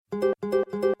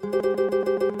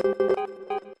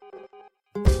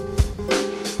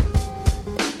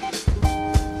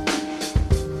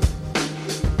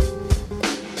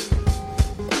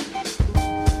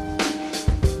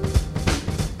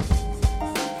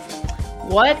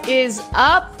What is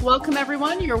up? Welcome,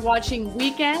 everyone. You're watching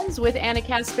Weekends with Anna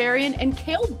Kasparian and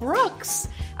Cale Brooks,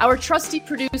 our trusty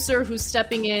producer who's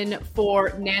stepping in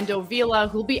for Nando Vila,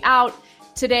 who'll be out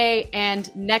today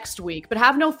and next week. But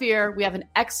have no fear. We have an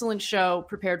excellent show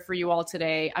prepared for you all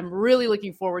today. I'm really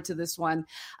looking forward to this one.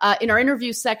 In our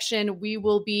interview section, we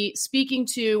will be speaking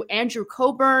to Andrew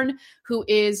Cockburn, who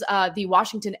is the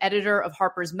Washington editor of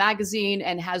Harper's Magazine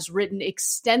and has written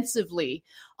extensively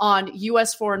on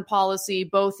U.S. foreign policy,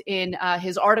 both in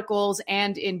his articles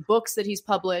and in books that he's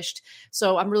published.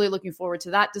 So I'm really looking forward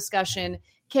to that discussion.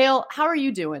 Cale, how are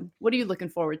you doing? What are you looking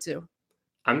forward to?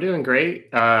 I'm doing great.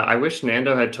 I wish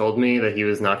Nando had told me that he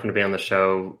was not going to be on the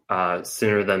show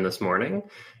sooner than this morning,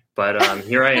 but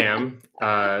here I am.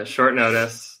 Short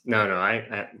notice.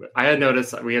 I had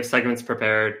noticed. We have segments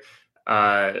prepared.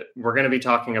 We're going to be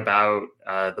talking about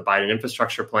the Biden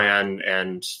infrastructure plan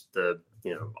and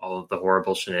all of the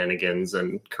horrible shenanigans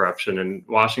and corruption in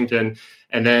Washington,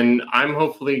 and then I'm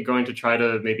hopefully going to try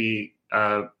to maybe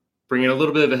bring in a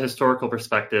little bit of a historical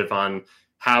perspective on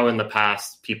how in the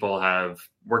past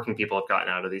working people have gotten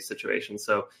out of these situations.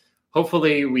 So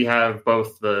hopefully we have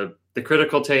both the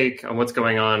critical take on what's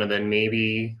going on and then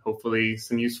maybe hopefully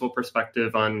some useful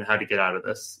perspective on how to get out of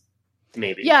this.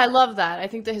 Maybe. Yeah, I love that. I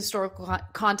think the historical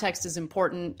context is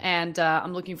important, and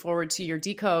I'm looking forward to your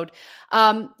decode.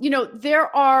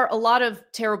 There are a lot of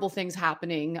terrible things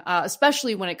happening,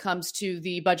 especially when it comes to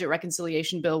the budget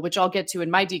reconciliation bill, which I'll get to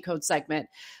in my decode segment.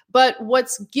 But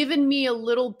what's given me a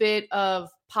little bit of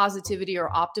positivity or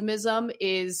optimism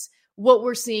is what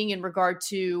we're seeing in regard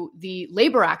to the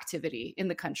labor activity in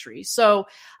the country. So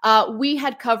we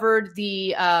had covered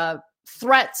the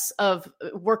threats of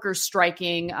workers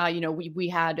striking. We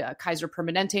had Kaiser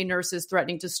Permanente nurses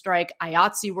threatening to strike,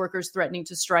 IATSE workers threatening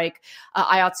to strike.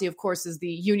 IATSE, of course, is the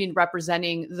union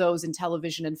representing those in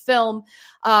television and film.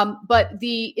 But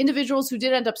the individuals who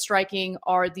did end up striking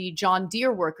are the John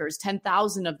Deere workers.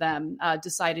 10,000 of them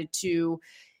decided to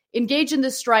engage in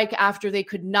this strike after they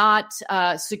could not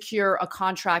secure a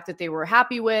contract that they were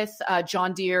happy with.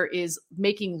 John Deere is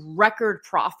making record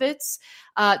profits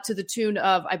to the tune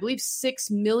of, I believe, $6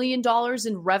 million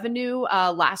in revenue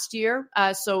last year.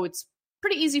 So it's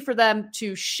pretty easy for them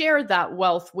to share that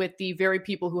wealth with the very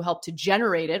people who help to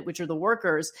generate it, which are the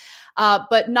workers,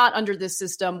 but not under this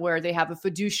system where they have a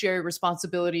fiduciary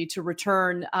responsibility to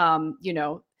return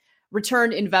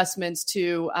investments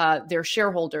to their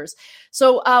shareholders.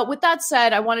 So with that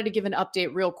said, I wanted to give an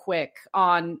update real quick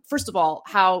on, first of all,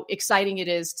 how exciting it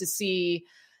is to see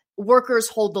workers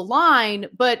hold the line,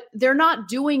 but they're not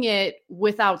doing it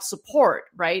without support,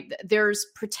 right? There's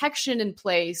protection in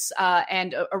place.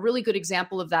 And a really good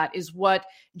example of that is what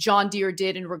John Deere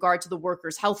did in regard to the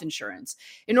workers' health insurance.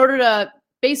 In order to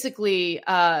basically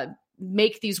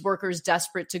make these workers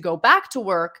desperate to go back to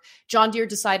work, John Deere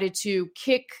decided to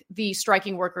kick the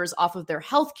striking workers off of their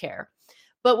health care.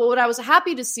 But what I was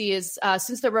happy to see is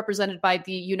since they're represented by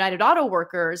the United Auto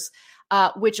Workers,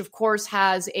 which of course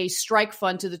has a strike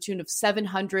fund to the tune of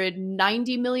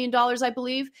 $790 million, I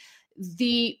believe,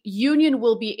 the union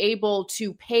will be able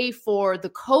to pay for the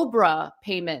COBRA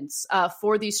payments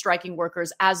for these striking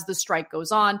workers as the strike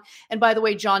goes on. And by the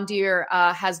way, John Deere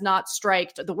has not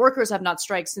striked, the workers have not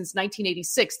striked since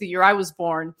 1986, the year I was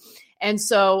born. And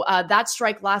so that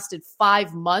strike lasted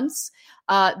 5 months.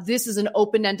 This is an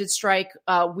open-ended strike.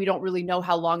 We don't really know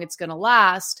how long it's going to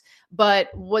last. But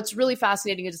what's really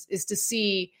fascinating is to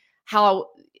see how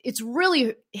it's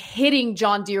really hitting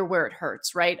John Deere where it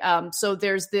hurts, right? So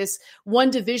there's this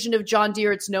one division of John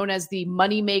Deere. It's known as the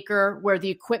money maker, where the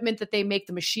equipment that they make,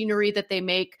 the machinery that they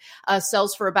make,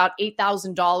 sells for about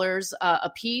 $8,000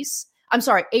 a piece. I'm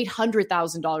sorry,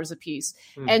 $800,000 a piece.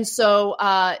 And so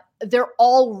they're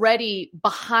already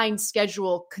behind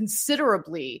schedule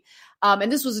considerably.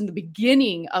 And this was in the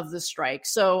beginning of the strike.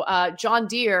 So John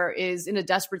Deere is in a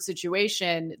desperate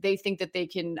situation. They think that they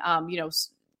can,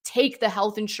 take the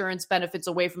health insurance benefits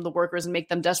away from the workers and make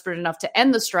them desperate enough to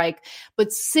end the strike.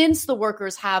 But since the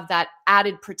workers have that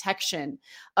added protection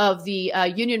of the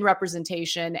union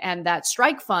representation and that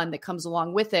strike fund that comes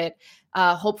along with it,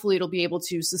 hopefully it'll be able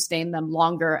to sustain them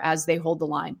longer as they hold the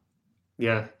line.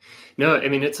 Yeah, no, I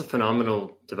mean, it's a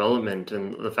phenomenal development.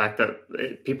 And the fact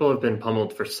that people have been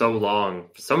pummeled for so long,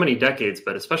 for so many decades,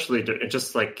 but especially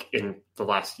just like in the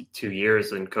last 2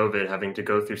 years in COVID, having to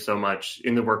go through so much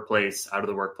in the workplace, out of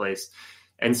the workplace.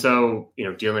 And so,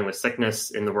 dealing with sickness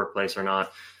in the workplace or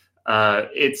not,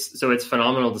 it's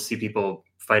phenomenal to see people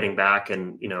fighting back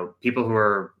and, people who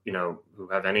are, who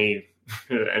have any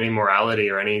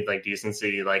morality or any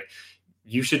decency,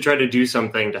 you should try to do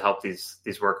something to help these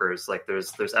workers.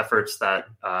 There's efforts that,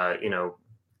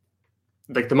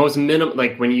 like the most minimum,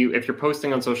 like if you're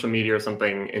posting on social media or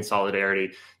something in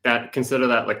solidarity, that consider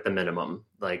that like the minimum,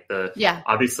 like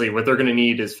obviously what they're going to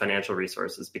need is financial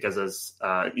resources, because as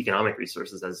economic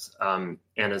resources,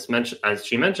 as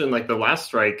she mentioned, like the last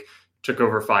strike took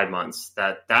over 5 months.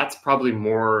 That's probably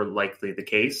more likely the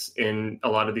case in a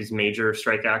lot of these major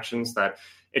strike actions, that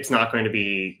it's not going to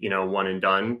be, one and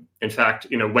done. In fact,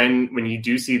 when you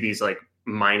do see these like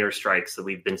minor strikes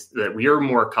that we are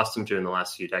more accustomed to in the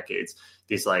last few decades,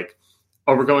 these like,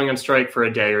 oh, we're going on strike for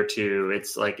a day or two.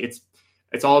 It's like, it's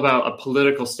all about a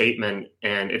political statement,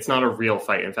 and it's not a real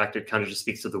fight. In fact, it kind of just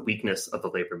speaks to the weakness of the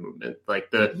labor movement.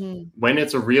 Like when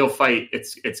it's a real fight,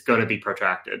 it's going to be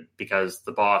protracted, because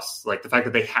the boss, like the fact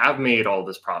that they have made all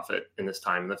this profit in this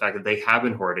time, and the fact that they have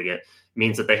been hoarding it,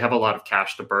 means that they have a lot of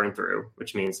cash to burn through,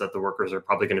 which means that the workers are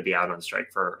probably going to be out on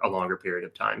strike for a longer period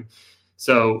of time.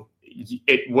 So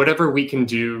whatever we can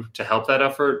do to help that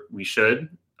effort, we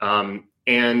should.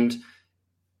 And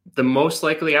the most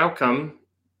likely outcome,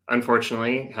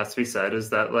 unfortunately, has to be said, is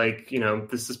that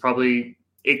this is probably,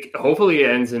 hopefully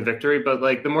it ends in victory, but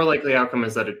like the more likely outcome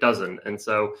is that it doesn't. And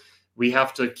so we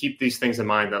have to keep these things in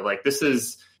mind, that like this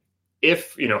is,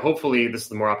 hopefully this is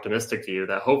the more optimistic view,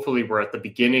 that hopefully we're at the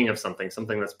beginning of something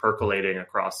that's percolating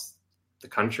across the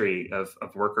country of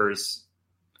workers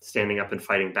standing up and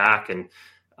fighting back, and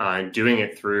doing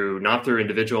it not through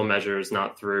individual measures,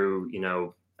 not through,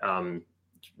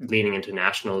 leaning into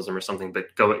nationalism or something,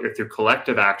 but go through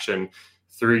collective action,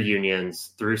 through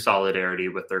unions, through solidarity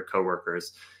with their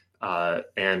coworkers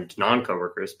and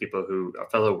non-coworkers,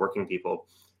 fellow working people,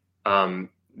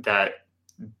 that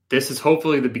this is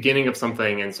hopefully the beginning of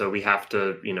something. And so we have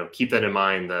to, keep that in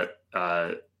mind,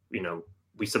 that,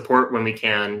 we support when we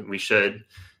can, we should.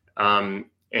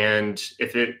 And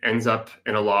if it ends up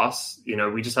in a loss,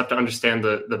 we just have to understand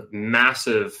the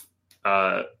massive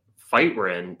fight we're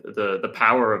in, the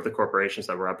power of the corporations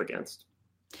that we're up against.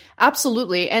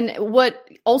 Absolutely. And what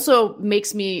also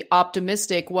makes me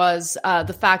optimistic was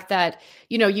the fact that,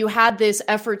 you had this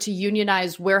effort to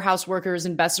unionize warehouse workers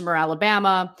in Bessemer,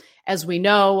 Alabama. As we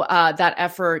know, that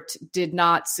effort did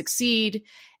not succeed.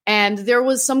 And there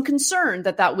was some concern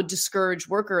that would discourage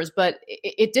workers, but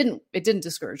it didn't. It didn't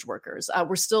discourage workers.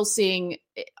 We're still seeing,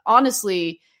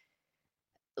 honestly,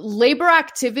 labor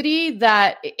activity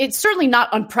that it's certainly not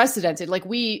unprecedented. Like,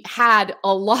 we had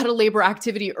a lot of labor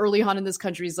activity early on in this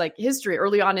country's history,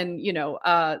 early on in,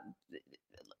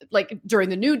 during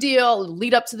the New Deal,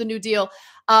 lead up to the New Deal.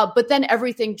 But then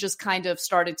everything just kind of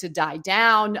started to die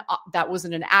down. That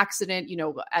wasn't an accident,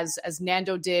 as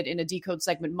Nando did in a Decode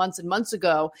segment months and months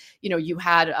ago. You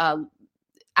had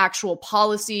actual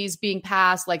policies being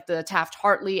passed, like the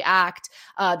Taft-Hartley Act,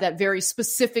 that very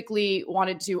specifically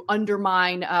wanted to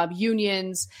undermine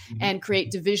unions and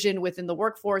create division within the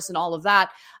workforce and all of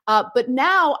that. But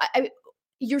now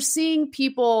you're seeing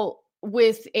people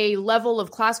with a level of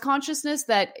class consciousness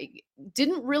that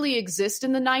didn't really exist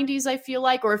in the 90s, I feel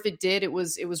like, or if it did, it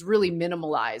was really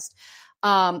minimalized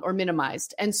or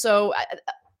minimized. And so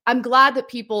I'm glad that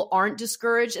people aren't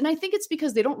discouraged. And I think it's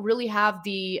because they don't really have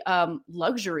the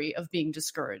luxury of being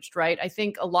discouraged, right? I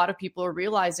think a lot of people are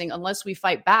realizing, unless we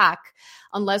fight back,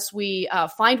 unless we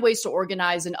find ways to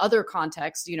organize in other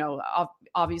contexts,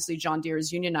 obviously John Deere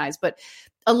is unionized, but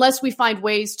unless we find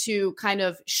ways to kind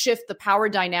of shift the power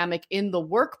dynamic in the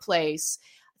workplace,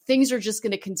 things are just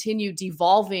going to continue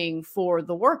devolving for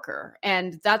the worker.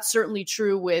 And that's certainly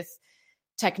true with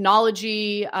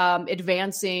technology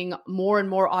advancing, more and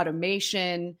more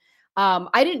automation.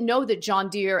 I didn't know that John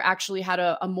Deere actually had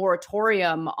a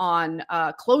moratorium on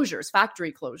closures,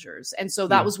 factory closures. And so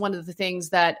that was one of the things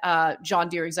that John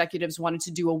Deere executives wanted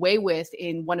to do away with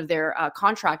in one of their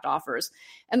contract offers.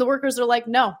 And the workers are like,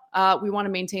 no, we want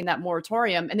to maintain that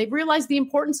moratorium. And they've realized the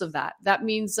importance of that. That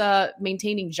means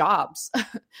maintaining jobs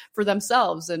for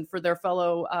themselves and for their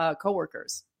fellow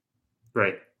coworkers.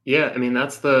 Right. Yeah. I mean,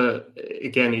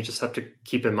 again, you just have to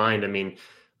keep in mind,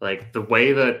 like the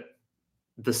way that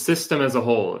the system as a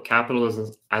whole,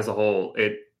 capitalism as a whole,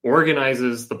 it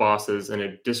organizes the bosses and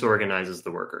it disorganizes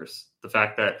the workers. The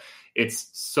fact that it's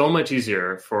so much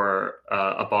easier for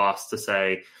a boss to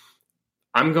say,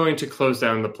 I'm going to close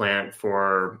down the plant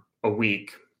for a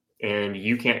week and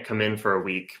you can't come in for a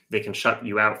week. They can shut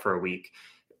you out for a week.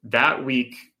 That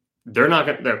week,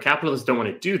 their capitalists don't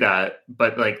want to do that,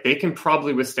 but like they can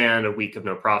probably withstand a week of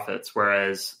no profits,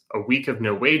 whereas a week of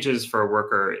no wages for a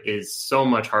worker is so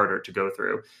much harder to go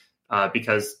through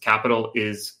because capital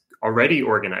is already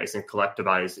organized and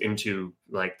collectivized into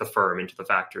like the firm, into the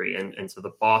factory. And so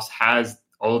the boss has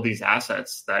all of these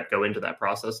assets that go into that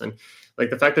process. And like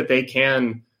the fact that they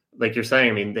can, like you're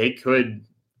saying, they could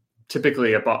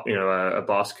typically a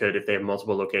boss could, if they have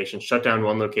multiple locations, shut down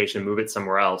one location, move it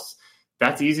somewhere else.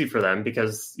 That's easy for them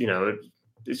because,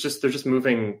 it's just, they're just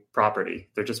moving property.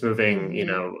 They're just moving,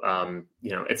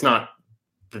 it's not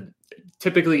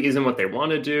typically isn't what they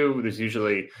want to do. There's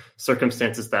usually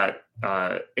circumstances that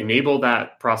enable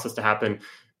that process to happen,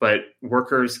 but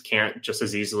workers can't just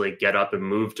as easily get up and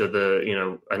move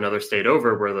to another state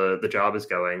over where the job is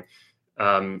going,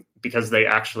 because they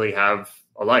actually have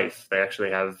a life. They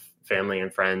actually have family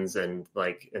and friends, and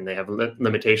they have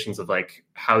limitations of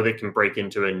how they can break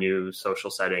into a new social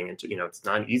setting. And it's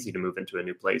not easy to move into a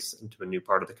new place, into a new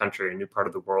part of the country, a new part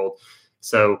of the world.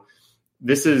 So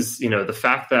this is, the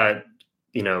fact that,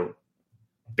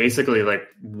 basically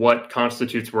what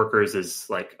constitutes workers is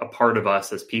a part of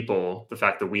us as people, the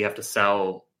fact that we have to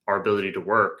sell our ability to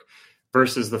work,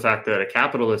 versus the fact that a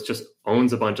capitalist just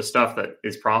owns a bunch of stuff that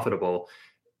is profitable.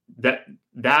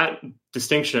 That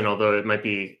distinction, although it might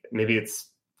be, maybe it's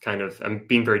kind of, I'm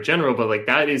being very general, but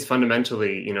that is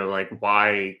fundamentally,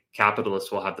 why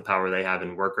capitalists will have the power they have,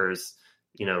 and workers,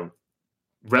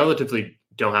 relatively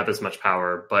don't have as much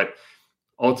power. But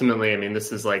ultimately, I mean,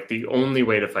 this is the only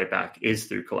way to fight back is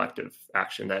through collective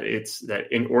action. That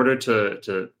in order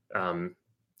to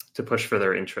push for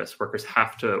their interests, workers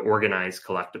have to organize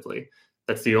collectively.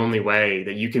 That's the only way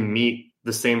that you can meet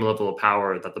the same level of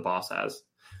power that the boss has.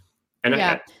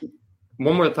 And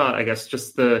one more thought, I guess,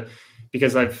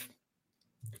 because I've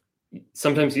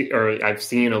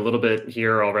seen a little bit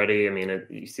here already. I mean,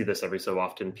 you see this every so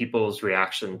often, people's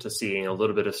reaction to seeing a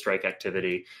little bit of strike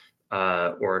activity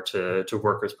or to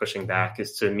workers pushing back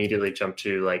is to immediately jump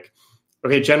to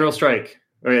okay, general strike.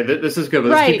 Okay, this is good, but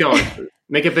let's keep going.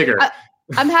 Make it bigger.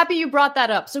 I'm happy you brought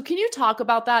that up. So can you talk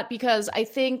about that? Because I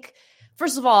think,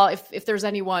 first of all, if there's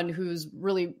anyone who's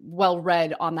really well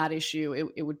read on that issue,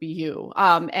 it would be you.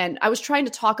 And I was trying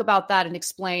to talk about that and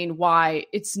explain why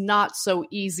it's not so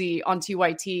easy on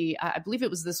TYT. I believe it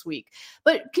was this week.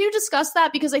 But can you discuss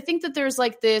that? Because I think that there's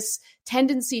this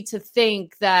tendency to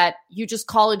think that you just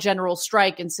call a general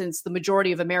strike, and since the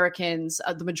majority of Americans,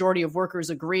 the majority of workers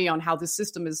agree on how the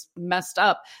system is messed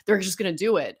up, they're just going to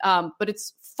do it. But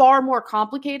it's far more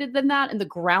complicated than that, and the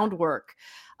groundwork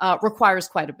requires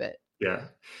quite a bit. Yeah.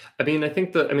 I mean, I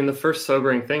think the first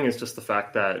sobering thing is just the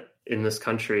fact that in this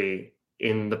country,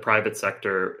 in the private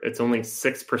sector, it's only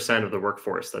 6% of the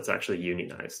workforce that's actually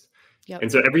unionized. Yep.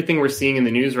 And so everything we're seeing in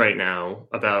the news right now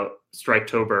about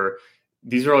Striketober,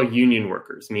 these are all union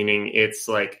workers, meaning it's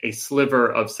a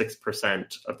sliver of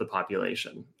 6% of the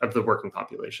population, of the working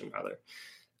population, rather.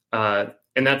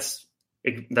 And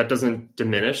that doesn't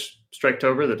diminish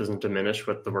Striketober. That doesn't diminish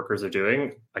what the workers are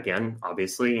doing. Again,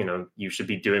 obviously, you should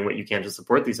be doing what you can to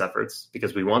support these efforts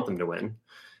because we want them to win.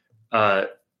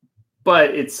 But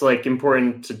it's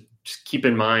important to just keep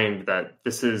in mind that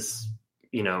this is,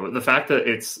 the fact that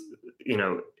it's,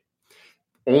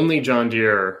 only John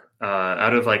Deere,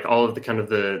 out of like all of the kind of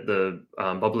the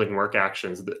bubbling work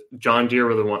actions, John Deere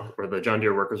were the one, or the John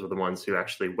Deere workers were the ones who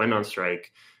actually went on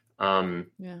strike. And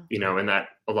that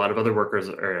a lot of other workers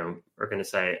are going to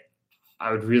say,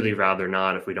 I would really rather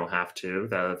not if we don't have to.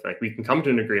 That if like we can come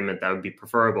to an agreement, that would be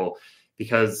preferable,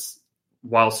 because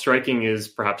while striking is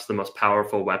perhaps the most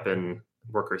powerful weapon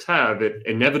workers have, it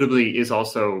inevitably is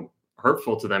also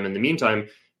hurtful to them in the meantime,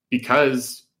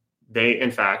 because they,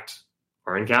 in fact,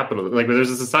 are in capitalism. Like,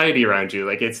 there's a society around you.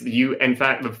 Like, it's you. In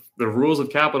fact, the rules of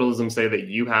capitalism say that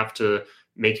you have to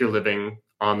make your living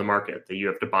on the market, that you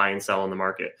have to buy and sell on the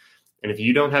market. And if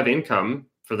you don't have income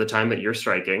for the time that you're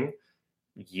striking,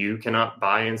 you cannot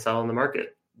buy and sell on the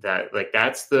market.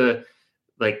 That's the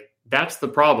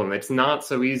problem. It's not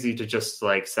so easy to just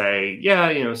like say,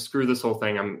 yeah, screw this whole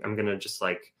thing. I'm going to just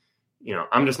like,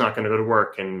 I'm just not going to go to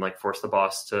work and like force the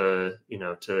boss to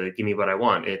give me what I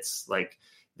want. It's like,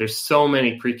 there's so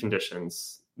many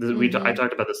preconditions. I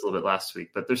talked about this a little bit last week,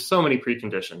 but there's so many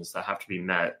preconditions that have to be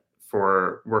met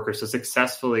for workers to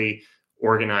successfully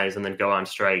organize and then go on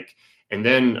strike. And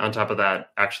then on top of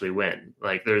that, actually win.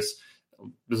 Like there's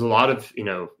a lot of,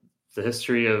 the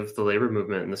history of the labor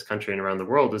movement in this country and around the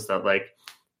world is that, like,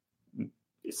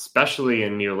 especially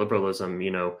in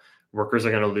neoliberalism, workers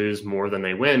are going to lose more than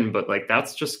they win. But like,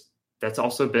 that's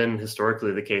also been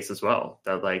historically the case as well.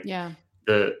 That like,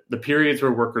 the periods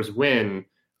where workers win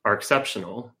are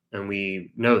exceptional, and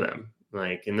we know them.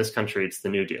 Like in this country, it's the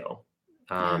New Deal.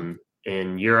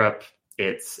 In Europe,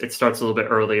 it starts a little bit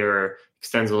earlier,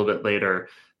 extends a little bit later,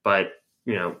 but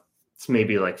it's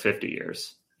maybe like 50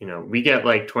 years. We get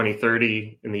like 20,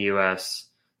 30 in the US.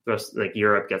 The rest, like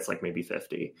Europe, gets like maybe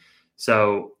 50.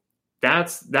 So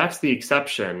that's the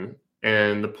exception.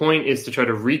 And the point is to try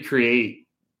to recreate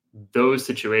those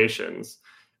situations,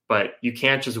 but you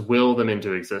can't just will them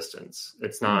into existence.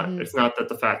 It's not that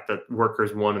the fact that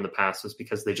workers won in the past was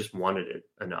because they just wanted it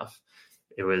enough.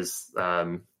 It was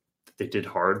they did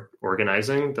hard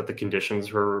organizing, that the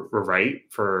conditions were right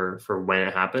for when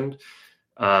it happened.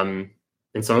 And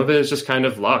some of it is just kind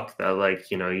of luck that,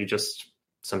 like, you just,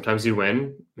 sometimes you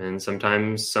win, and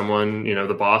sometimes someone,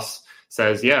 the boss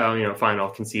says, yeah, fine, I'll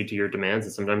concede to your demands.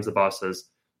 And sometimes the boss says,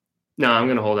 no, I'm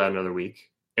going to hold out another week.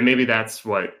 And maybe that's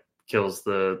what kills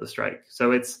the strike.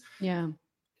 So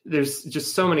there's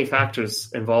just so many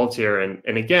factors involved here.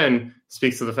 And again,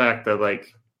 speaks to the fact that,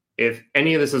 like, if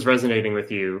any of this is resonating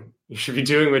with you, you should be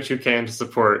doing what you can to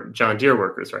support John Deere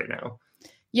workers right now.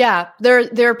 Yeah, there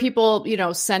are people,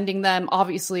 sending them,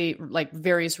 obviously, like,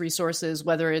 various resources,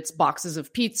 whether it's boxes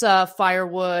of pizza,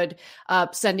 firewood,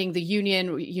 sending the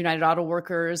union, United Auto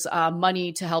Workers,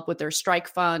 money to help with their strike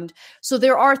fund. So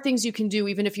there are things you can do,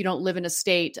 even if you don't live in a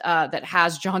state that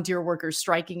has John Deere workers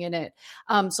striking in it.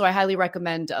 So I highly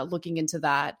recommend looking into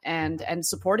that and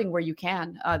supporting where you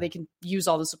can. They can use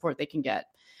all the support they can get.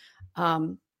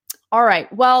 All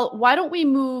right. Well, why don't we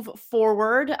move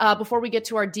forward? Before we get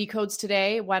to our decodes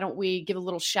today, why don't we give a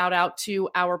little shout out to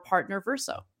our partner,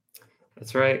 Verso?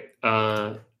 That's right.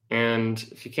 And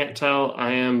if you can't tell,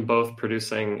 I am both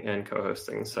producing and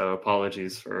co-hosting, so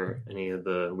apologies for any of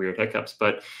the weird hiccups.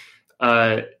 But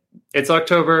it's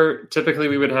October. Typically,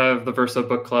 we would have the Verso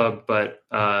Book Club, but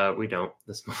we don't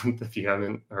this month, if you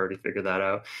haven't already figured that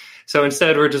out. So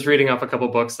instead, we're just reading off a couple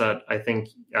books that I think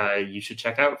you should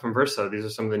check out from Verso. These are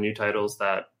some of the new titles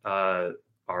that are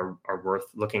worth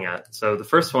looking at. So the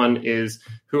first one is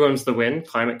Who Owns the Wind?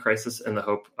 Climate Crisis and the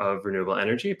Hope of Renewable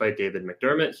Energy by David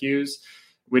McDermott Hughes,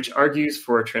 which argues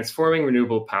for transforming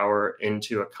renewable power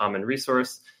into a common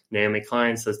resource. Naomi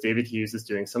Klein says David Hughes is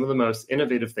doing some of the most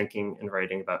innovative thinking and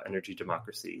writing about energy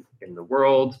democracy in the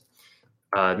world.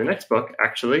 The next book,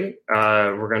 actually,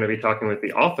 we're going to be talking with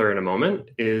the author in a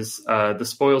moment, is The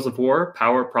Spoils of War,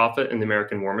 Power, Profit, and the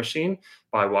American War Machine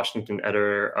by Washington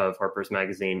editor of Harper's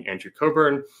Magazine, Andrew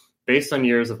Coburn. Based on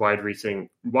years of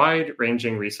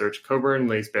wide-ranging research, Coburn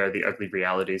lays bare the ugly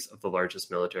realities of the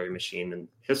largest military machine in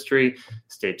history.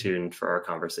 Stay tuned for our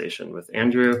conversation with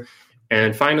Andrew.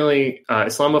 And finally,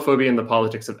 Islamophobia and the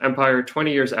Politics of Empire,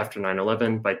 20 Years After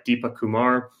 9/11 by Deepa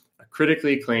Kumar, a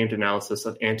critically acclaimed analysis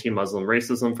of anti-Muslim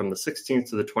racism from the 16th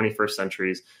to the 21st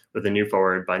centuries, with a new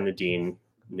foreword by Nadine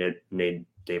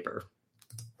Nadeber.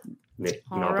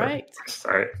 All right.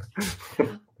 Sorry.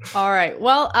 All right.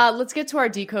 Well, let's get to our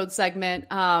decode segment.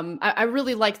 I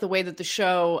really like the way that the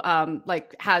show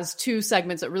has two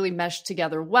segments that really mesh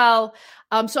together well.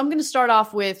 So I'm going to start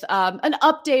off with an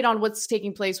update on what's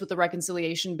taking place with the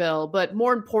reconciliation bill, but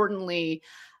more importantly,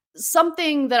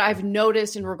 something that I've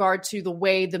noticed in regard to the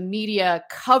way the media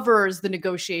covers the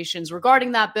negotiations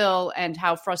regarding that bill and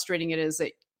how frustrating it is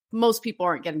that most people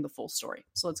aren't getting the full story.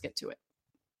 So let's get to it.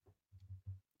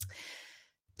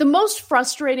 The most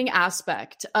frustrating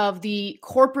aspect of the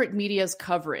corporate media's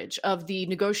coverage of the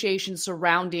negotiations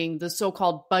surrounding the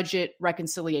so-called budget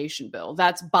reconciliation bill,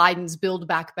 that's Biden's Build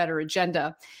Back Better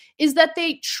agenda, is that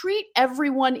they treat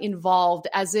everyone involved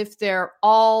as if they're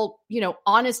all,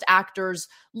 honest actors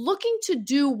looking to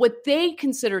do what they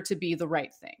consider to be the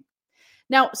right thing.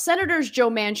 Now, Senators Joe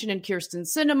Manchin and Kyrsten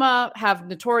Sinema have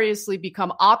notoriously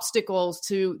become obstacles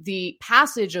to the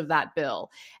passage of that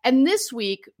bill. And this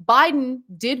week, Biden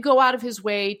did go out of his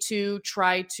way to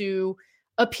try to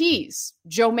appease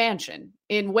Joe Manchin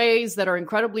in ways that are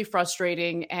incredibly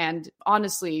frustrating and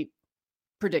honestly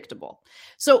predictable.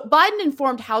 So Biden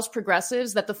informed House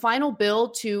progressives that the final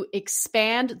bill to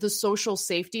expand the social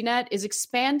safety net is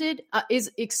expected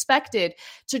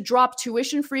to drop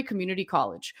tuition-free community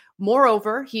college.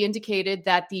 Moreover, he indicated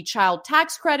that the child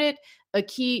tax credit, a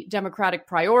key Democratic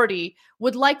priority,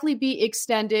 would likely be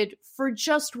extended for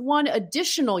just one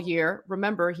additional year.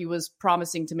 Remember, he was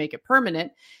promising to make it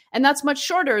permanent, and that's much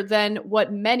shorter than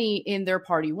what many in their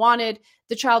party wanted.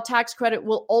 The child tax credit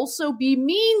will also be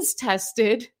means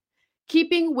tested,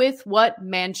 keeping with what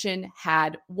Manchin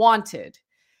had wanted.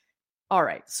 All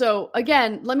right. So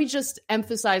again, let me just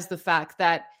emphasize the fact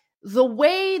that the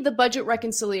way the budget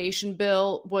reconciliation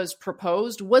bill was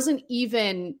proposed wasn't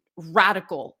even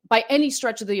radical by any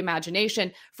stretch of the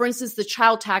imagination. For instance, the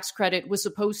child tax credit was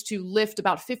supposed to lift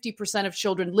about 50% of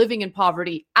children living in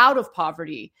poverty out of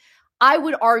poverty. I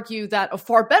would argue that a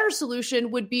far better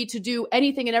solution would be to do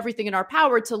anything and everything in our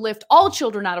power to lift all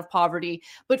children out of poverty.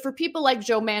 But for people like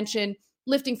Joe Manchin,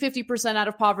 lifting 50% out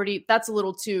of poverty, that's a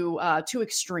little too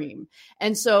extreme.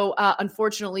 And so,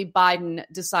 unfortunately, Biden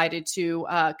decided to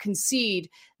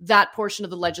concede that portion of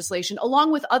the legislation,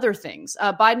 along with other things.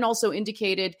 Biden also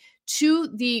indicated to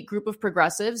the group of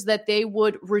progressives that they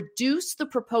would reduce the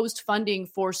proposed funding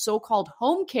for so-called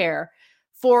home care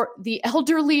for the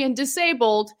elderly and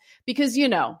disabled, because,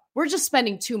 we're just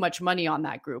spending too much money on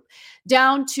that group,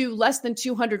 down to less than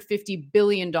 $250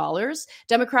 billion.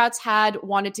 Democrats had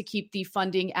wanted to keep the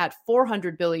funding at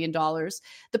 $400 billion.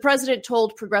 The president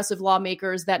told progressive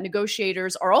lawmakers that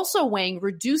negotiators are also weighing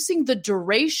reducing the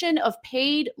duration of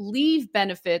paid leave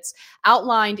benefits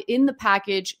outlined in the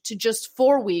package to just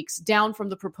 4 weeks, down from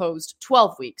the proposed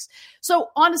 12 weeks. So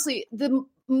honestly, the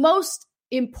most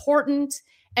important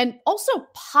and also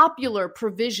popular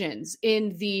provisions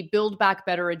in the Build Back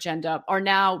Better agenda are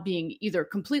now being either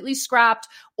completely scrapped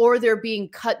or they're being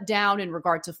cut down in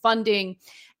regard to funding.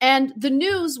 And the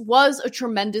news was a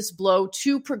tremendous blow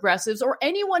to progressives or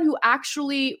anyone who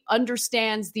actually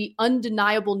understands the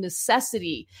undeniable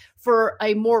necessity for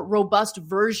a more robust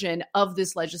version of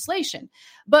this legislation.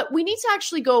 But we need to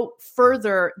actually go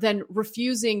further than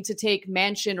refusing to take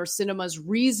Manchin or Sinema's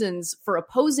reasons for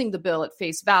opposing the bill at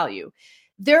face value.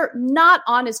 They're not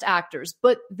honest actors,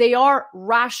 but they are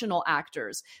rational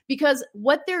actors because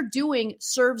what they're doing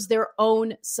serves their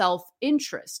own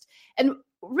self-interest. And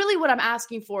really what I'm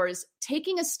asking for is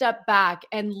taking a step back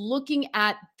and looking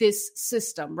at this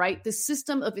system, right? The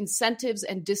system of incentives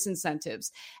and disincentives,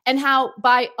 and how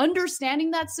by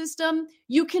understanding that system,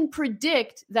 you can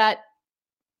predict that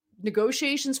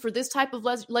negotiations for this type of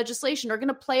legislation are going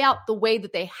to play out the way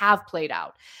that they have played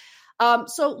out.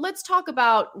 So let's talk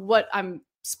about what I'm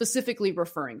specifically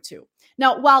referring to.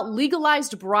 Now, while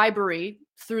legalized bribery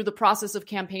through the process of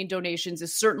campaign donations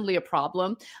is certainly a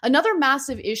problem, another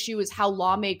massive issue is how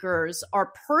lawmakers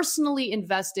are personally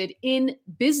invested in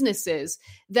businesses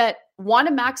that want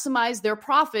to maximize their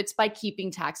profits by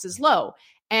keeping taxes low.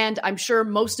 And I'm sure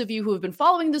most of you who have been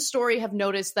following this story have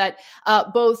noticed that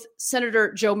both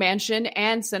Senator Joe Manchin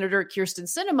and Senator Kyrsten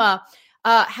Sinema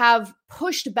have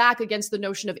pushed back against the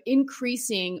notion of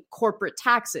increasing corporate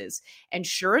taxes. And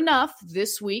sure enough,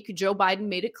 this week, Joe Biden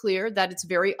made it clear that it's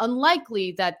very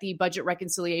unlikely that the budget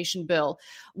reconciliation bill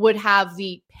would have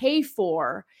the pay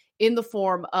for in the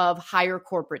form of higher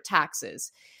corporate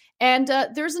taxes. And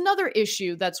there's another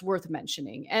issue that's worth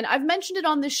mentioning. And I've mentioned it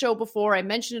on this show before. I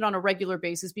mention it on a regular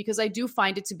basis because I do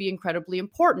find it to be incredibly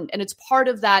important. And it's part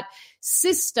of that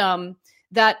system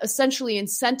that essentially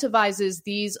incentivizes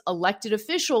these elected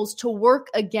officials to work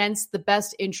against the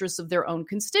best interests of their own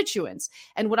constituents.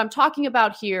 And what I'm talking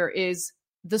about here is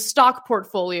the stock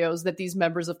portfolios that these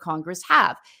members of Congress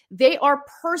have. They are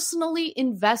personally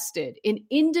invested in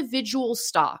individual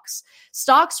stocks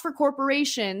for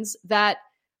corporations that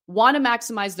want to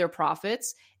maximize their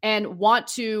profits and want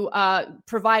to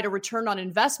provide a return on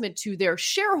investment to their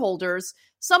shareholders,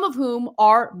 some of whom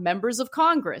are members of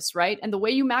Congress, right? And the way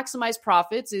you maximize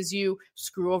profits is you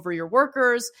screw over your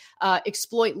workers,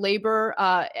 exploit labor,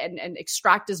 and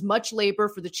extract as much labor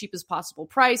for the cheapest possible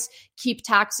price, keep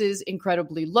taxes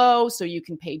incredibly low so you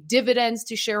can pay dividends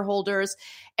to shareholders.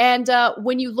 And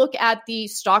when you look at the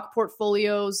stock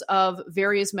portfolios of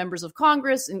various members of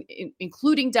Congress,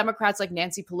 including Democrats like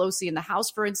Nancy Pelosi in the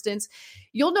House, for instance,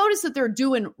 you'll notice that they're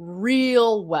doing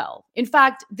real well. In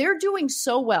fact, they're doing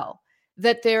so well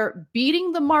that they're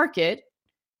beating the market.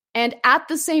 And at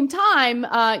the same time,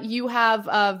 you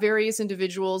have various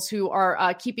individuals who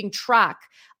are keeping track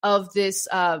of this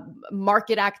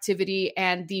market activity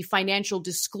and the financial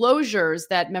disclosures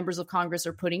that members of Congress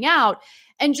are putting out,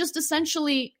 and just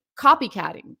essentially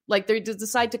copycatting. Like they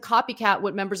decide to copycat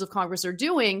what members of Congress are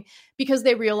doing because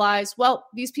they realize, well,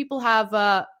 these people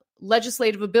have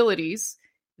legislative abilities.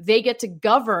 They get to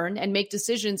govern and make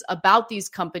decisions about these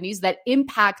companies that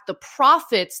impact the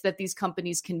profits that these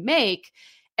companies can make.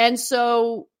 And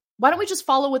so why don't we just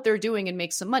follow what they're doing and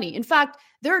make some money? In fact,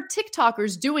 there are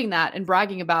TikTokers doing that and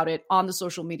bragging about it on the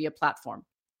social media platform.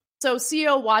 So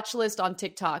CEO Watchlist on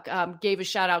TikTok gave a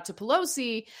shout out to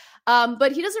Pelosi,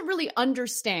 but he doesn't really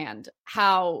understand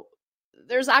how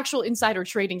there's actual insider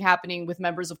trading happening with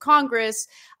members of Congress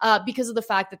because of the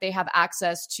fact that they have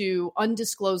access to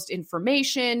undisclosed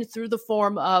information through the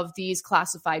form of these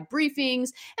classified briefings.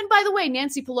 And by the way,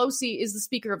 Nancy Pelosi is the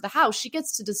Speaker of the House. She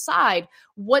gets to decide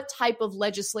what type of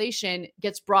legislation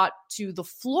gets brought to the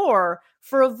floor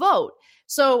for a vote.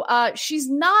 So she's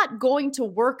not going to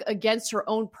work against her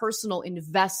own personal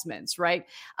investments, right?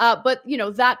 But,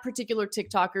 that particular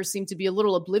TikToker seemed to be a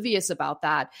little oblivious about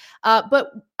that.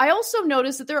 But I also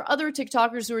noticed that there are other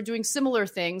TikTokers who are doing similar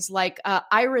things like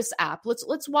Iris app.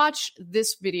 Let's watch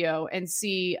this video and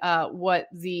see what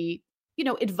the,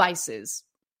 advice is.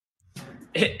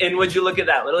 And would you look at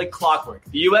that? Literally clockwork.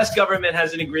 The U.S. government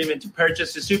has an agreement to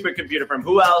purchase a supercomputer from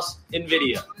who else?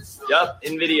 NVIDIA. Yup,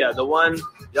 NVIDIA. The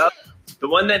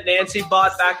one that Nancy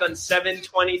bought back on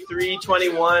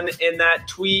 7/23/21. In that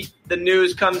tweet, the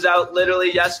news comes out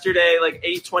literally yesterday, like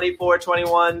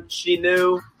 8/24/21. She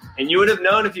knew. And you would have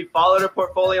known if you followed her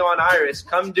portfolio on Iris.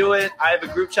 Come do it. I have a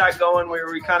group chat going where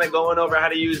we're kind of going over how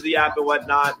to use the app and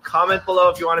whatnot. Comment below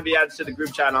if you want to be added to the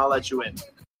group chat, and I'll let you in.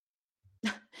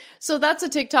 So that's a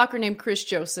TikToker named Chris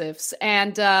Josephs.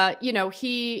 And,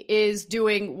 he is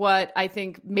doing what I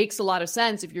think makes a lot of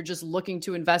sense if you're just looking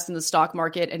to invest in the stock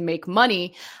market and make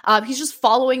money. He's just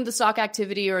following the stock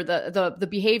activity or the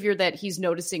behavior that he's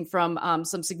noticing from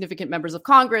some significant members of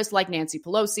Congress like Nancy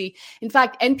Pelosi. In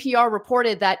fact, NPR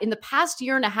reported that in the past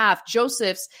year and a half,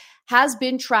 Josephs has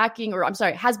been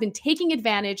taking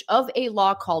advantage of a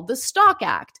law called the Stock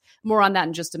Act. More on that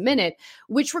in just a minute,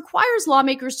 which requires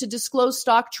lawmakers to disclose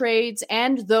stock trades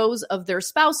and those of their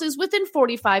spouses within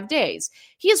 45 days.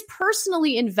 He is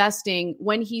personally investing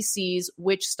when he sees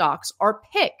which stocks are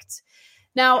picked.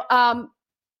 Now,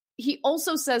 he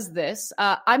also says this,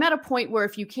 I'm at a point where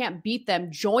if you can't beat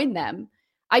them, join them.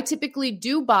 I typically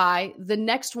do buy. The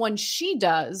next one she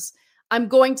does, I'm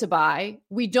going to buy.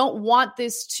 We don't want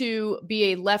this to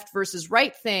be a left versus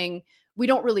right thing. We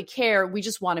don't really care. We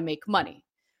just want to make money.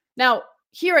 Now,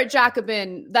 here at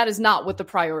Jacobin, that is not what the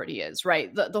priority is,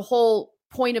 right? The whole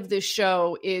point of this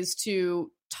show is to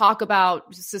talk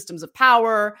about systems of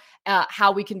power,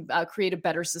 how we can create a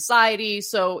better society.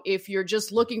 So if you're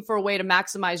just looking for a way to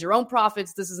maximize your own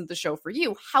profits, this isn't the show for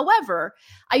you. However,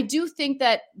 I do think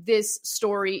that this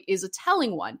story is a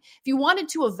telling one. If you wanted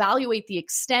to evaluate the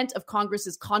extent of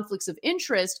Congress's conflicts of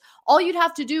interest, all you'd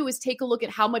have to do is take a look at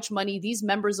how much money these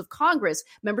members of Congress,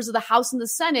 members of the House and the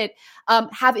Senate,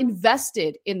 have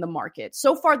invested in the market.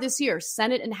 So far this year,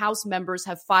 Senate and House members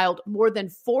have filed more than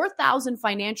 4,000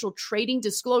 financial trading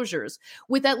disclosures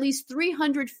with at least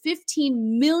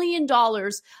 $315 million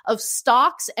of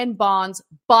stocks and bonds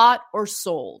bought or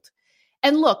sold.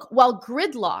 And look, while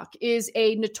gridlock is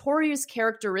a notorious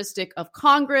characteristic of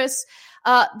Congress,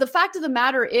 the fact of the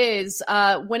matter is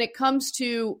when it comes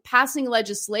to passing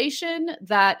legislation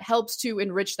that helps to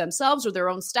enrich themselves or their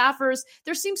own staffers,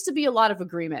 there seems to be a lot of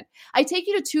agreement. I take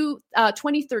you to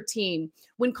 2013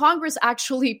 when Congress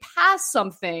actually passed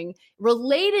something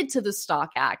related to the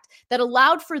Stock Act that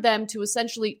allowed for them to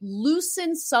essentially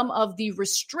loosen some of the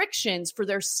restrictions for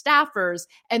their staffers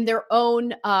and their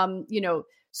own,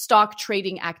 stock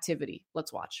trading activity.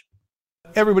 Let's watch.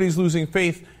 Everybody's losing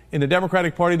faith in the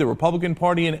Democratic Party, the Republican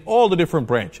Party, and all the different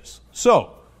branches.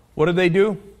 So, what did they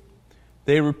do?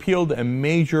 They repealed a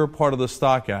major part of the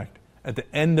Stock Act at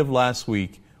the end of last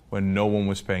week when no one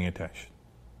was paying attention.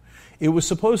 It was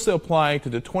supposed to apply to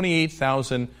the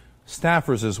 28,000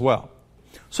 staffers as well.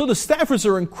 So the staffers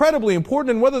are incredibly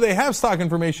important, and whether they have stock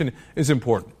information is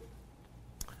important.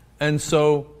 And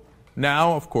so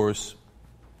now, of course,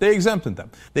 they exempted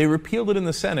them. They repealed it in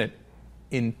the Senate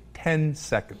in 10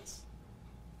 seconds.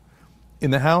 In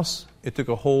the House, it took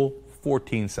a whole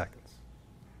 14 seconds.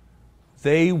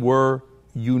 They were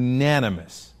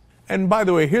unanimous. And by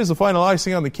the way, here's the final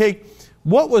icing on the cake.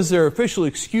 What was their official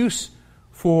excuse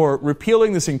for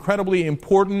repealing this incredibly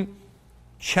important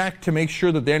check to make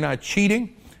sure that they're not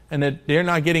cheating and that they're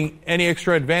not getting any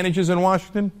extra advantages in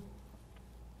Washington?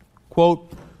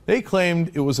 Quote, they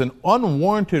claimed it was an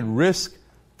unwarranted risk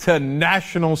to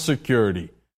national security.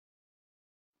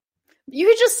 You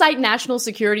could just cite national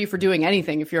security for doing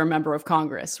anything if you're a member of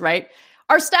Congress, right?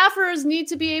 Our staffers need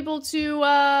to be able to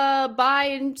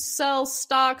buy and sell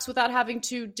stocks without having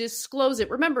to disclose it.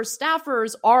 Remember,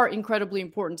 staffers are incredibly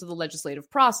important to the legislative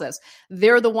process.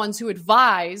 They're the ones who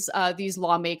advise these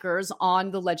lawmakers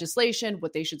on the legislation,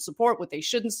 what they should support, what they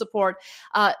shouldn't support.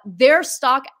 Their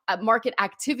stock market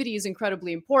activity is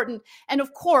incredibly important. And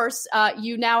of course,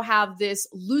 you now have this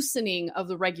loosening of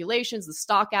the regulations, the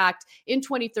Stock Act in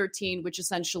 2013, which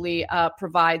essentially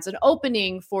provides an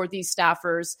opening for these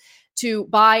staffers to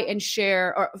buy and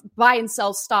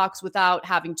sell stocks without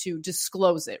having to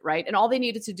disclose it, right? And all they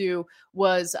needed to do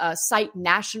was cite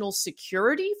national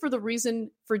security for the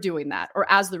reason for doing that, or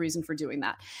as the reason for doing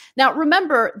that. Now,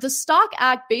 remember, the Stock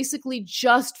Act basically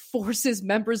just forces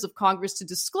members of Congress to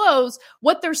disclose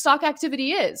what their stock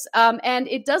activity is, and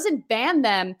it doesn't ban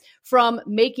them from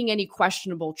making any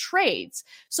questionable trades.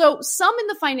 So some in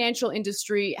the financial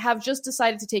industry have just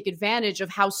decided to take advantage of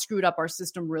how screwed up our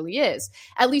system really is.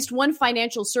 At least one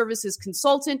financial services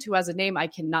consultant, who has a name I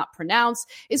cannot pronounce,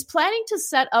 is planning to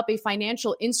set up a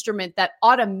financial instrument that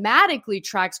automatically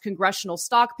tracks congressional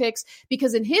stock picks,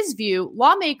 because in his view,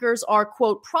 lawmakers are,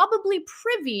 quote, probably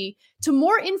privy to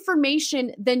more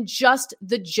information than just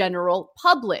the general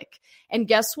public. And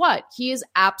guess what? He is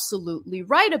absolutely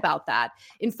right about that.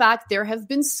 In fact, there have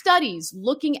been studies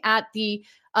looking at the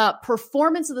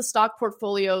performance of the stock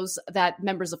portfolios that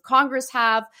members of Congress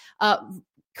have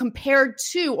compared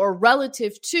to or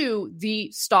relative to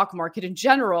the stock market in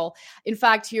general. In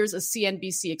fact, here's a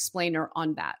CNBC explainer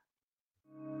on that.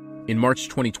 In March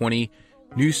 2020,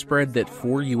 news spread that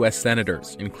 4 U.S.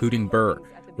 senators, including Burr,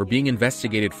 were being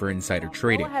investigated for insider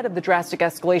trading. Ahead of the drastic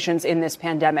escalations in this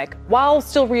pandemic, while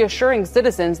still reassuring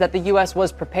citizens that the U.S.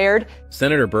 was prepared.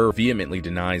 Senator Burr vehemently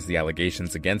denies the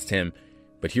allegations against him,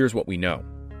 but here's what we know.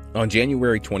 On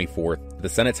January 24th, the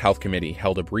Senate's Health Committee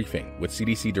held a briefing with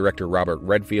CDC Director Robert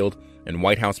Redfield and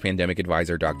White House Pandemic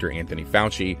Advisor Dr. Anthony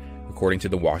Fauci, according to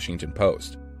the Washington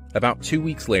Post. About 2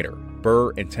 weeks later,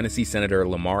 Burr and Tennessee Senator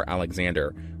Lamar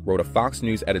Alexander wrote a Fox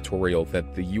News editorial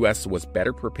that the U.S. was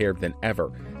better prepared than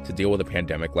ever to deal with a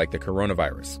pandemic like the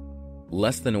coronavirus.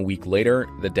 Less than a week later,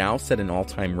 the Dow set an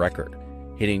all-time record,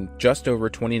 hitting just over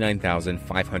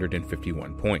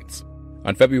 29,551 points.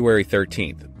 On February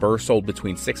 13th, Burr sold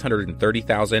between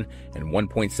 $630,000 and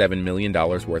 $1.7 million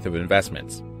worth of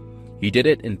investments. He did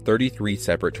it in 33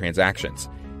 separate transactions,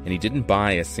 and he didn't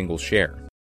buy a single share.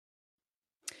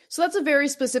 So that's a very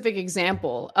specific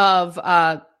example of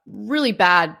really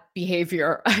bad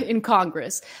behavior in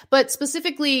Congress, but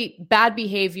specifically bad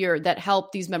behavior that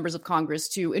helped these members of Congress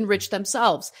to enrich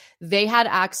themselves. They had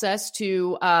access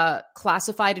to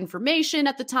classified information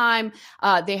at the time.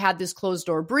 They had this closed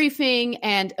door briefing,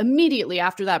 and immediately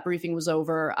after that briefing was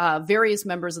over, various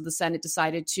members of the Senate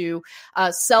decided to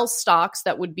sell stocks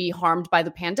that would be harmed by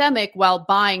the pandemic while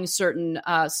buying certain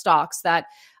stocks that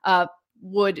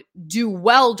would do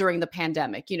well during the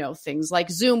pandemic, you know, things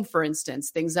like Zoom, for instance,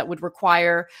 things that would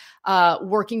require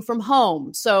working from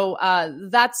home. So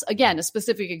that's, again, a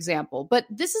specific example. But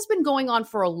this has been going on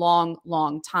for a long,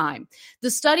 long time.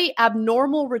 The study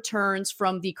Abnormal Returns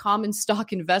from the Common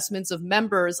Stock Investments of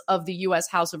Members of the U.S.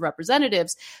 House of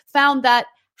Representatives found that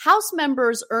House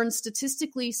members earn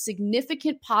statistically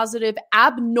significant positive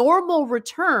abnormal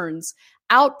returns,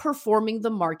 outperforming the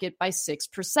market by 6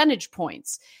 percentage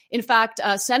points. In fact,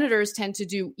 senators tend to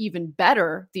do even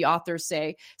better, the authors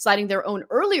say, citing their own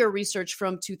earlier research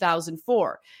from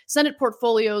 2004. Senate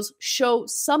portfolios show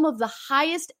some of the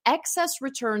highest excess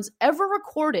returns ever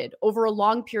recorded over a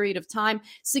long period of time,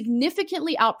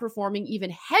 significantly outperforming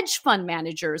even hedge fund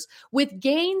managers, with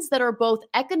gains that are both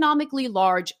economically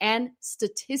large and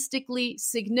statistically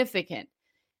significant.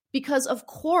 Because, of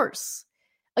course,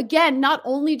 again, not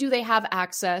only do they have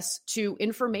access to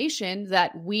information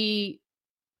that we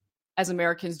as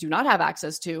Americans do not have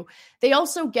access to, they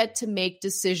also get to make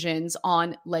decisions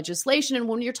on legislation. And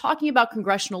when you're talking about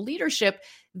congressional leadership,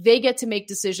 they get to make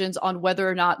decisions on whether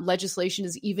or not legislation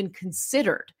is even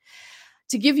considered.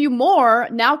 To give you more,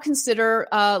 now consider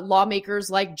lawmakers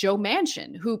like Joe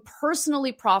Manchin, who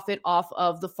personally profit off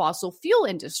of the fossil fuel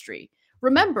industry.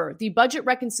 Remember, the budget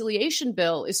reconciliation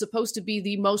bill is supposed to be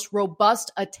the most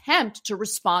robust attempt to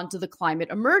respond to the climate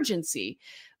emergency.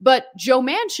 But Joe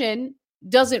Manchin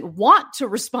doesn't want to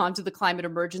respond to the climate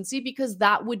emergency because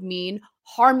that would mean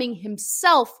harming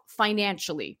himself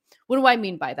financially. What do I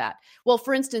mean by that? Well,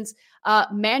 for instance,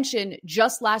 Manchin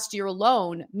just last year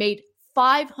alone made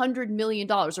 $500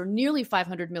 million or nearly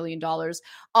 $500 million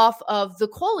off of the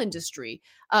coal industry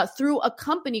through a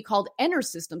company called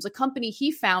Enersystems, a company he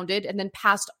founded and then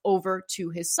passed over to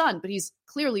his son, but he's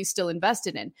clearly still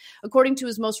invested in. According to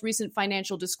his most recent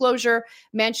financial disclosure,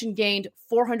 Manchin gained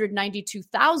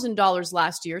 $492,000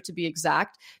 last year, to be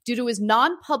exact, due to his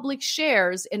non-public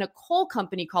shares in a coal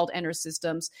company called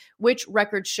Enersystems, which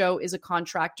records show is a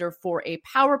contractor for a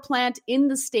power plant in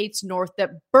the state's north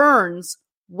that burns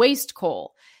waste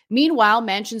coal. Meanwhile,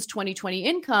 Manchin's 2020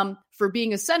 income for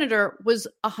being a senator was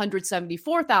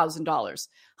 $174,000.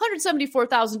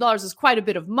 $174,000 is quite a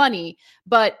bit of money,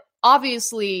 but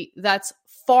obviously that's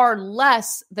far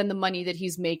less than the money that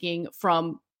he's making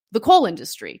from the coal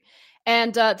industry.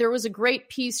 And there was a great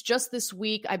piece just this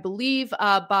week, I believe,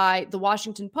 by the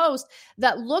Washington Post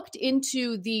that looked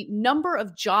into the number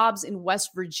of jobs in West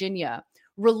Virginia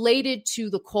related to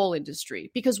the coal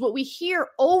industry. Because what we hear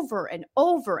over and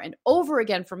over and over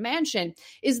again from Manchin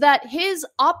is that his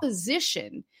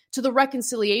opposition to the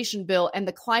reconciliation bill and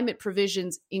the climate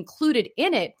provisions included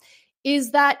in it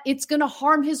is that it's going to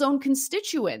harm his own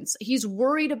constituents. He's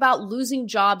worried about losing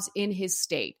jobs in his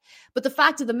state. But the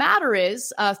fact of the matter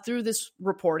is, through this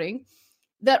reporting,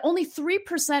 that only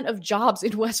 3% of jobs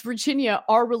in West Virginia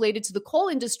are related to the coal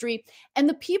industry. And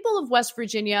the people of West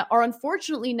Virginia are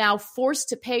unfortunately now forced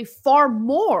to pay far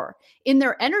more in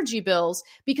their energy bills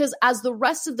because as the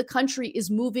rest of the country is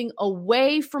moving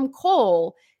away from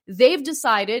coal, they've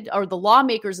decided, or the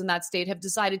lawmakers in that state have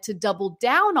decided to double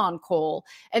down on coal.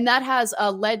 And that has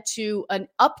led to an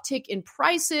uptick in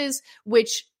prices,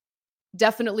 which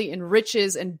definitely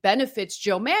enriches and benefits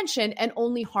Joe Manchin and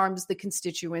only harms the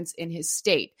constituents in his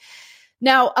state.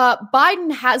 Now,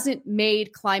 Biden hasn't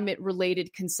made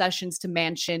climate-related concessions to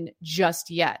Manchin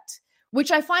just yet, which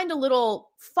I find a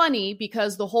little funny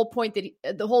because the whole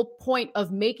point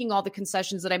of making all the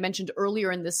concessions that I mentioned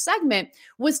earlier in this segment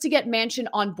was to get Manchin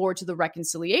on board to the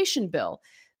reconciliation bill.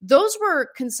 Those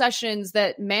were concessions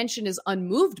that Manchin is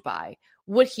unmoved by.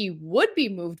 What he would be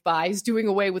moved by is doing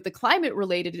away with the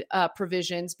climate-related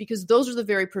provisions because those are the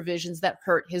very provisions that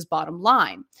hurt his bottom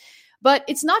line. But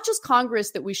it's not just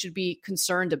Congress that we should be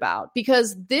concerned about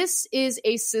because this is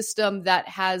a system that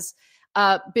has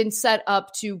been set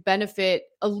up to benefit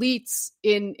elites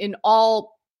in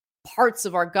all parts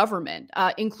of our government,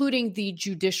 including the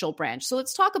judicial branch. So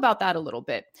let's talk about that a little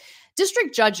bit.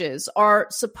 District judges are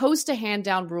supposed to hand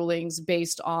down rulings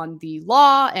based on the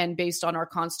law and based on our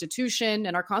Constitution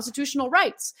and our constitutional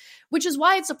rights, which is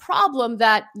why it's a problem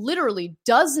that literally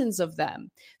dozens of them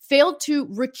failed to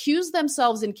recuse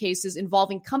themselves in cases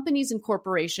involving companies and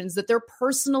corporations that they're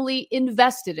personally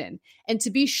invested in. And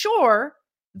to be sure,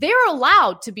 they're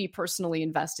allowed to be personally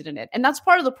invested in it. And that's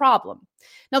part of the problem.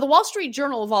 Now, the Wall Street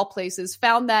Journal, of all places,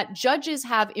 found that judges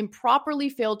have improperly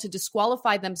failed to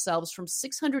disqualify themselves from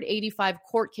 685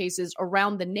 court cases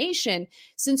around the nation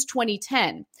since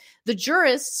 2010. The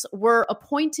jurists were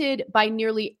appointed by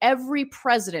nearly every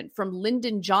president, from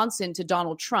Lyndon Johnson to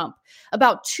Donald Trump.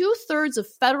 About 2/3 of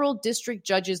federal district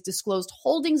judges disclosed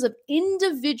holdings of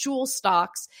individual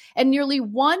stocks, and nearly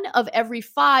 1 of every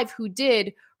 5 who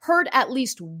did heard at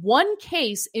least one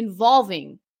case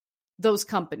involving those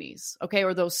companies, okay,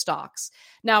 or those stocks.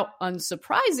 Now,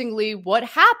 unsurprisingly, what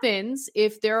happens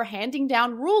if they're handing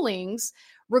down rulings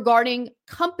regarding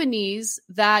companies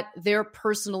that they're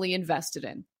personally invested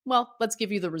in? Well, let's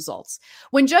give you the results.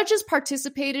 When judges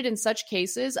participated in such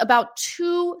cases, about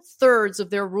 2/3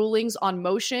 of their rulings on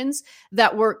motions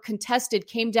that were contested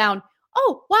came down,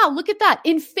 oh, wow, look at that,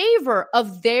 in favor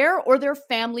of their or their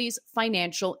family's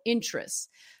financial interests.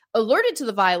 Alerted to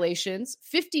the violations,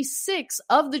 56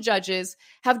 of the judges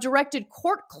have directed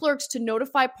court clerks to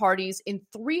notify parties in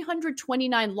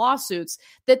 329 lawsuits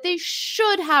that they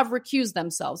should have recused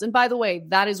themselves. And by the way,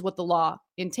 that is what the law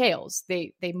entails.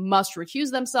 They must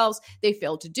recuse themselves. They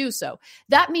failed to do so.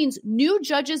 That means new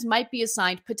judges might be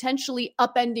assigned potentially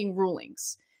upending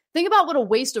rulings. Think about what a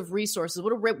waste of resources,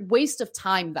 what a waste of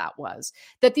time that was.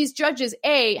 That these judges,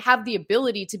 A, have the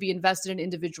ability to be invested in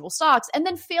individual stocks and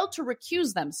then fail to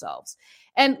recuse themselves.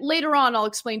 And later on, I'll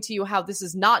explain to you how this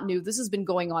is not new. This has been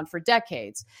going on for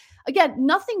decades. Again,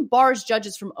 nothing bars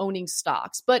judges from owning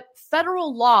stocks, but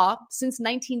federal law since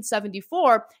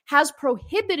 1974 has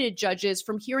prohibited judges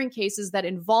from hearing cases that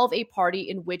involve a party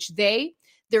in which they,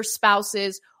 their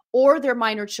spouses, or their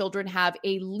minor children have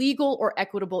a legal or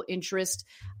equitable interest,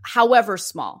 however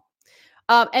small.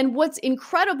 And what's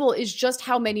incredible is just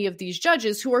how many of these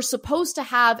judges who are supposed to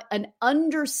have an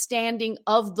understanding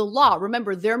of the law,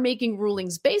 remember, they're making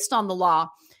rulings based on the law,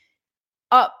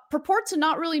 purport to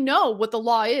not really know what the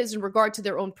law is in regard to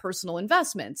their own personal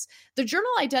investments. The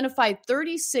Journal identified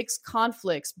 36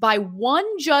 conflicts by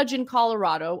one judge in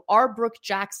Colorado, R. Brooke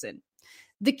Jackson.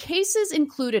 The cases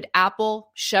included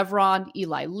Apple, Chevron,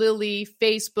 Eli Lilly,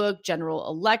 Facebook, General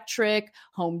Electric,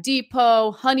 Home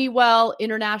Depot, Honeywell,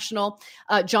 International,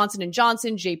 Johnson &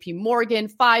 Johnson, JP Morgan,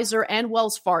 Pfizer, and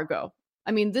Wells Fargo.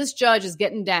 I mean, this judge is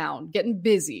getting down, getting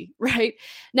busy, right?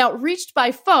 Now, reached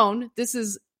by phone, this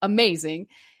is amazing.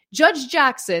 Judge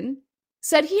Jackson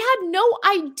said he had no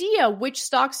idea which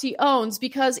stocks he owns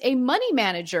because a money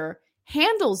manager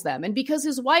handles them and because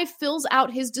his wife fills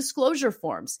out his disclosure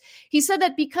forms. He said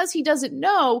that because he doesn't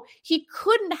know, he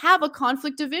couldn't have a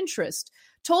conflict of interest.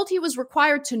 Told he was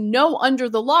required to know under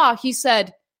the law, he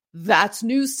said, "That's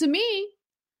news to me."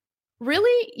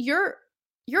 Really? You're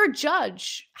a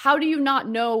judge. How do you not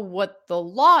know what the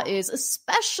law is,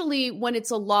 especially when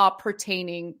it's a law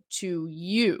pertaining to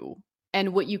you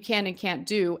and what you can and can't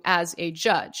do as a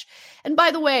judge? And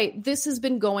by the way, this has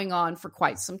been going on for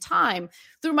quite some time.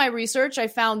 Through my research, I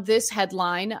found this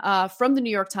headline from the New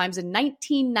York Times in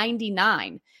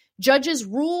 1999. Judges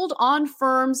ruled on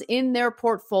firms in their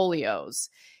portfolios.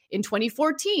 In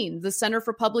 2014, the Center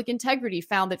for Public Integrity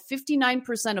found that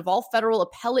 59% of all federal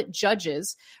appellate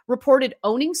judges reported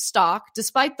owning stock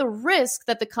despite the risk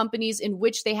that the companies in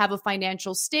which they have a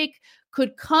financial stake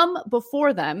could come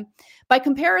before them. By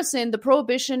comparison, the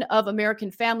prohibition of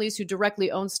American families who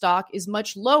directly own stock is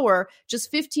much lower,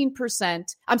 just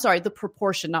 15%. I'm sorry, the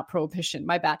proportion, not prohibition,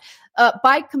 my bad.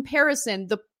 By comparison,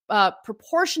 the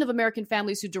proportion of American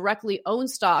families who directly own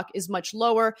stock is much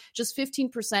lower, just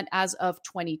 15% as of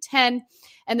 2010.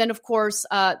 And then, of course,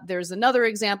 there's another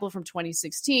example from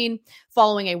 2016,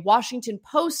 following a Washington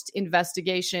Post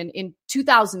investigation in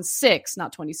 2006,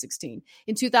 not 2016.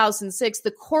 In 2006,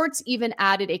 the courts even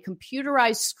added a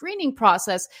computerized screening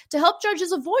process to help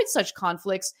judges avoid such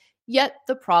conflicts, yet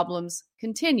the problems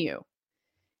continue.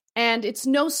 And it's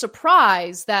no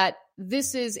surprise that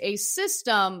this is a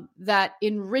system that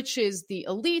enriches the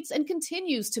elites and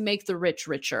continues to make the rich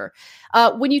richer.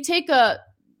 When you take a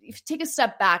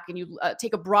step back and you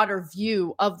take a broader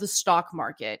view of the stock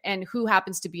market and who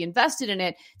happens to be invested in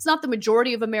it, it's not the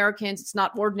majority of Americans. It's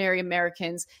not ordinary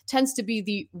Americans. It tends to be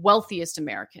the wealthiest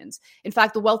Americans. In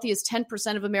fact, the wealthiest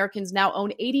 10% of Americans now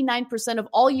own 89% of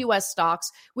all U.S.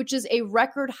 stocks, which is a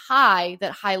record high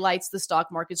that highlights the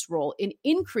stock market's role in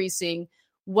increasing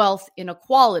wealth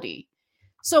inequality.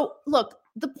 So look,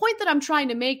 the point that I'm trying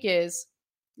to make is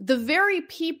the very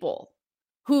people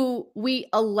who we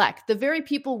elect, the very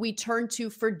people we turn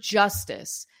to for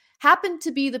justice, happen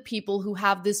to be the people who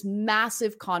have this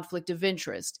massive conflict of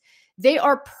interest. They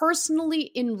are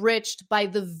personally enriched by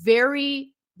the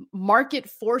very market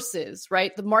forces,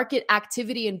 right? The market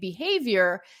activity and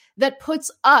behavior that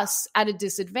puts us at a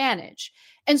disadvantage.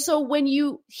 And so when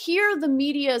you hear the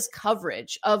media's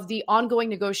coverage of the ongoing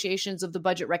negotiations of the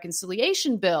budget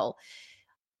reconciliation bill,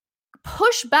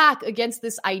 push back against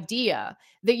this idea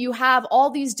that you have all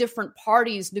these different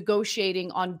parties negotiating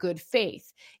on good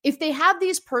faith. If they have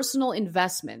these personal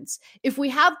investments, if we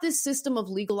have this system of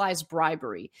legalized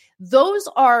bribery, those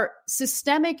are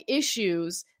systemic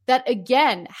issues that,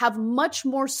 again, have much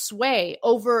more sway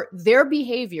over their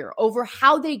behavior, over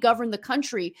how they govern the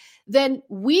country than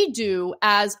we do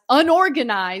as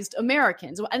unorganized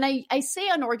Americans. And I say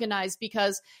unorganized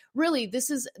because really this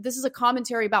is a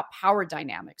commentary about power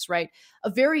dynamics, right? A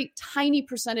very tiny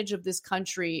percentage of this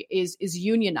country is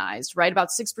unionized, right? About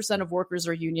 6% of workers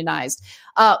are unionized.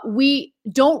 We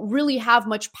don't really have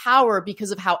much power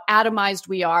because of how atomized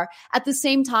we are. At the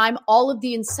same time, all of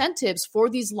the incentives for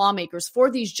these lawmakers, for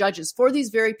these judges, for these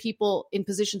very people in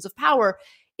positions of power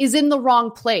is in the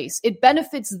wrong place. It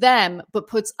benefits them, but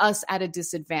puts us at a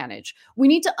disadvantage. We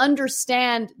need to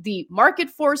understand the market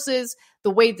forces,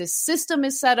 the way this system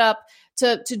is set up,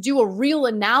 to do a real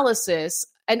analysis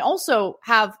and also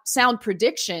have sound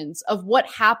predictions of what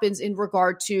happens in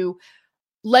regard to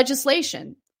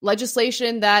legislation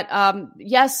that,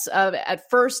 at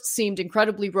first seemed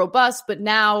incredibly robust, but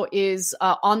now is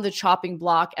on the chopping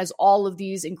block as all of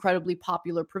these incredibly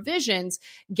popular provisions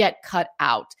get cut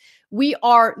out. We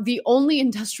are the only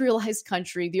industrialized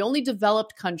country, the only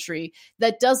developed country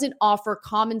that doesn't offer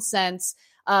common sense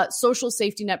social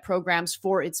safety net programs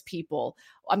for its people.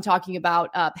 I'm talking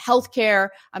about healthcare.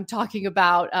 I'm talking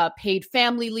about paid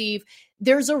family leave.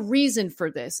 There's a reason for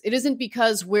this. It isn't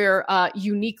because we're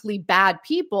uniquely bad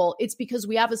people. It's because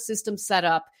we have a system set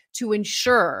up to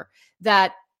ensure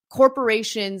that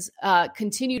corporations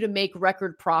continue to make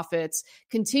record profits,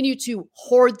 continue to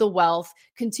hoard the wealth,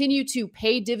 continue to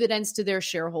pay dividends to their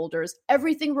shareholders.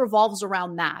 Everything revolves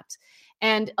around that.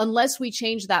 And unless we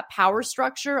change that power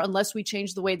structure, unless we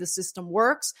change the way the system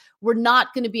works, we're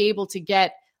not going to be able to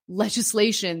get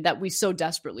legislation that we so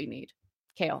desperately need.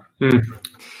 Kale. But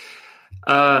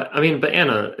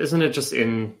Anna, isn't it just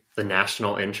in the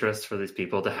national interest for these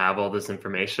people to have all this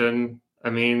information?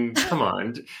 I mean, come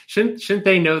on. Shouldn't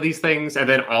they know these things and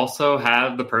then also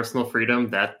have the personal freedom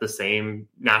that the same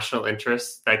national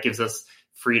interest that gives us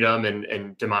freedom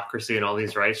and democracy and all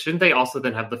these rights? Shouldn't they also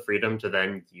then have the freedom to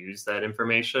then use that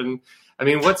information? I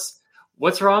mean,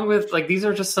 what's wrong with, like, these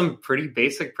are just some pretty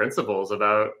basic principles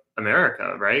about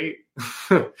America, right?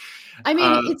 I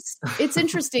mean, it's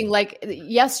interesting. Like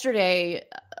yesterday,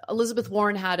 Elizabeth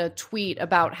Warren had a tweet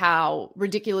about how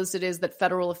ridiculous it is that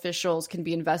federal officials can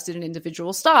be invested in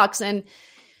individual stocks. And,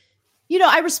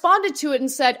 I responded to it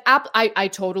and said, I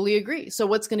totally agree. So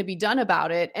what's going to be done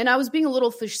about it? And I was being a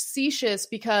little facetious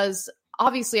because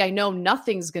obviously I know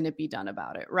nothing's going to be done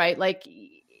about it, right? Like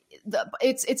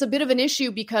it's a bit of an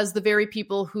issue because the very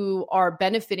people who are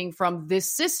benefiting from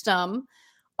this system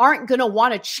aren't going to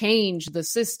want to change the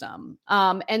system.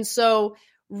 And so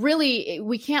really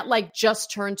we can't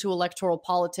just turn to electoral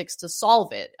politics to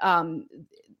solve it.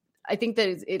 I think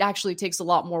that it actually takes a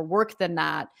lot more work than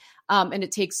that. And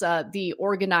it takes the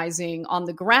organizing on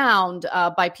the ground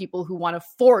by people who want to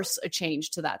force a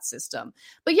change to that system.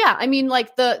 But yeah, I mean,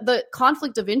 like the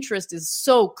conflict of interest is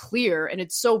so clear and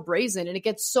it's so brazen and it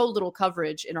gets so little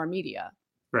coverage in our media.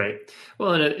 Right.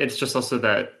 Well, and it's just also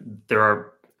that there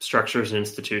are structures and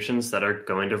institutions that are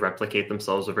going to replicate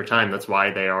themselves over time. That's why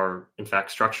they are, in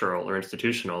fact, structural or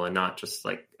institutional and not just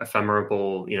like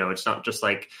ephemeral. It's not just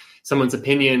like someone's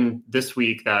opinion this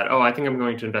week that, oh, I think I'm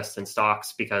going to invest in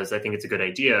stocks because I think it's a good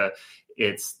idea.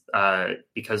 It's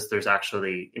because there's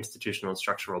actually institutional and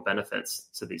structural benefits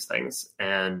to these things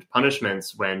and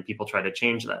punishments when people try to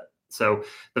change that. So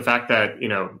the fact that,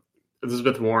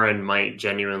 Elizabeth Warren might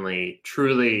genuinely,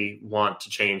 truly want to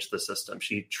change the system.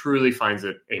 She truly finds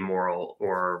it amoral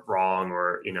or wrong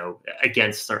or,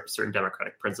 against certain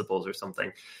democratic principles or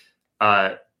something.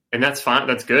 And that's fine.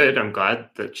 That's good. I'm glad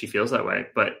that she feels that way.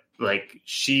 But like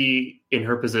she, in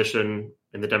her position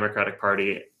in the Democratic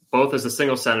Party, both as a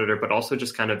single senator, but also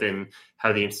just kind of in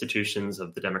how the institutions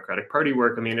of the Democratic Party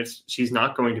work. I mean, she's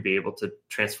not going to be able to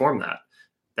transform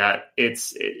that.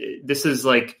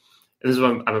 This is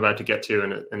what I'm about to get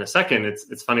to in a second.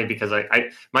 It's funny because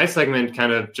my segment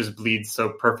kind of just bleeds so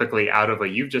perfectly out of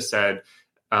what you've just said.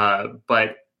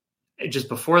 But just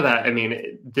before that, I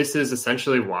mean, this is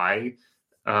essentially why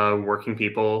working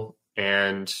people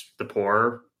and the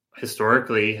poor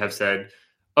historically have said,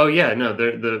 oh yeah, no,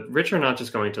 the rich are not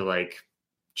just going to like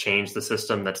change the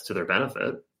system that's to their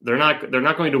benefit. They're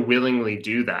not going to willingly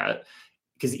do that.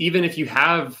 Because even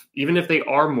if they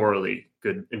are morally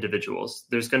good individuals,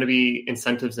 there's going to be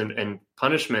incentives and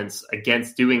punishments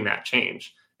against doing that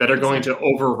change that are going to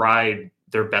override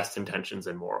their best intentions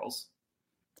and morals.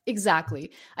 Exactly.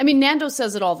 I mean, Nando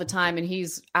says it all the time, and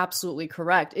he's absolutely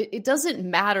correct. It doesn't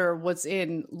matter what's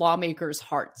in lawmakers'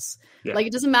 hearts. Yeah. Like,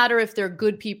 it doesn't matter if they're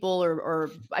good people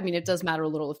or I mean, it does matter a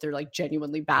little if they're like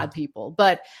genuinely bad people.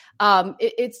 But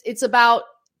it's about,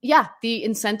 the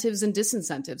incentives and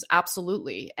disincentives.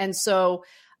 Absolutely. And so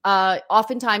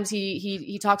oftentimes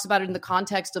he talks about it in the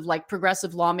context of like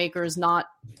progressive lawmakers not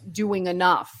doing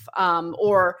enough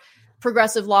or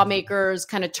progressive lawmakers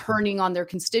kind of turning on their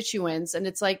constituents. And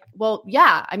it's like, well,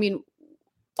 yeah, I mean,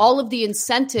 all of the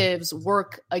incentives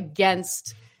work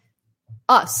against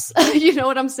us. You know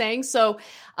what I'm saying? So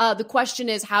the question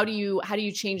is, how do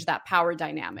you change that power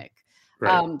dynamic?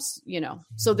 Right.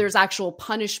 So there's actual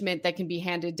punishment that can be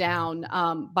handed down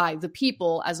by the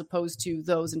people as opposed to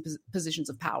those in positions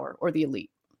of power or the elite.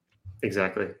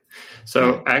 Exactly.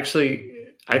 So actually,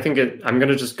 I think I'm going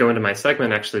to just go into my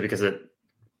segment actually, because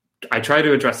I try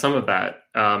to address some of that.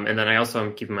 And then I also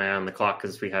am keeping my eye on the clock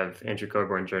because we have Andrew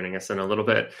Coburn joining us in a little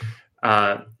bit.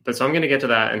 But so I'm going to get to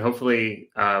that and hopefully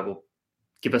will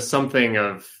give us something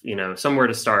of, somewhere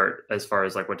to start as far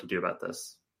as like what to do about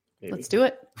this. Maybe. Let's do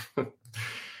it.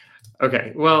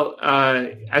 Okay. Well,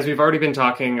 as we've already been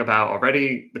talking about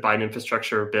already, the Biden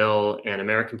infrastructure bill and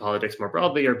American politics more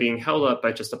broadly are being held up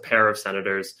by just a pair of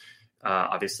senators.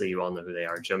 Obviously, you all know who they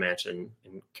are, Joe Manchin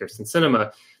and Kyrsten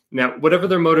Sinema. Now, whatever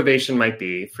their motivation might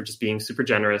be for just being super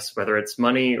generous, whether it's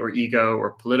money or ego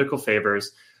or political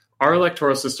favors, our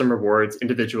electoral system rewards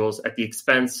individuals at the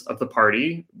expense of the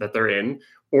party that they're in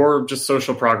or just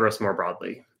social progress more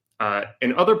broadly.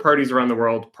 In other parties around the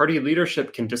world, party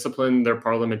leadership can discipline their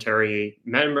parliamentary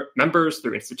members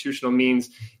through institutional means,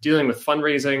 dealing with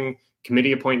fundraising,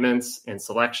 committee appointments, and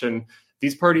selection.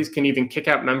 These parties can even kick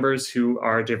out members who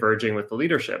are diverging with the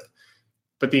leadership.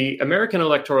 But the American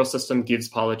electoral system gives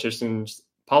politicians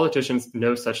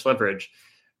no such leverage.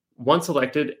 Once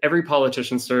elected, every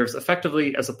politician serves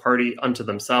effectively as a party unto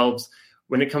themselves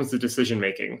when it comes to decision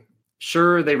making.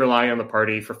 Sure, they rely on the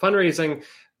party for fundraising,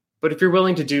 but if you're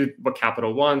willing to do what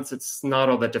Capitol wants, it's not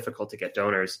all that difficult to get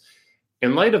donors.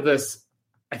 In light of this,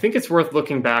 I think it's worth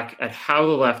looking back at how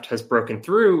the left has broken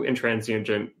through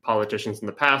intransigent politicians in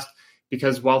the past,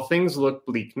 because while things look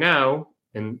bleak now,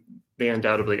 and they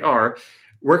undoubtedly are,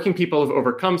 working people have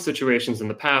overcome situations in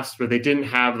the past where they didn't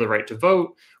have the right to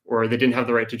vote or they didn't have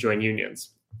the right to join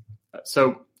unions.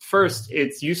 So first,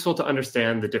 it's useful to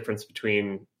understand the difference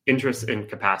between interest and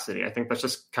capacity. I think that's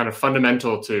just kind of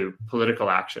fundamental to political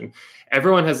action.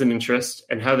 Everyone has an interest,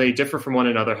 and how they differ from one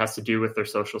another has to do with their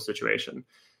social situation.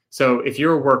 So if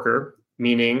you're a worker,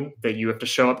 meaning that you have to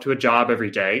show up to a job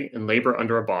every day and labor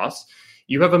under a boss,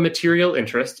 you have a material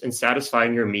interest in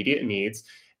satisfying your immediate needs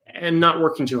and not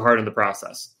working too hard in the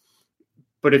process.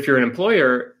 But if you're an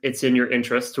employer, it's in your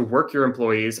interest to work your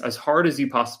employees as hard as you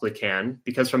possibly can,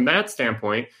 because from that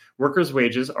standpoint, workers'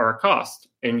 wages are a cost,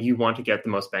 and you want to get the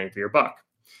most bang for your buck.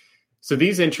 So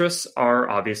these interests are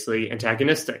obviously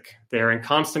antagonistic. They are in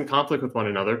constant conflict with one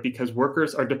another because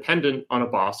workers are dependent on a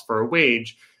boss for a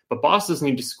wage, but bosses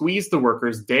need to squeeze the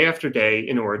workers day after day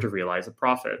in order to realize a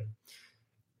profit.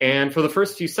 And for the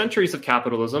first few centuries of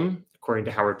capitalism, according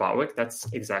to Howard Botwick,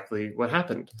 that's exactly what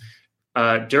happened.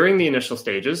 During the initial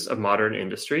stages of modern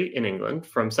industry in England,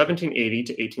 from 1780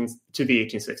 to the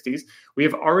 1860s, we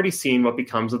have already seen what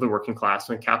becomes of the working class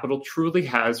when capital truly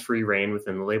has free reign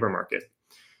within the labor market.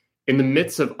 In the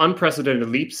midst of unprecedented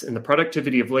leaps in the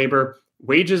productivity of labor,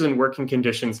 wages and working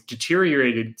conditions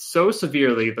deteriorated so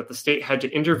severely that the state had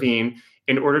to intervene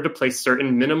in order to place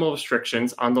certain minimal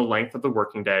restrictions on the length of the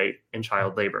working day and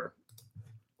child labor.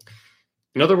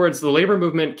 In other words, the labor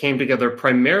movement came together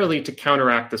primarily to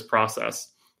counteract this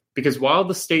process, because while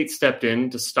the state stepped in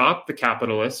to stop the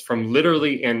capitalists from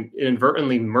literally and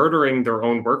inadvertently murdering their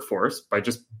own workforce by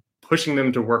just pushing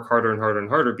them to work harder and harder and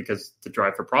harder because to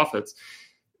drive for profits,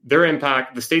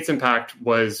 the state's impact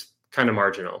was kind of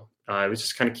marginal. It was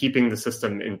just kind of keeping the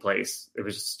system in place. It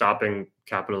was just stopping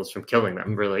capitalists from killing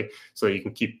them, really, so you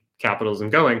can keep capitalism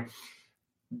going.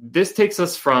 This takes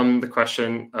us from the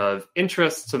question of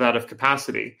interest to that of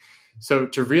capacity. So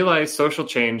to realize social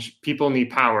change, people need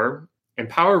power, and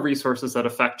power resources that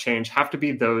affect change have to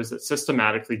be those that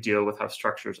systematically deal with how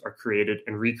structures are created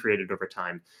and recreated over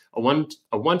time. A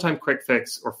one-time quick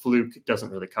fix or fluke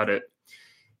doesn't really cut it.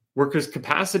 Workers'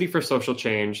 capacity for social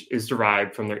change is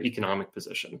derived from their economic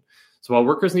position. So while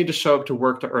workers need to show up to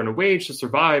work to earn a wage to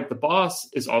survive, the boss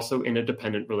is also in a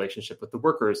dependent relationship with the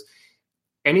workers.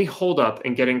 Any holdup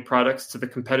in getting products to the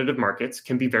competitive markets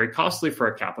can be very costly for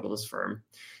a capitalist firm.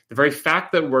 The very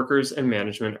fact that workers and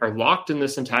management are locked in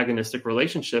this antagonistic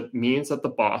relationship means that the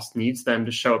boss needs them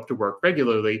to show up to work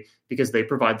regularly because they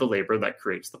provide the labor that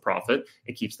creates the profit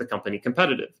and keeps the company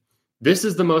competitive. This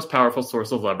is the most powerful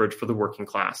source of leverage for the working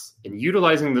class, and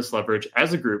utilizing this leverage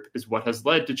as a group is what has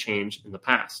led to change in the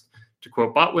past. To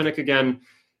quote Botwick again,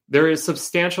 there is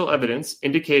substantial evidence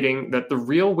indicating that the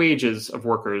real wages of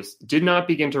workers did not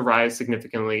begin to rise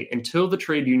significantly until the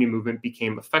trade union movement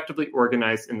became effectively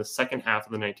organized in the second half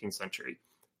of the 19th century.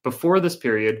 Before this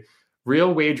period,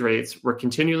 real wage rates were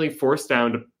continually forced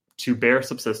down to bare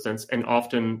subsistence and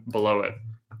often below it.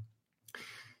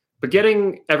 But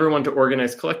getting everyone to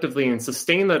organize collectively and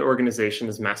sustain that organization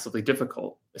is massively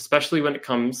difficult, especially when it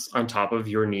comes on top of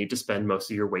your need to spend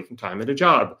most of your waking time at a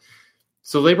job.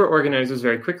 So labor organizers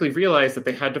very quickly realized that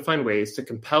they had to find ways to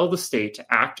compel the state to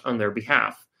act on their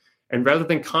behalf. And rather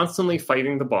than constantly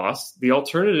fighting the boss, the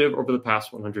alternative over the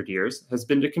past 100 years has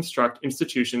been to construct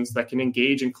institutions that can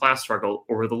engage in class struggle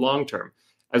over the long term,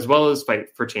 as well as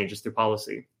fight for changes through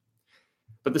policy.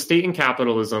 But the state in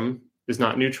capitalism is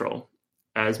not neutral.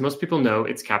 As most people know,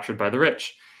 it's captured by the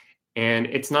rich. And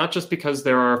it's not just because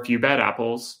there are a few bad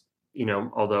apples,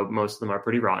 although most of them are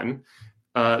pretty rotten.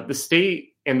 The state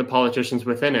and the politicians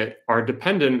within it are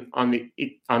dependent on the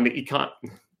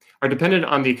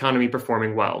economy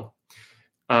performing well.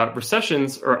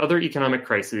 Recessions or other economic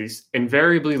crises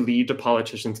invariably lead to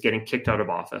politicians getting kicked out of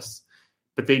office,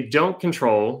 but they don't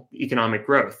control economic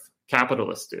growth.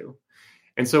 Capitalists do.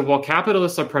 And so while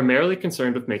capitalists are primarily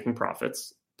concerned with making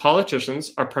profits,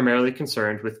 politicians are primarily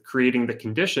concerned with creating the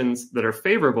conditions that are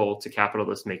favorable to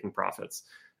capitalists making profits.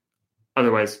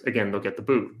 Otherwise, again, they'll get the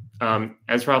boot.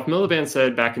 As Ralph Miliband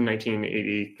said back in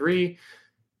 1983,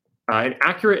 an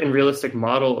accurate and realistic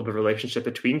model of the relationship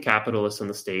between capitalists and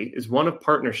the state is one of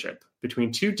partnership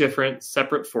between two different,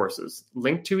 separate forces,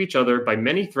 linked to each other by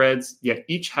many threads, yet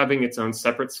each having its own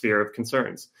separate sphere of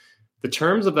concerns. The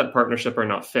terms of that partnership are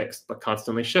not fixed, but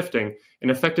constantly shifting and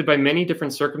affected by many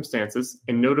different circumstances,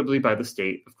 and notably by the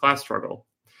state of class struggle.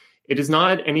 It is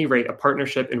not at any rate a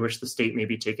partnership in which the state may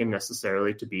be taken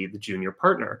necessarily to be the junior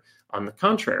partner. On the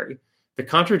contrary, the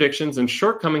contradictions and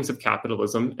shortcomings of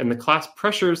capitalism and the class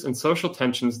pressures and social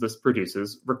tensions this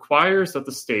produces requires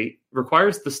the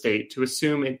state to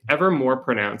assume an ever more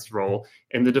pronounced role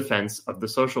in the defense of the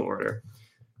social order.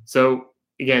 So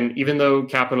again, even though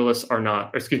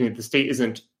the state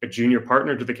isn't a junior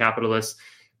partner to the capitalists,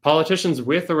 politicians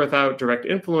with or without direct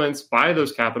influence by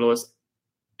those capitalists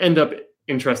end up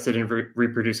interested in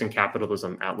reproducing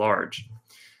capitalism at large.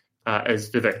 As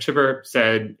Vivek Chibber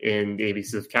said in The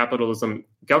ABCs of Capitalism,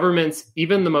 governments,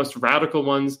 even the most radical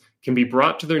ones, can be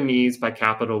brought to their knees by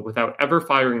capital without ever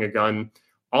firing a gun.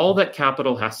 All that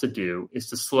capital has to do is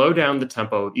to slow down the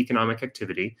tempo of economic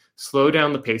activity, slow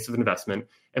down the pace of investment,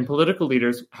 and political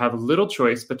leaders have little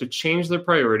choice but to change their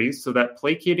priorities so that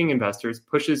placating investors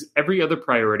pushes every other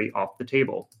priority off the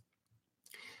table.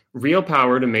 Real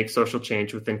power to make social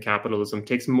change within capitalism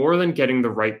takes more than getting the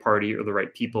right party or the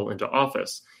right people into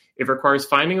office. It requires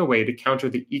finding a way to counter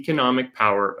the economic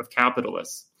power of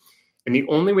capitalists. And the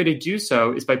only way to do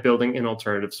so is by building an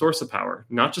alternative source of power,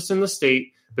 not just in the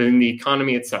state, but in the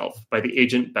economy itself, by the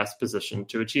agent best positioned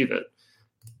to achieve it.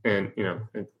 And,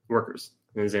 workers.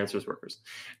 And his answer is workers.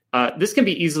 This can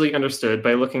be easily understood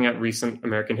by looking at recent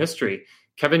American history.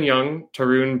 Kevin Young,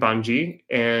 Tarun Banji,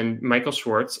 and Michael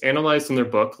Schwartz analyzed in their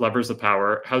book, Levers of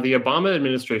Power, how the Obama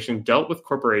administration dealt with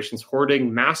corporations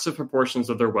hoarding massive proportions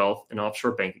of their wealth in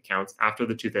offshore bank accounts after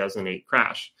the 2008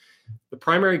 crash. The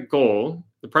primary goal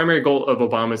of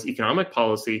Obama's economic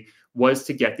policy was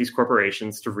to get these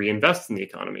corporations to reinvest in the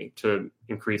economy, to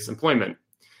increase employment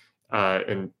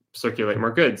and circulate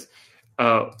more goods.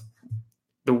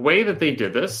 The way that they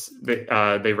did this,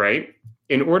 they write,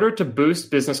 in order to boost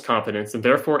business confidence and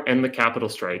therefore end the capital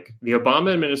strike, the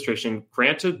Obama administration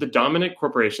granted the dominant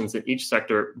corporations in each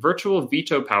sector virtual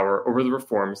veto power over the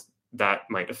reforms that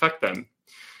might affect them.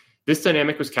 This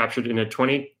dynamic was captured in a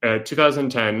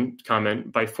 2010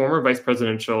 comment by former Vice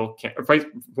President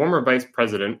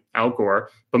Al Gore,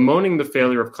 bemoaning the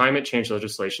failure of climate change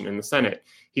legislation in the Senate.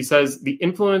 He says, the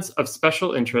influence of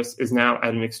special interests is now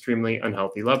at an extremely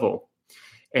unhealthy level.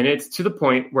 And it's to the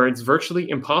point where it's virtually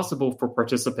impossible for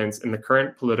participants in the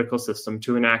current political system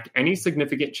to enact any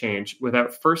significant change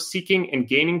without first seeking and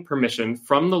gaining permission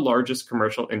from the largest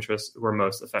commercial interests who are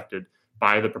most affected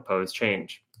by the proposed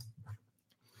change.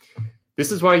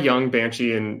 This is why Young,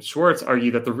 Banshee, and Schwartz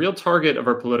argue that the real target of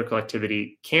our political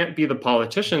activity can't be the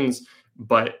politicians,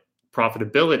 but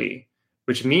profitability,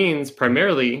 which means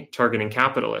primarily targeting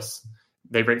capitalists.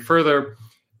 They write further,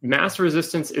 mass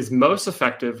resistance is most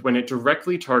effective when it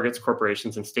directly targets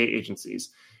corporations and state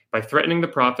agencies. By threatening the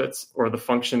profits or the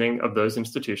functioning of those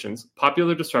institutions,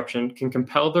 popular disruption can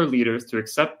compel their leaders to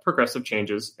accept progressive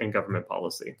changes in government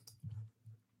policy.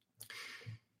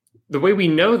 The way we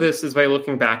know this is by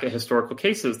looking back at historical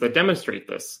cases that demonstrate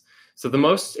this. So the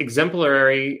most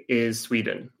exemplary is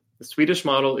Sweden. The Swedish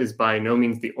model is by no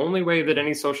means the only way that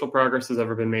any social progress has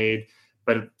ever been made,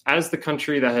 but as the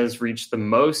country that has reached the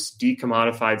most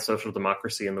decommodified social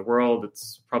democracy in the world,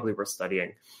 it's probably worth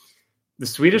studying. The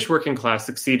Swedish working class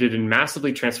succeeded in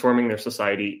massively transforming their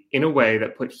society in a way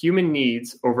that put human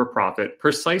needs over profit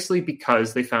precisely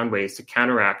because they found ways to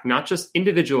counteract not just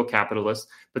individual capitalists,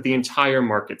 but the entire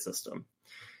market system.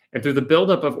 And through the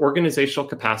buildup of organizational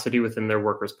capacity within their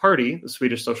Workers' Party, the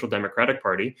Swedish Social Democratic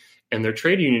Party, and their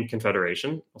trade union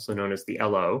confederation, also known as the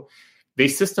LO, they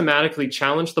systematically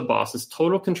challenged the bosses'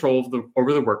 total control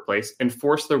over the workplace and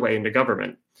forced their way into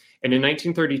government. And in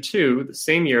 1932, the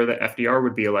same year that FDR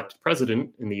would be elected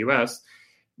president in the US,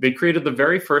 they created the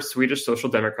very first Swedish social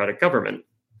democratic government.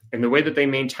 And the way they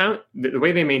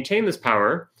maintain this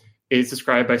power is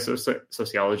described by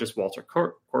sociologist Walter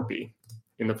Korpi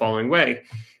in the following way.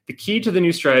 The key to the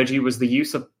new strategy was the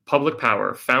use of public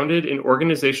power founded in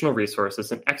organizational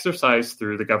resources and exercised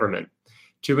through the government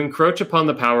to encroach upon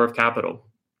the power of capital.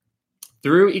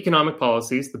 Through economic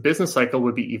policies, the business cycle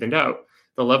would be evened out.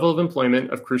 The level of employment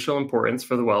of crucial importance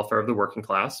for the welfare of the working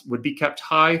class would be kept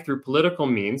high through political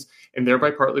means and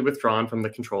thereby partly withdrawn from the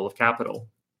control of capital.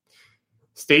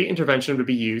 State intervention would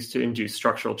be used to induce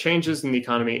structural changes in the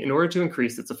economy in order to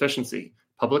increase its efficiency.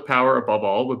 Public power, above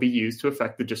all, would be used to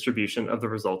affect the distribution of the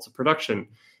results of production.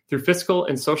 Through fiscal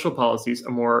and social policies,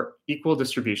 a more equal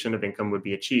distribution of income would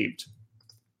be achieved.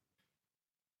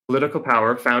 Political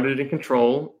power founded in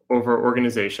control over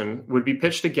organization would be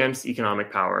pitched against economic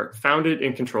power founded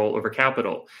in control over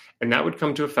capital, and that would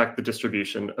come to affect the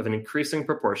distribution of an increasing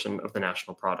proportion of the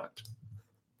national product.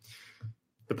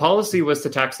 The policy was to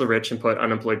tax the rich and put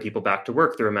unemployed people back to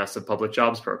work through a massive public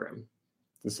jobs program.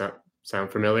 Does that sound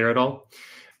familiar at all?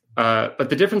 But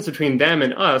the difference between them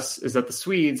and us is that the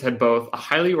Swedes had both a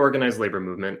highly organized labor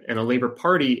movement and a labor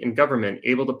party in government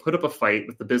able to put up a fight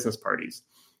with the business parties.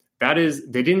 That is,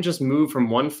 they didn't just move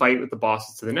from one fight with the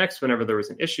bosses to the next whenever there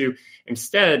was an issue.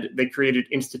 Instead, they created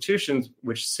institutions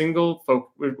which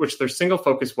their single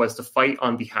focus was to fight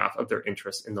on behalf of their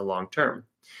interests in the long term.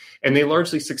 And they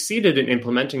largely succeeded in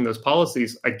implementing those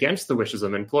policies against the wishes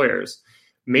of employers.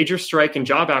 Major strike and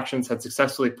job actions had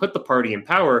successfully put the party in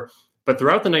power, but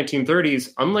throughout the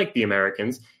 1930s, unlike the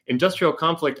Americans, industrial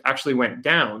conflict actually went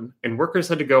down, and workers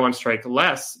had to go on strike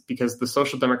less because the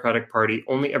Social Democratic Party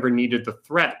only ever needed the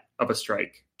threat of a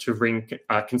strike to wring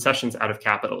concessions out of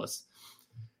capitalists.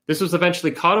 This was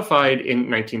eventually codified in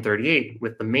 1938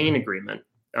 with the Maine Agreement.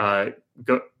 Gösta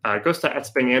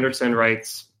Etzbing Anderson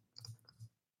writes,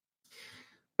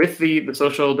 with the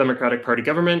Social Democratic Party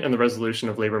government and the resolution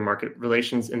of labor market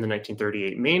relations in the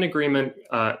 1938 Maine Agreement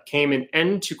came an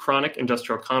end to chronic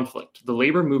industrial conflict. The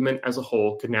labor movement as a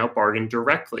whole could now bargain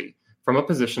directly from a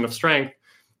position of strength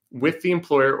with the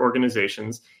employer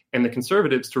organizations and the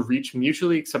conservatives to reach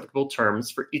mutually acceptable terms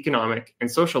for economic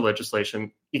and social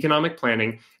legislation, economic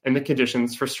planning, and the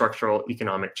conditions for structural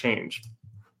economic change.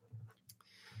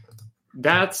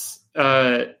 That's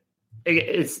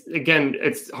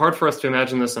it's hard for us to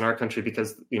imagine this in our country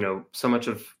because, so much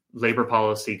of labor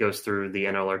policy goes through the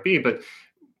NLRB. But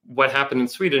what happened in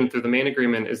Sweden through the Main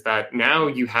Agreement is that now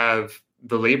you have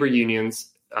the labor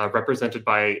unions represented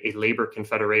by a labor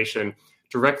confederation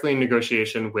directly in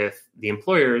negotiation with the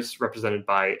employers represented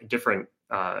by a different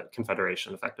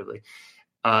confederation, effectively.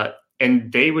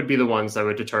 And they would be the ones that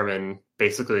would determine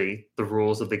basically the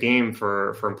rules of the game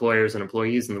for employers and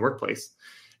employees in the workplace.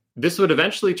 This would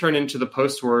eventually turn into the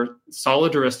post-war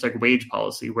solidaristic wage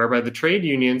policy, whereby the trade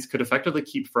unions could effectively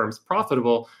keep firms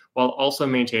profitable while also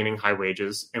maintaining high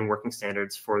wages and working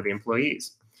standards for the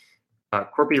employees.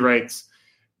 Corpy writes,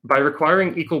 by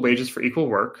requiring equal wages for equal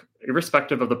work,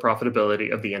 irrespective of the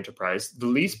profitability of the enterprise, the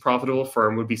least profitable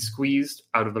firm would be squeezed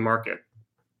out of the market.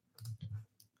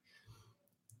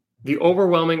 The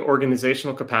overwhelming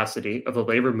organizational capacity of the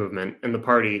labor movement and the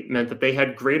party meant that they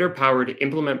had greater power to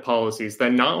implement policies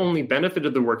that not only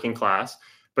benefited the working class,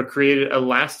 but created a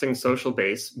lasting social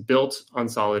base built on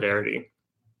solidarity.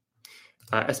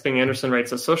 Esping Anderson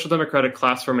writes, a social democratic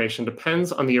class formation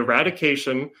depends on the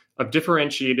eradication of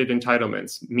differentiated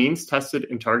entitlements, means-tested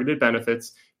and targeted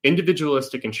benefits,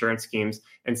 individualistic insurance schemes,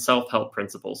 and self-help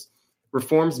principles.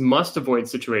 Reforms must avoid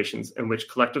situations in which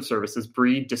collective services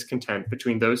breed discontent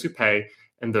between those who pay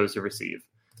and those who receive.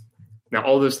 Now,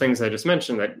 all those things I just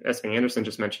mentioned, that Esping Anderson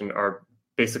just mentioned, are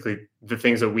basically the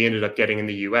things that we ended up getting in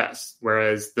the U.S.,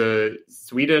 whereas the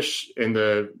Swedish and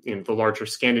the larger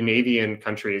Scandinavian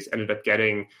countries ended up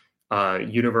getting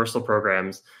universal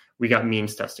programs. We got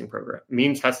means-tested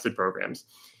programs.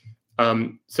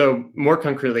 So more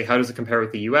concretely, how does it compare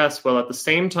with the U.S.? Well, at the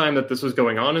same time that this was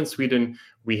going on in Sweden,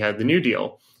 we had the New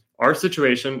Deal. Our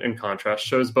situation, in contrast,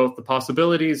 shows both the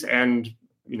possibilities and,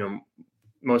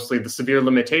 mostly the severe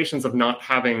limitations of not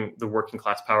having the working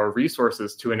class power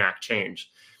resources to enact change.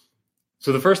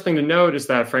 So the first thing to note is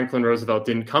that Franklin Roosevelt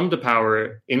didn't come to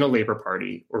power in a labor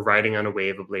party or riding on a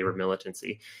wave of labor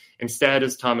militancy. Instead,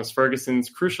 as Thomas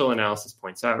Ferguson's crucial analysis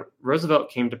points out,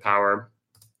 Roosevelt came to power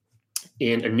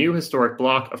in a new historic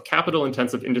block of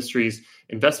capital-intensive industries,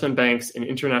 investment banks, and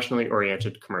internationally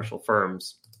oriented commercial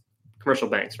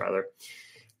banks.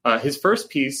 His first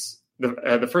piece,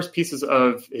 the first pieces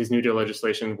of his New Deal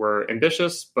legislation were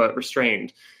ambitious but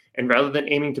restrained. And rather than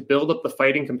aiming to build up the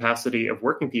fighting capacity of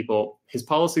working people, his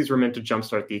policies were meant to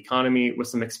jumpstart the economy with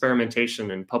some experimentation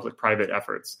and public-private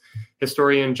efforts.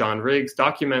 Historian John Riggs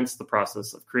documents the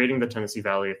process of creating the Tennessee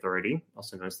Valley Authority,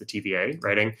 also known as the TVA,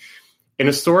 writing, in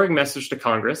a soaring message to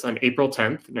Congress on April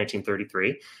 10th,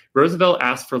 1933, Roosevelt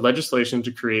asked for legislation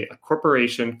to create a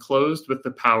corporation closed with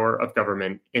the power of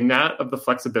government in that of the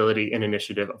flexibility and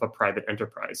initiative of a private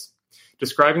enterprise.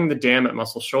 Describing the dam at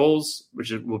Muscle Shoals,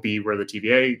 which will be where the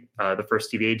TVA, the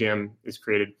first TVA dam is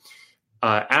created,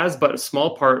 as but a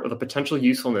small part of the potential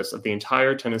usefulness of the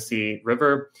entire Tennessee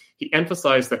River, he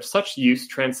emphasized that such use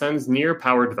transcends near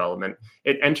power development.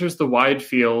 It enters the wide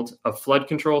field of flood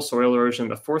control, soil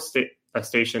erosion, afforestation,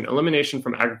 elimination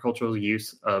from agricultural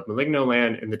use of maligno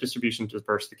land, and the distribution and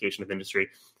diversification of industry.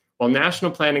 While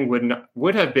national planning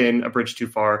would have been a bridge too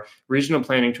far, regional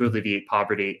planning to alleviate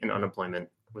poverty and unemployment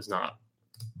was not.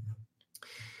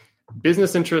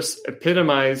 Business interests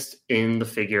epitomized in the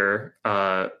figure,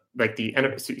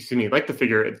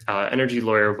 energy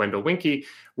lawyer Wendell Winkie,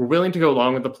 were willing to go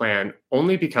along with the plan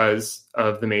only because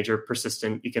of the major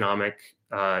persistent economic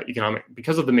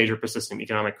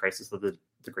crisis of the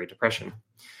Great Depression.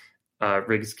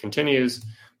 Riggs continues,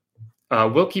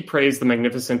 Wilkie praised the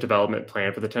magnificent development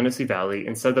plan for the Tennessee Valley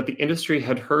and said that the industry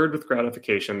had heard with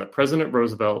gratification that President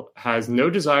Roosevelt has no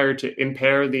desire to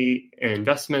impair the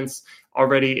investments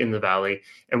already in the valley,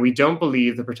 and we don't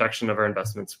believe the protection of our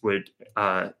investments would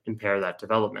impair that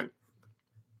development.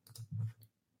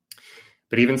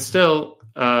 But even still,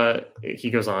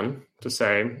 he goes on to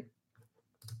say,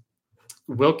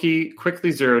 Wilkie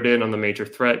quickly zeroed in on the major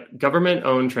threat,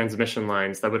 government-owned transmission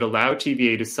lines that would allow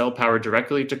TVA to sell power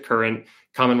directly to current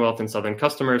Commonwealth and Southern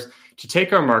customers. To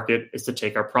take our market is to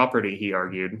take our property, he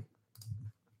argued.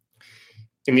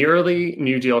 In the early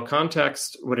New Deal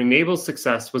context, what enabled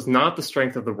success was not the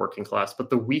strength of the working class, but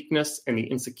the weakness and the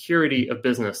insecurity of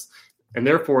business, and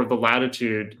therefore the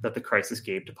latitude that the crisis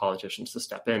gave to politicians to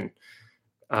step in.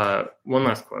 One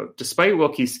last quote. Despite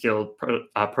Wilkie's skilled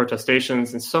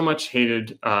protestations and so much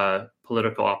hated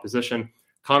political opposition,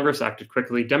 Congress acted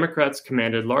quickly. Democrats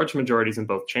commanded large majorities in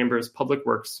both chambers. Public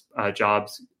works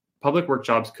jobs public work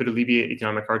jobs could alleviate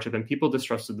economic hardship and people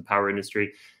distrusted the power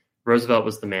industry, Roosevelt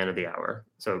was the man of the hour.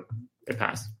 So it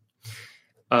passed.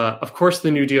 Of course,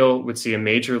 the New Deal would see a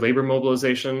major labor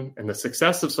mobilization, and the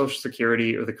success of Social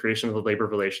Security or the creation of the Labor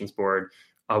Relations Board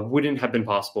wouldn't have been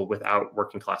possible without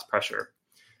working class pressure.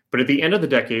 But at the end of the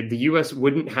decade, the U.S.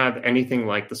 wouldn't have anything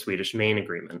like the Swedish Main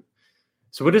Agreement.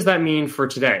 So what does that mean for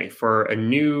today, for a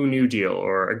New Deal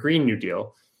or a Green New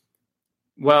Deal?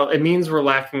 Well, it means we're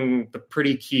lacking the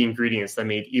pretty key ingredients that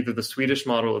made either the Swedish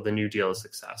model or the New Deal a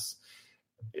success.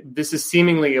 This is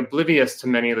seemingly oblivious to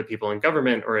many of the people in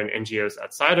government or in NGOs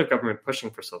outside of government pushing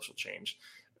for social change.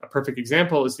 A perfect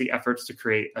example is the efforts to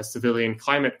create a civilian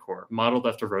climate corps modeled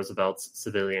after Roosevelt's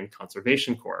Civilian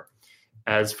Conservation Corps.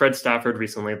 As Fred Stafford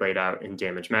recently laid out in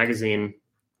Damage Magazine,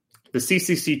 the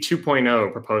CCC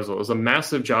 2.0 proposal is a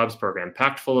massive jobs program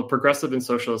packed full of progressive and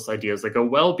socialist ideas that go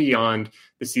well beyond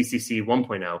the CCC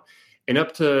 1.0. And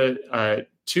up to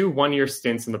 2 one-year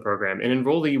stints in the program, an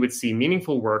enrollee would see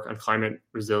meaningful work on climate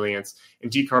resilience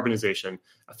and decarbonization,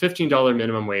 a $15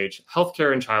 minimum wage,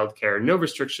 healthcare and childcare, no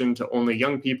restriction to only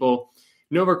young people,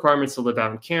 no requirements to live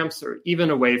out in camps or even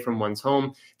away from one's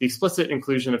home, the explicit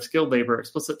inclusion of skilled labor,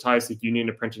 explicit ties to union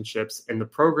apprenticeships, and the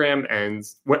program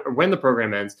ends, when the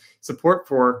program ends, support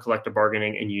for collective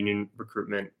bargaining and union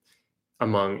recruitment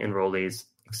among enrollees,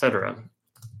 etc.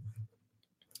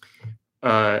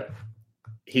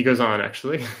 He goes on,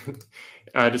 actually,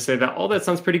 to say that all that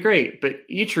sounds pretty great, but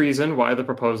each reason why the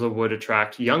proposal would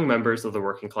attract young members of the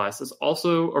working class is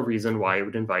also a reason why it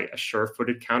would invite a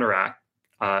sure-footed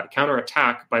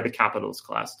counterattack by the capitalist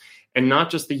class, and not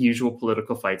just the usual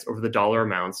political fights over the dollar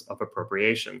amounts of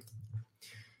appropriation.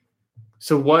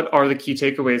 So what are the key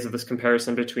takeaways of this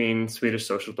comparison between Swedish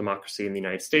social democracy and the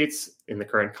United States in the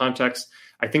current context?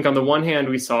 I think on the one hand,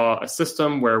 we saw a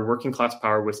system where working class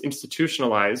power was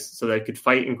institutionalized so that it could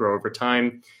fight and grow over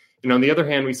time. And on the other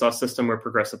hand, we saw a system where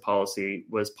progressive policy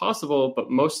was possible, but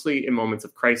mostly in moments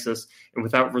of crisis and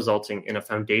without resulting in a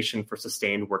foundation for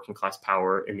sustained working class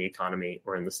power in the economy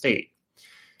or in the state.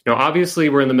 Now, obviously,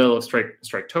 we're in the middle of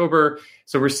Striketober,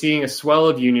 so we're seeing a swell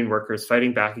of union workers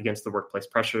fighting back against the workplace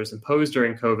pressures imposed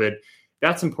during COVID.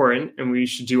 That's important, and we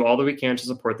should do all that we can to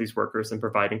support these workers and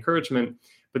provide encouragement.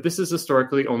 But this is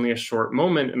historically only a short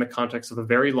moment in the context of a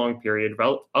very long period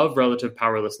of relative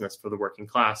powerlessness for the working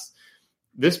class.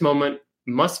 This moment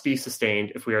must be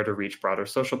sustained if we are to reach broader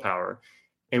social power.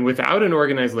 And without an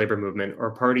organized labor movement or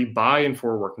a party by and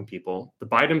for working people, the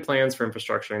Biden plans for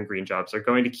infrastructure and green jobs are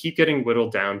going to keep getting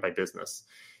whittled down by business.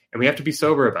 And we have to be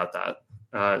sober about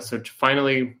that. So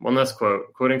finally, one last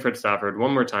quote, quoting Fred Stafford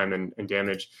one more time in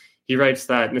Damage. He writes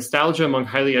that nostalgia among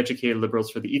highly educated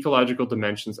liberals for the ecological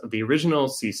dimensions of the original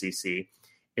CCC,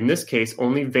 in this case,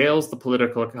 only veils the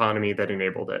political economy that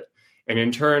enabled it. And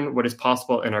in turn, what is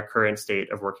possible in our current state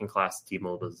of working class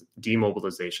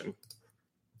demobilization.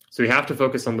 So we have to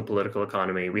focus on the political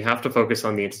economy. We have to focus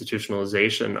on the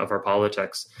institutionalization of our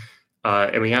politics.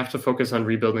 And we have to focus on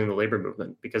rebuilding the labor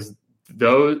movement, because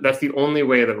that's the only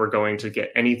way that we're going to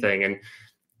get anything. And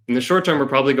in the short term, we're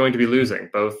probably going to be losing,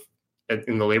 both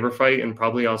in the labor fight and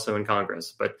probably also in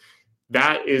Congress. But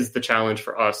that is the challenge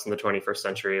for us in the 21st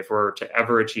century if we're to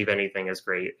ever achieve anything as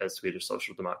great as Swedish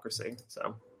social democracy.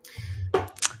 So.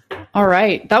 All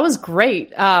right. That was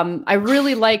great. I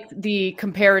really liked the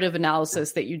comparative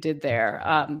analysis that you did there,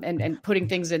 and putting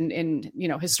things in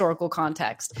historical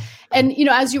context. And,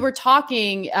 as you were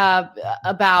talking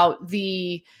about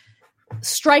the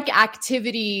strike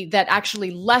activity that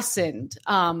actually lessened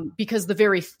because the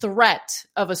very threat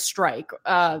of a strike,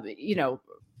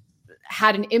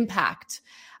 had an impact.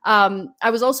 I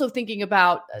was also thinking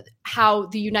about how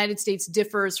the United States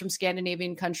differs from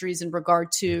Scandinavian countries in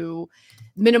regard to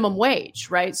minimum wage,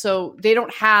 right? So they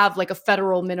don't have like a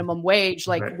federal minimum wage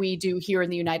like we do here in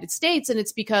the United States. And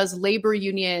it's because labor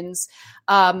unions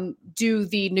do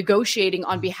the negotiating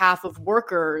on behalf of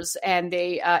workers, and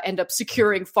they end up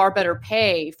securing far better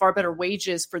pay, far better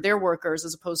wages for their workers,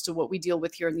 as opposed to what we deal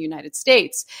with here in the United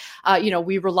States.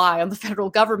 We rely on the federal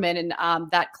government, and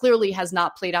that clearly has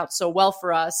not played out so well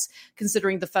for us,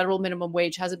 considering the federal minimum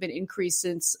wage hasn't been increased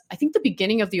since, I think, the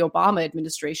beginning of the Obama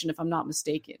administration, if I'm not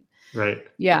mistaken. Right.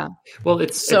 Yeah. Well,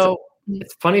 it's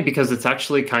funny because it's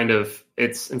actually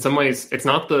it's in some ways, it's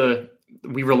not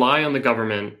we rely on the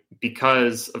government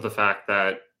because of the fact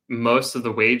that most of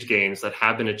the wage gains that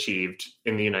have been achieved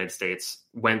in the United States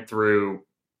went through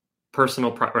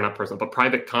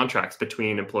private contracts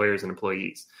between employers and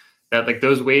employees. That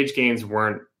those wage gains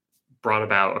weren't brought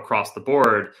about across the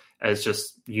board as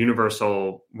just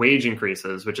universal wage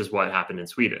increases, which is what happened in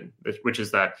Sweden, which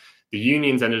is that the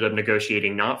unions ended up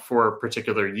negotiating not for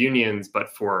particular unions, but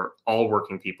for all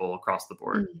working people across the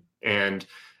board. And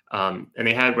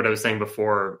they had what I was saying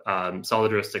before,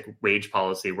 solidaristic wage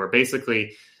policy, where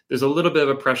basically there's a little bit of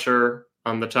a pressure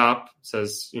on the top.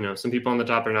 Says, some people on the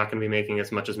top are not going to be making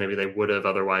as much as maybe they would have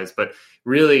otherwise. But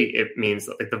really, it means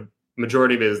that, like, the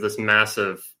majority of it is this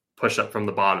massive push up from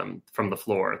the bottom, from the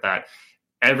floor, that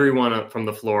everyone from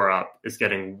the floor up is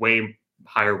getting way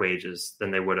higher wages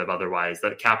than they would have otherwise,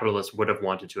 that capitalists would have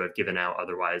wanted to have given out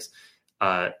otherwise.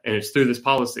 And it's through this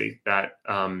policy that,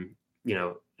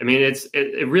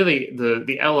 it really,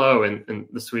 the LO and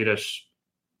the Swedish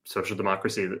social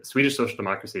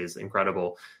democracy is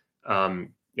incredible.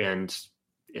 And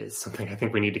it's something I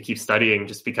think we need to keep studying,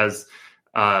 just because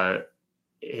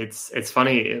it's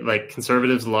funny. Like,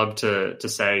 conservatives love to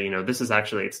say, this is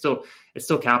actually, it's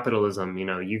still capitalism.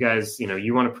 You guys,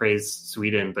 you want to praise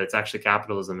Sweden, but it's actually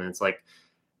capitalism. And it's like,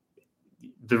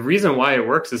 the reason why it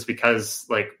works is because,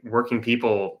 like, working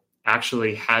people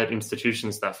actually had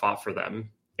institutions that fought for them,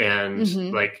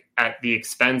 and like at the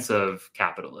expense of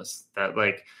capitalists, that,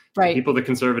 like, the people the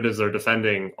conservatives are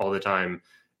defending all the time,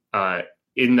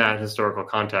 in that historical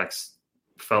context,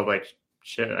 felt like,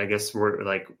 shit, I guess we're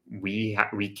like, we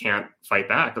can't fight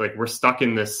back. Like, we're stuck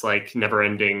in this, like, never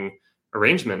ending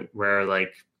arrangement where,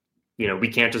 like, we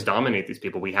can't just dominate these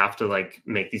people. We have to, like,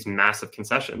 make these massive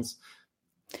concessions.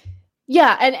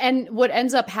 Yeah. And what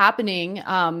ends up happening,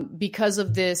 because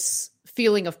of this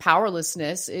feeling of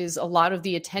powerlessness, is a lot of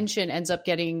the attention ends up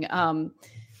getting,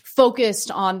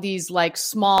 focused on these, like,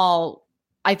 small,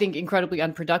 I think, incredibly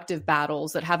unproductive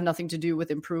battles that have nothing to do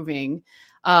with improving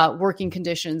working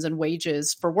conditions and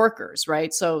wages for workers,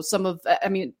 right? So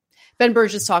Ben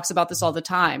Burgis talks about this all the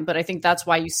time, but I think that's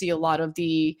why you see a lot of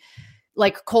the,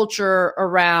 like, culture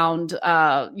around,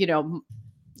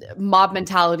 mob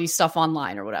mentality stuff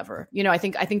online or whatever. I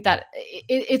think that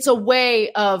it's a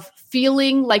way of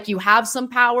feeling like you have some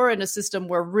power in a system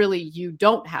where really you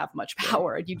don't have much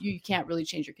power, and you can't really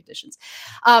change your conditions.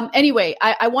 Anyway,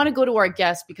 I want to go to our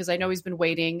guest because I know he's been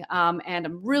waiting, and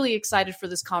I'm really excited for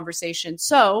this conversation.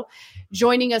 So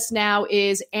joining us now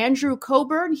is Andrew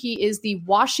Cockburn. He is the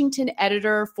Washington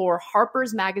editor for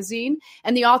Harper's Magazine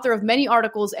and the author of many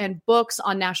articles and books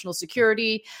on national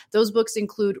security. Those books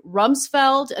include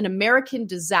Rumsfeld, An American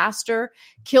Disaster,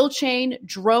 Kill Chain,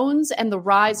 Drones and the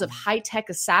Rise of High-Tech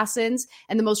Assassins,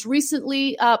 and the most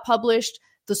recently published,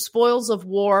 The Spoils of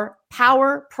War,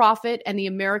 Power, Profit, and the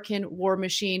American War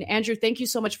Machine. Andrew, thank you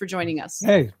so much for joining us.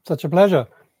 Hey, such a pleasure.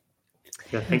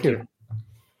 Yeah, thank you.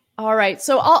 All right.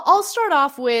 So I'll start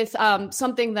off with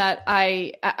something that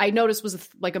I noticed was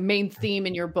like a main theme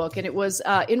in your book, and it was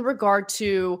in regard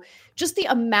to just the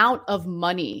amount of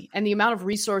money and the amount of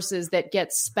resources that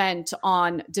get spent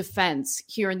on defense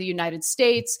here in the United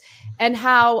States, and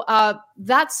how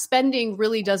that spending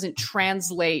really doesn't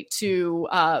translate to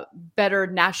better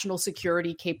national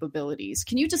security capabilities.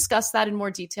 Can you discuss that in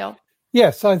more detail?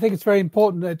 Yes, I think it's very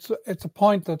important. It's a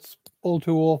point that's all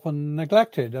too often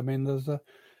neglected. I mean, there's a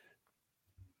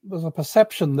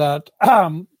perception that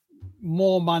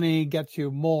more money gets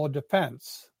you more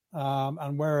defense,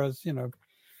 and whereas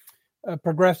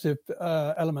progressive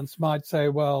elements might say,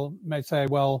 well,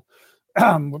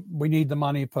 we need the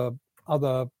money for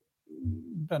other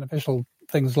beneficial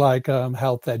things like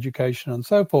health, education, and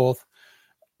so forth.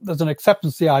 There's an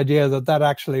acceptance to the idea that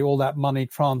actually all that money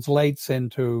translates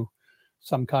into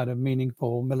some kind of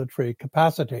meaningful military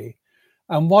capacity.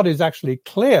 And what is actually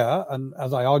clear, and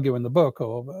as I argue in the book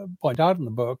or point out in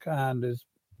the book, and is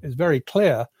very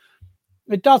clear,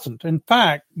 it doesn't. In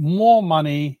fact, more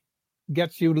money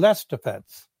gets you less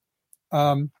defense,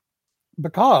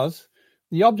 because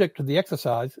the object of the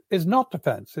exercise is not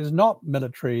defense, is not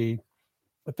military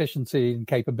efficiency and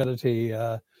capability,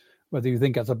 whether you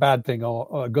think it's a bad thing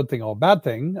or a good thing or a bad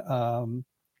thing,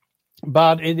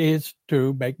 but it is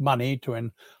to make money, to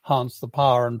enhance the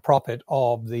power and profit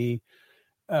of the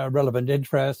relevant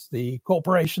interests, the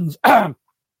corporations and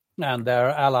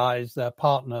their allies, their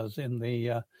partners in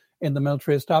the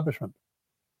military establishment.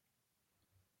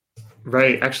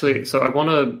 Right. Actually, so I want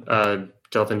to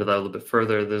delve into that a little bit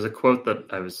further. There's a quote that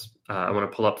I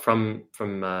want to pull up from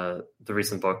the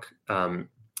recent book,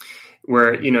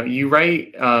 where you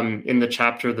write in the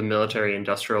chapter "The Military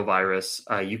Industrial Virus."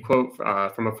 You quote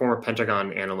from a former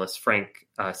Pentagon analyst, Frank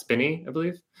Spinney, I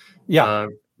believe. Yeah.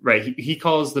 Right. He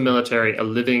calls the military a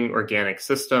living organic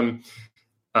system.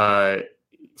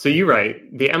 So you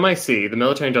write, the MIC, the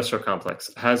military industrial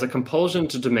complex, has a compulsion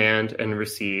to demand and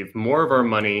receive more of our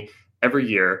money every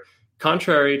year,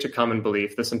 Contrary to common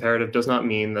belief, this imperative does not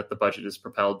mean that the budget is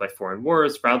propelled by foreign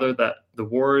wars, rather that the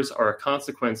wars are a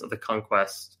consequence of the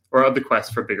conquest or of the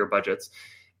quest for bigger budgets.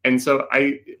 And so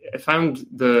I found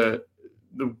the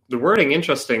wording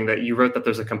interesting that you wrote that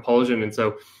there's a compulsion. And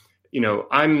so,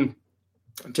 I'm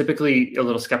typically a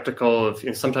little skeptical of,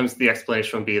 sometimes the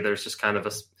explanation will be there's just kind of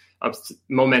a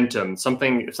momentum. If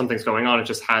something's going on, it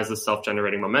just has this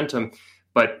self-generating momentum.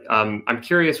 But I'm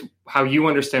curious how you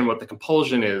understand what the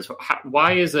compulsion is.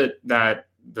 Why is it that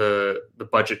the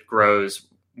budget grows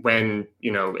when,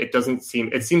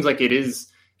 it seems like it is,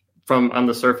 from on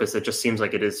the surface, it just seems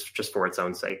like it is just for its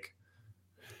own sake.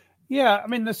 Yeah,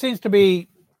 there seems to be,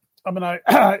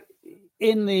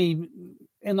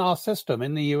 in our system,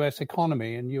 in the U.S.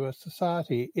 economy, in U.S.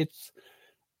 society, it's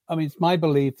my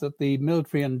belief that the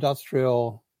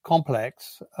military-industrial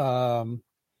complex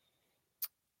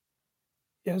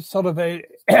is sort of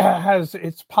has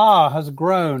its power has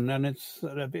grown, and its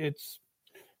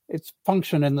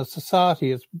function in the society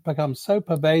has become so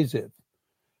pervasive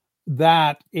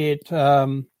that it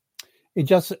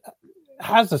just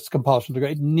has this compulsion to grow.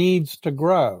 It needs to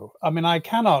grow.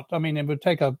 It would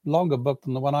take a longer book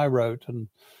than the one I wrote and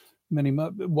many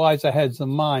wiser heads than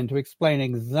mine to explain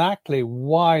exactly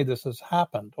why this has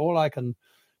happened. All I can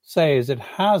say is it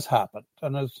has happened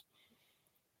and has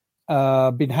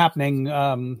been happening,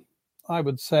 I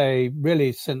would say,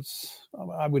 really since,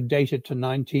 I would date it to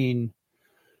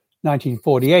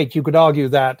 1948. You could argue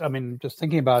that, just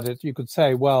thinking about it, you could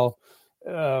say, well,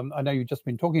 I know you've just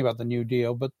been talking about the New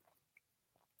Deal, but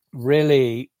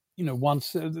really,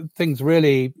 once things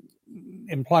really,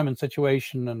 employment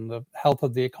situation and the health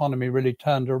of the economy really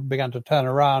began to turn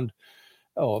around,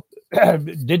 or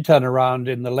did turn around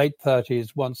in the late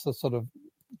 30s once the sort of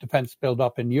defense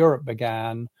build-up in Europe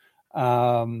began,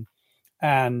 with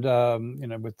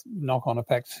knock-on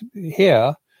effects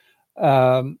here,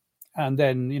 and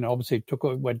then obviously took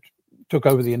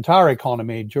over the entire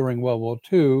economy during World War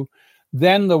II.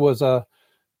 Then there was a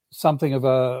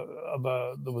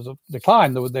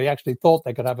decline. They actually thought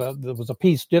they could there was a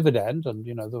peace dividend, and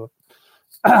the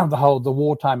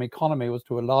wartime economy was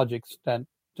to a large extent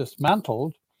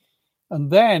dismantled.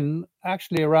 And then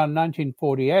actually around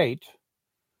 1948.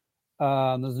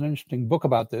 There's an interesting book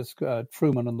about this,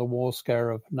 Truman and the War Scare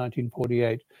of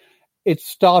 1948. It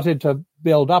started to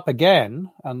build up again,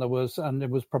 and it was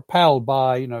propelled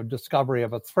by discovery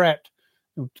of a threat.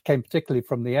 It came particularly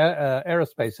from the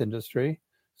aerospace industry,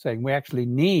 saying we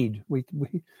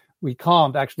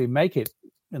can't actually make it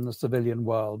in the civilian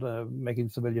world, making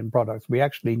civilian products. We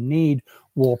actually need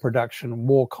war production,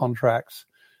 war contracts,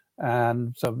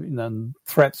 and so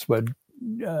threats were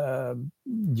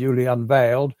duly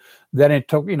unveiled. Then it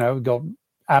took, got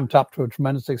amped up to a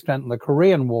tremendous extent in the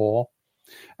Korean War.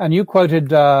 And you quoted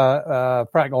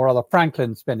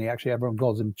Franklin Spinney, actually everyone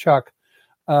calls him Chuck.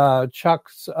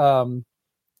 Chuck's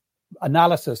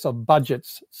analysis of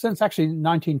budgets since actually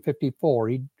 1954.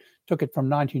 He took it from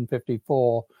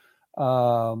 1954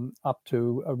 up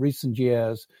to recent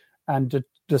years and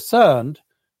discerned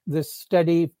this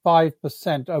steady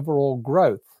 5% overall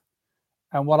growth.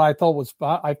 And what I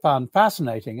found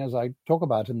fascinating, as I talk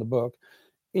about in the book,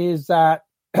 is that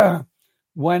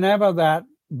whenever that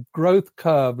growth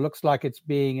curve looks like it's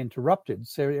being interrupted,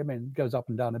 it goes up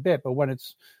and down a bit, but when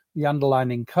the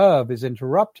underlying curve is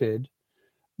interrupted,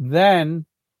 then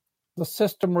the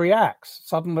system reacts.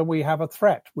 Suddenly we have a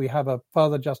threat. We have a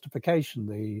further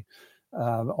justification,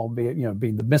 albeit,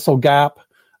 being the missile gap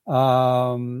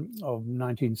of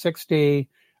 1960,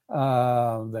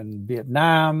 then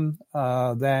Vietnam,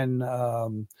 then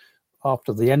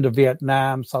after the end of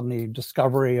Vietnam, suddenly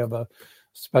discovery of a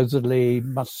supposedly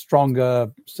much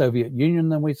stronger Soviet Union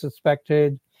than we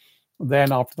suspected.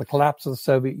 Then after the collapse of the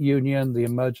Soviet Union, the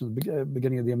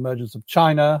beginning of the emergence of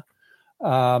China,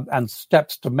 and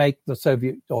steps to make the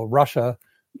Soviet or Russia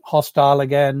hostile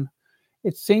again.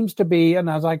 It seems to be, and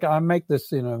as I make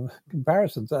this,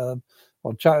 comparisons,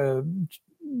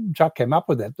 Chuck came up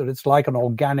with it, that it's like an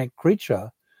organic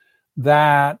creature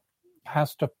that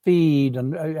has to feed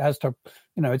and has to,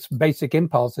 its basic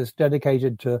impulse is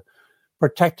dedicated to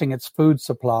protecting its food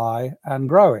supply and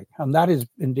growing. And that is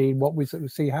indeed what we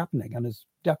see happening, and is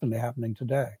definitely happening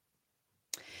today.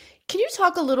 Can you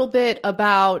talk a little bit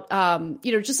about,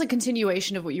 just a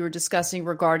continuation of what you were discussing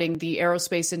regarding the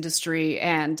aerospace industry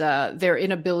and their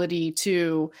inability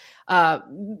to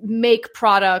make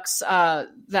products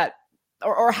that,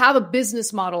 or have a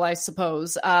business model, I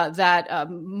suppose, that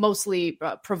mostly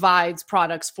provides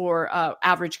products for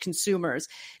average consumers.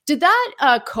 Did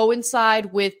that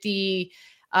coincide with the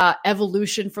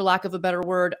evolution, for lack of a better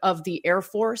word, of the Air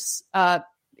Force?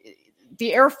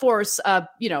 the Air Force,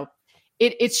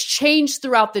 it's changed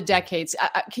throughout the decades.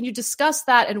 Can you discuss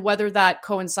that and whether that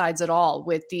coincides at all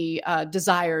with the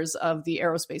desires of the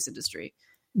aerospace industry?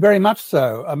 Very much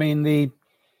so. I mean,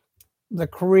 the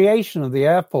creation of the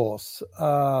Air Force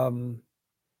has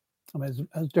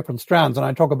different strands, and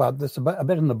I talk about this a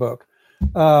bit in the book.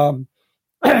 The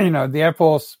Air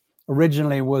Force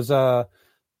originally was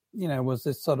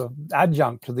this sort of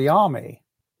adjunct to the Army,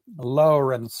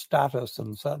 lower in status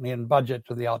and certainly in budget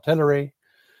to the artillery.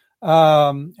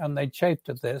 And they chafed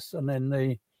at this. And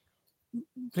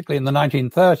particularly in the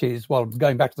 1930s, well,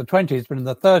 going back to the 20s, but in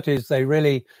the 30s, they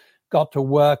really got to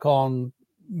work on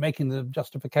making the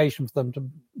justification for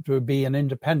them to be an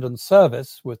independent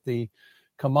service with the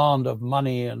command of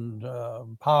money and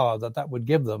power that would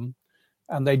give them.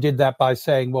 And they did that by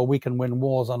saying, well, we can win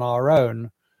wars on our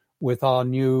own with our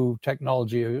new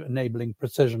technology enabling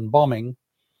precision bombing,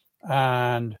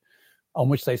 and on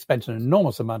which they spent an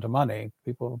enormous amount of money.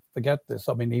 People forget this.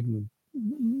 I mean, even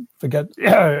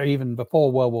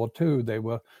before World War II, they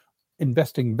were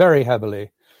investing very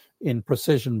heavily in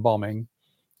precision bombing.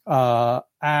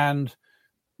 And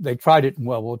they tried it in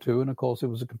World War II, and of course, it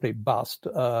was a complete bust.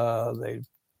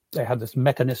 They had this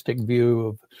mechanistic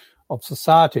view of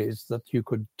societies that you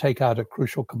could take out a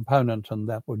crucial component and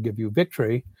that would give you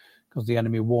victory because the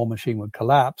enemy war machine would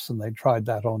collapse. And they tried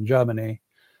that on Germany,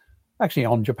 actually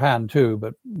on Japan too,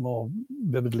 but more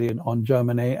vividly on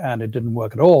Germany, and it didn't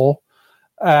work at all.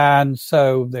 And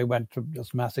so they went to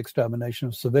just mass extermination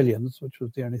of civilians, which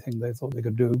was the only thing they thought they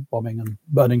could do, bombing and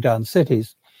burning down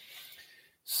cities.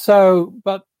 So,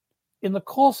 but in the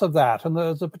course of that, and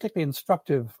there's a particularly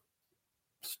instructive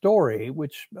story,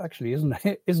 which actually isn't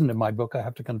in my book, I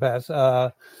have to confess,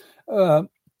 to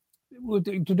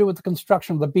do with the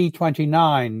construction of the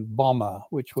B-29 bomber,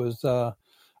 which was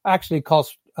actually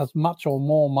cost as much or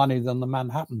more money than the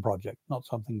Manhattan Project. Not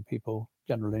something people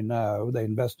generally know. They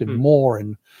invested more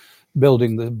in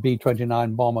building the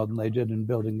B-29 bomber than they did in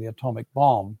building the atomic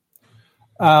bomb.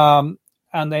 And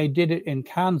they did it in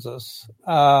Kansas.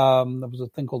 There was a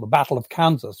thing called the Battle of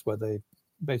Kansas, where they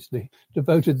basically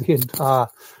devoted the entire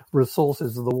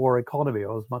resources of the war economy,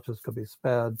 or as much as could be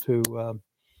spared, to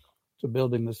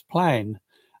building this plane.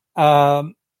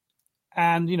 And,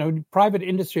 private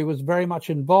industry was very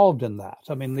much involved in that.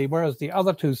 I mean, whereas the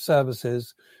other two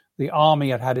services, the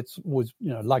Army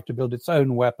liked to build its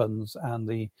own weapons, and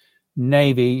the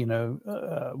Navy,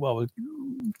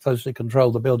 closely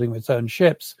controlled the building of its own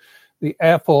ships. The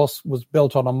Air Force was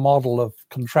built on a model of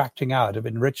contracting out, of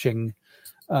enriching,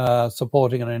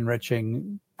 supporting and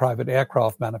enriching privately owned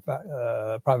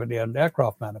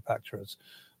aircraft manufacturers.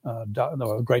 There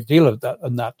were a great deal of that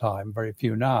in that time, very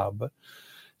few now. But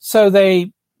so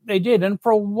they did, and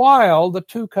for a while the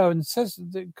two coexist.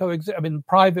 I mean,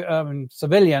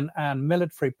 civilian and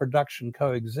military production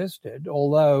coexisted,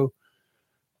 although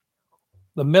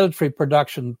the military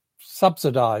production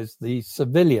subsidized the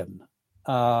civilian.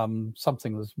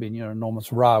 Something there's been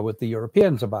enormous row with the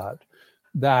Europeans about,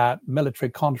 that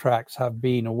military contracts have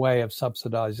been a way of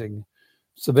subsidizing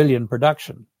civilian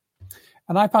production.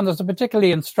 And I found there's a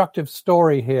particularly instructive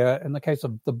story here in the case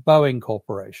of the Boeing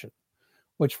Corporation,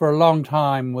 which for a long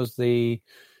time was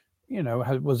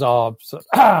was our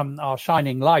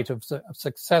shining light of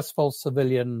successful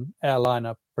civilian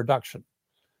airliner production.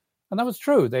 And that was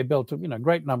true. They built a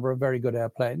great number of very good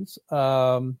airplanes.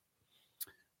 At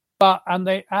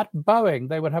Boeing,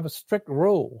 they would have a strict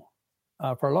rule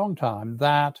for a long time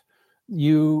that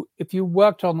if you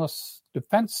worked on the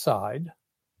defense side,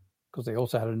 because they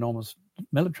also had enormous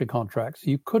military contracts,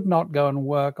 you could not go and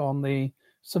work on the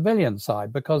civilian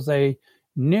side, because they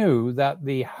knew that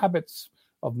the habits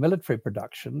of military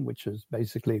production, which is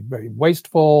basically very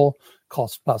wasteful,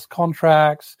 cost plus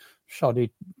contracts,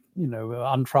 shoddy,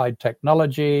 untried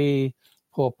technology,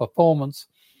 poor performance,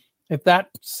 if that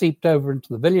seeped over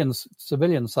into the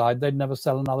civilian side, they'd never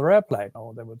sell another airplane,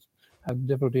 or they would have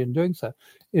difficulty in doing so.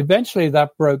 Eventually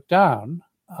that broke down,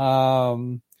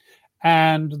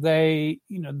 and the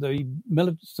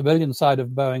civilian side of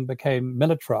Boeing became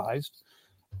militarized,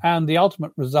 and the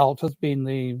ultimate result has been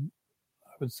the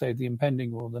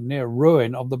impending or the near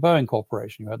ruin of the Boeing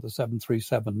Corporation. You had the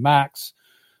 737 MAX,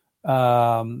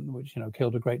 which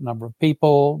killed a great number of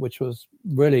people, which was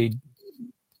really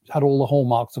had all the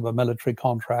hallmarks of a military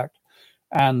contract,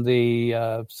 and the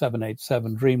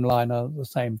 787 Dreamliner, the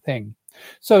same thing.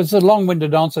 So it's a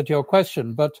long-winded answer to your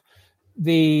question, but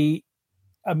there's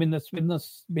been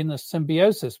this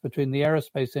symbiosis between the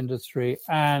aerospace industry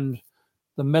and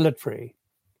the military,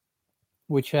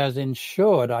 which has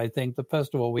ensured, I think, that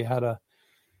first of all we had a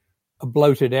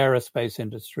bloated aerospace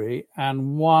industry,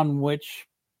 and one which,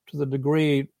 to the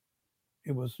degree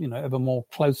it was, ever more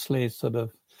closely sort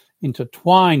of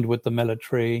intertwined with the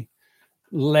military,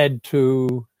 led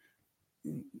to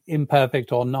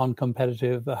imperfect or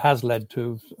non-competitive, has led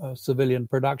to civilian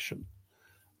production.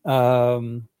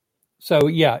 I'm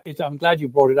glad you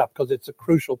brought it up because it's a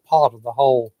crucial part of the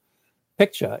whole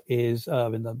picture. Is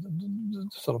in the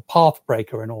sort of path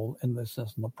breaker in this, and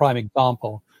the prime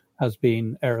example has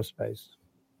been aerospace.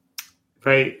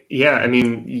 Right. Yeah. I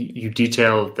mean, you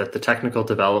detailed that the technical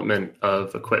development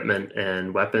of equipment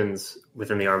and weapons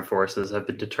within the armed forces have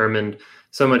been determined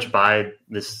so much by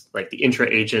this, like the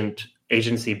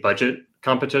agency budget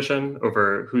competition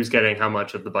over who's getting how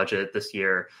much of the budget this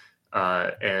year.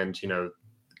 And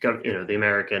the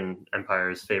American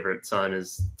empire's favorite son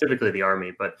is typically the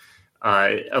Army, but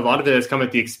a lot of it has come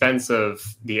at the expense of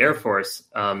the Air Force.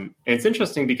 And it's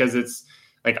interesting because it's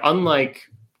like, unlike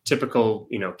typical,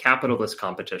 capitalist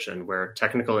competition where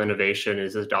technical innovation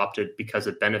is adopted because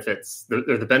it benefits,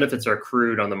 the benefits are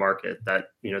accrued on the market, that,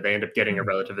 they end up getting a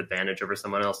relative advantage over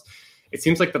someone else. It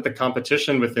seems like that the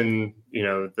competition within,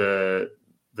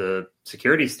 the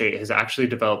security state has actually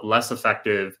developed less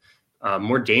effective,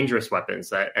 more dangerous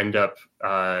weapons that end up,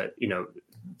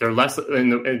 they're less,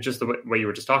 and just the way you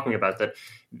were just talking about that,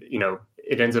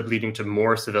 it ends up leading to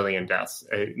more civilian deaths.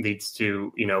 It leads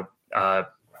to,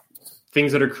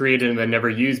 things that are created and then never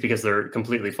used because they're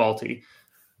completely faulty.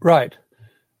 Right.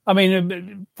 I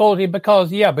mean, faulty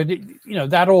because,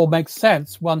 that all makes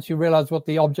sense once you realize what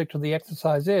the object of the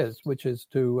exercise is, which is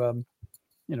to,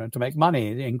 to make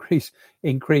money, increase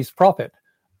profit.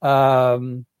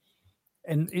 And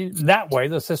in that way,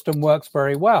 the system works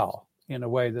very well, in a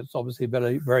way that's obviously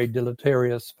very, very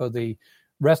deleterious for the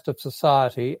rest of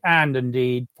society and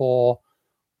indeed for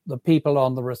the people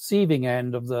on the receiving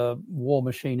end of the war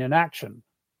machine in action.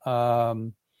 I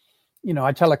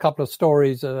tell a couple of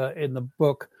stories in the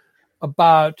book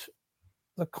about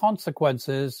the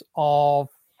consequences of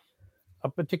a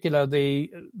particular, the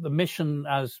mission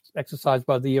as exercised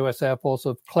by the US Air Force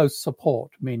of close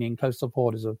support, meaning close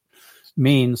support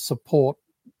means support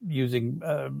using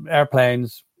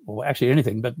airplanes, or actually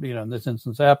anything, but in this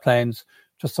instance, airplanes,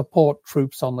 to support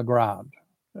troops on the ground.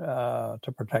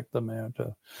 To protect them,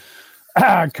 to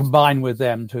combine with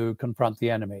them to confront the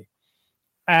enemy.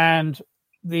 And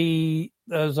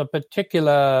there's a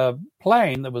particular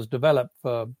plane that was developed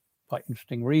for quite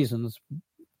interesting reasons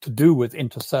to do with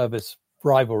inter-service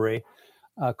rivalry,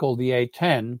 called the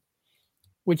A-10,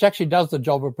 which actually does the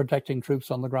job of protecting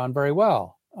troops on the ground very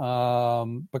well,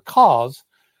 because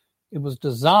it was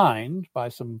designed by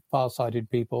some far-sighted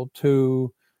people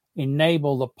to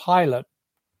enable the pilot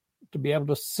to be able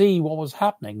to see what was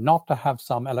happening, not to have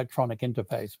some electronic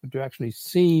interface, but to actually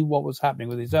see what was happening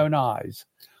with his own eyes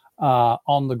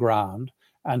on the ground,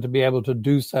 and to be able to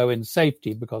do so in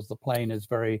safety because the plane is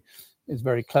very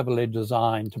cleverly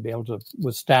designed to be able to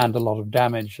withstand a lot of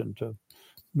damage and to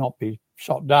not be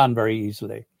shot down very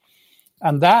easily.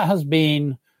 And that has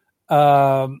been,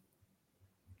 so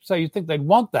you'd think they'd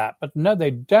want that, but no,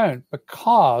 they don't,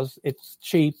 because it's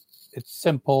cheap, it's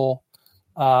simple,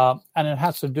 and it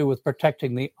has to do with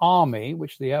protecting the Army,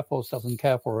 which the Air Force doesn't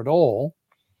care for at all.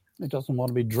 It doesn't want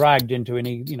to be dragged into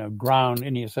any,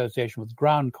 any association with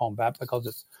ground combat, because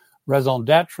its raison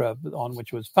d'etre on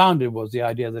which it was founded was the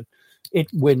idea that it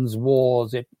wins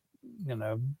wars, it,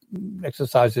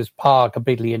 exercises power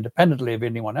completely independently of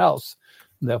anyone else,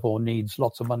 and therefore needs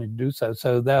lots of money to do so.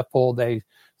 So therefore they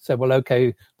said, well,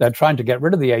 okay, they're trying to get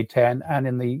rid of the A-10, and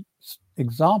in the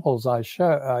examples I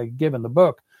give in the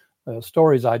book,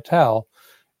 stories I tell,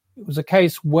 it was a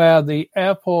case where the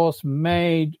Air Force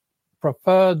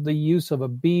preferred the use of a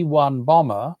B-1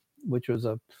 bomber, which was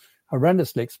a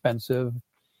horrendously expensive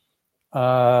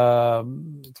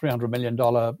 $300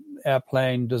 million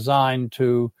airplane designed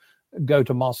to go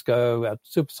to Moscow at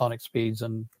supersonic speeds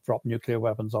and drop nuclear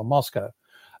weapons on Moscow.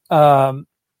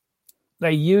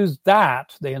 They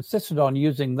insisted on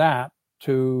using that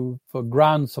for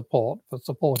ground support, for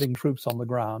supporting troops on the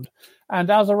ground. And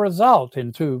as a result,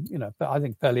 in two, I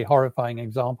think fairly horrifying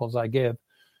examples I give,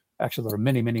 actually there are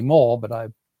many, many more, but I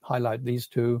highlight these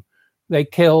two, they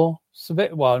kill,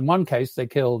 in one case, they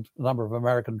killed a number of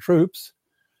American troops,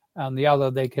 and the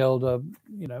other, they killed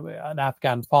an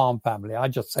Afghan farm family. I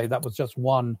just say that was just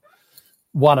one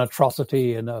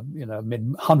atrocity in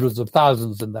mid hundreds of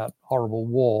thousands in that horrible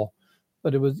war.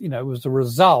 But it was a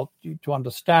result. To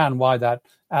understand why that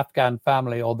Afghan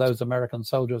family or those American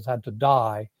soldiers had to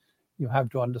die, you have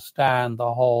to understand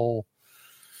the whole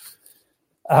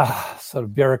sort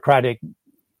of bureaucratic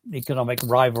economic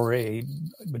rivalry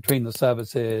between the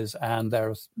services and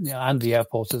and the Air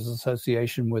Force's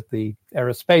association with the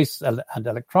aerospace and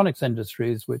electronics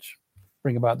industries, which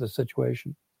bring about this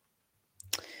situation.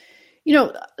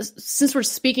 Since we're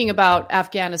speaking about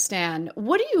Afghanistan,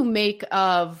 what do you make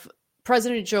of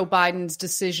President Joe Biden's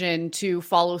decision to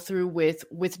follow through with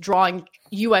withdrawing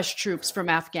U.S. troops from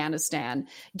Afghanistan,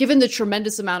 given the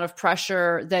tremendous amount of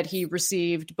pressure that he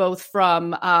received, both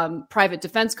from private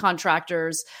defense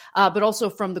contractors, but also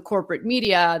from the corporate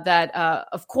media that,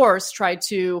 of course, tried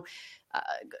to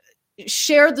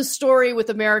share the story with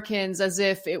Americans as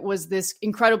if it was this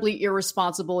incredibly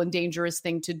irresponsible and dangerous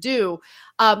thing to do.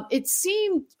 It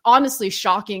seemed honestly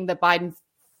shocking that Biden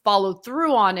followed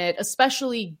through on it,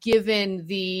 especially given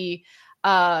the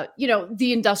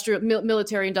the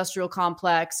military industrial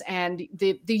complex and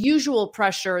the usual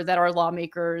pressure that our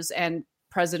lawmakers and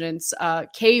presidents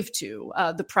cave to,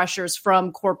 the pressures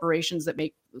from corporations that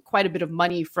make quite a bit of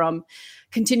money from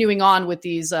continuing on with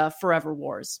these forever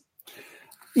wars.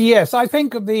 Yes, I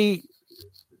think the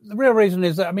real reason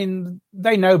is that,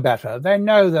 they know better. They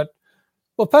know that,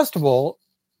 well, first of all,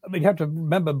 you have to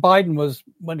remember Biden was,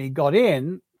 when he got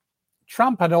in,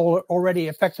 Trump had already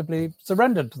effectively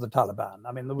surrendered to the Taliban.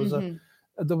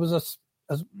 There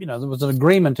was an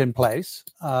agreement in place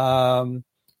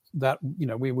that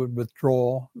we would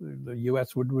withdraw, the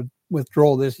U.S. would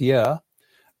withdraw this year,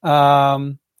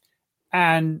 and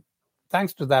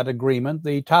thanks to that agreement,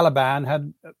 the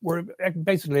Taliban were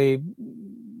basically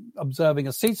observing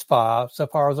a ceasefire so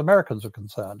far as Americans are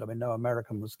concerned. No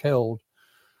American was killed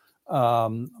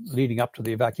leading up to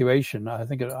the evacuation. I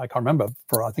can't remember,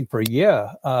 for a year,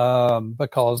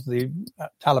 because the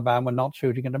Taliban were not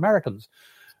shooting at Americans.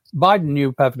 Biden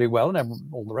knew perfectly well, and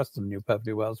all the rest of them knew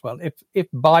perfectly well as well,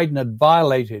 if Biden had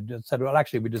violated and said, well,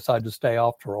 actually, we decided to stay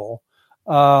after all,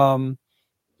 then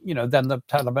the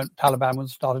Taliban would have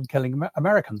started killing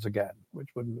Americans again, which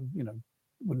wouldn't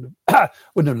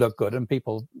have looked good. And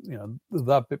people,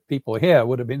 the people here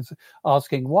would have been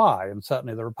asking why. And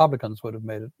certainly the Republicans would have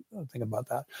made a thing about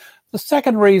that. The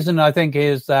second reason, I think,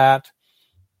 is that,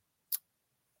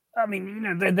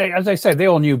 they, as I say, they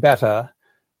all knew better.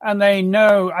 And they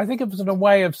know, I think it was in a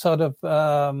way of sort of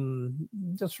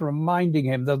just reminding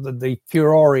him that the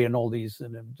furore and all these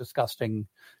disgusting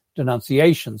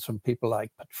denunciations from people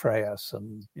like Petraeus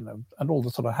and all the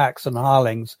sort of hacks and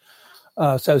harlings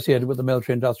associated with the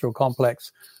military-industrial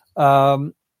complex.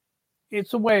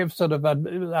 It's a way of sort of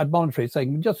admonitory,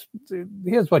 saying, just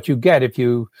here's what you get if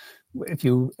you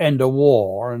end a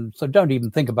war, and so don't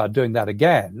even think about doing that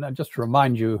again. And just to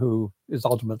remind you who is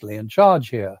ultimately in charge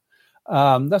here.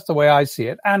 That's the way I see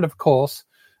it. And of course,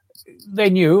 they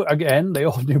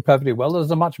all knew perfectly well, there's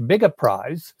a much bigger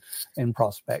prize in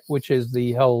prospect, which is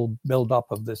the whole build-up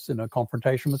of this,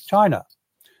 confrontation with China.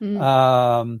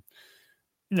 Mm.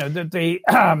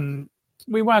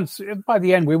 We weren't, by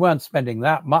the end, we weren't spending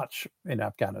that much in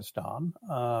Afghanistan.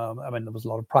 There was a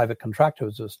lot of private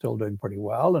contractors who were still doing pretty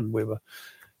well, and we were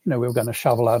going to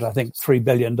shovel out, I think, $3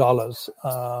 billion,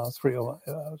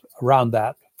 around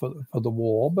that for the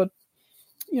war. But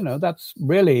that's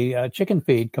really chicken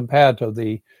feed compared to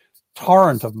the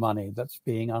torrent of money that's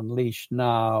being unleashed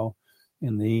now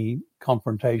in the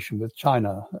confrontation with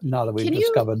China. Now that we've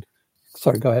discovered.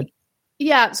 Sorry, go ahead.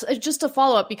 Yeah, so just to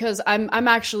follow up, because I'm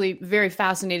actually very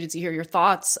fascinated to hear your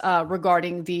thoughts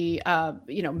regarding the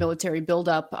military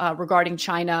buildup regarding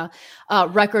China,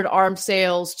 record arms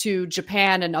sales to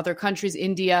Japan and other countries,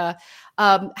 India.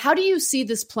 How do you see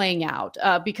this playing out?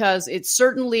 Because it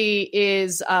certainly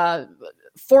is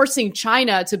forcing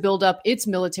China to build up its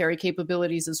military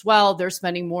capabilities as well. They're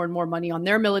spending more and more money on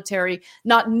their military,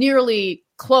 not nearly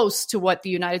close to what the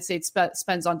United States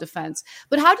spends on defense.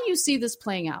 But how do you see this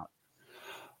playing out?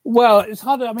 Well, it's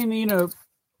hard. My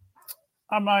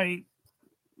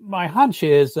hunch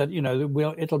is that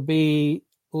it'll be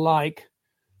like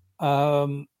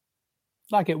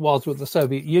it was with the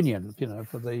Soviet Union,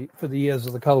 for the years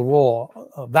of the Cold War,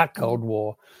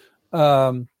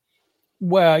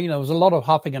 where there was a lot of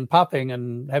huffing and puffing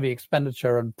and heavy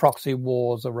expenditure and proxy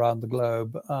wars around the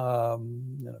globe,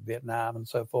 Vietnam and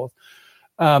so forth.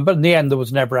 But in the end, there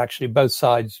was never actually, both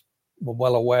sides were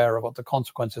well aware of what the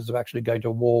consequences of actually going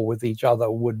to war with each other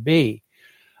would be.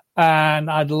 And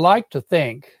I'd like to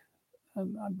think,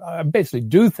 and I basically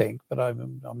do think, but I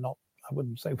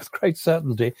wouldn't say with great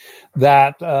certainty,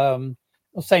 that the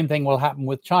same thing will happen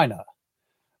with China.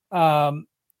 The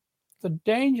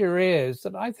danger is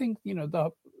that I think, I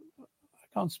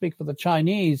can't speak for the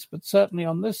Chinese, but certainly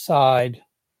on this side,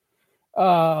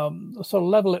 the sort of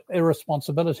level of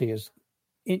irresponsibility is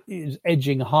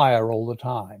edging higher all the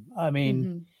time.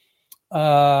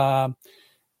 in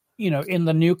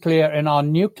our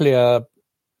nuclear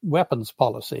weapons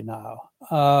policy now,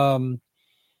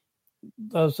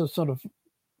 there's a sort of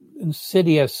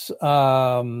insidious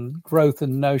growth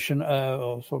in notion,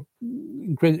 or sort of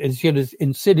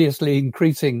insidiously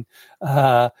increasing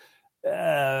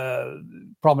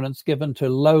prominence given to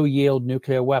low-yield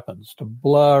nuclear weapons, to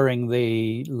blurring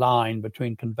the line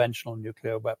between conventional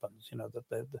nuclear weapons.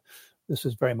 This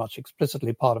is very much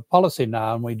explicitly part of policy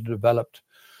now, and we developed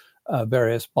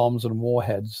various bombs and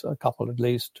warheads, a couple at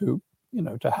least, to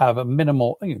have a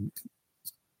minimal.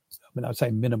 I'd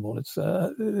say minimal. It's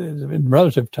in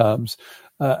relative terms,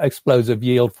 explosive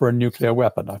yield for a nuclear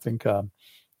weapon. I think the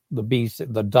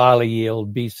dialer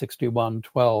yield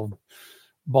B6112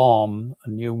 bomb, a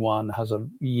new one, has a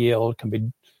yield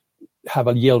have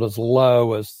a yield as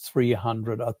low as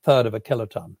 300, a third of a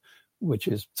kiloton, which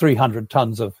is 300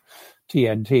 tons of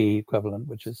TNT equivalent,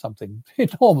 which is something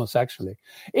enormous, actually.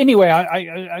 Anyway,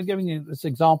 I'm giving you this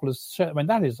example.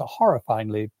 That is a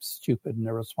horrifyingly stupid and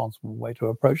irresponsible way to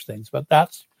approach things, but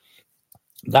that's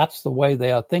the way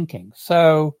they are thinking.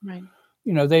 So, right.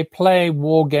 They play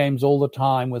war games all the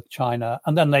time with China,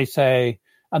 and then they say,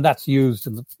 and that's used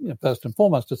in the first and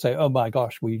foremost to say, "Oh my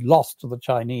gosh, we lost to the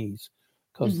Chinese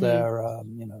because they're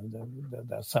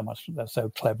so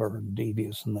clever and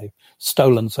devious, and they've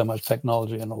stolen so much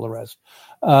technology and all the rest,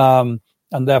 and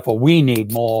therefore we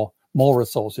need more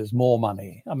resources, more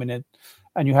money." And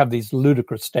you have these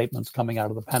ludicrous statements coming out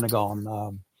of the Pentagon.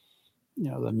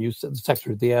 The new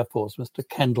Secretary of the Air Force, Mr.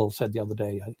 Kendall, said the other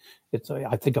day, it's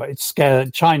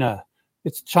scared China.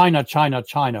 It's China, China,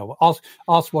 China.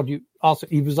 Ask what you ask.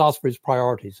 He was asked for his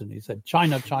priorities, and he said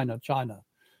China, China, China.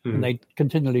 Mm-hmm. And they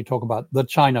continually talk about the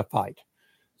China fight.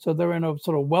 So they're in a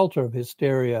sort of welter of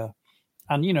hysteria,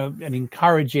 and and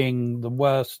encouraging the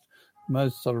worst,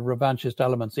 most sort of revanchist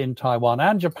elements in Taiwan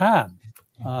and Japan.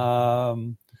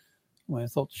 I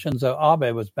thought Shinzo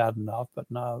Abe was bad enough, but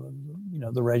now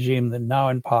the regime that now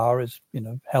in power is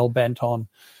hell bent on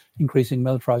increasing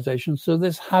militarization. So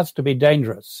this has to be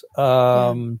dangerous.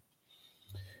 I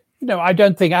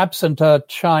don't think, absent a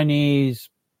Chinese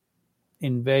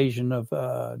invasion of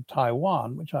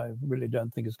Taiwan, which I really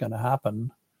don't think is going to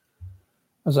happen.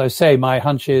 As I say, my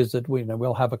hunch is that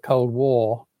we'll have a Cold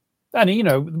War. And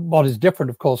what is different,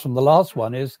 of course, from the last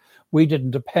one is we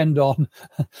didn't depend on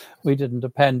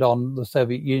the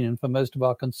Soviet Union for most of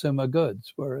our consumer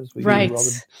goods, whereas we right.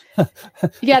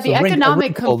 Yeah, the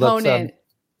economic component.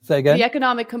 Say again? The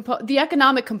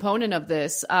economic component of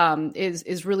this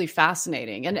is really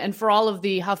fascinating, and for all of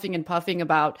the huffing and puffing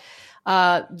about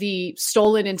the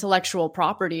stolen intellectual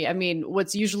property,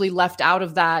 what's usually left out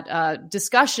of that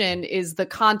discussion is the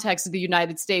context of the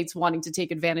United States wanting to take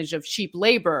advantage of cheap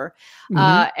labor,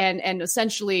 and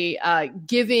essentially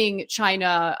giving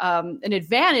China an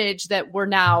advantage that we're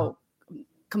now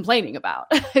complaining about.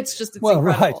 It's incredible.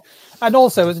 Right, and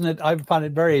also, isn't it? I find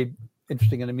it very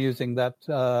interesting and amusing that,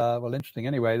 interesting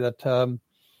anyway, that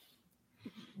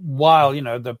while,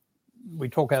 we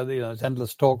talk, there's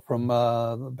endless talk from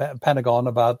the Pentagon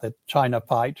about the China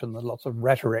fight, and there's lots of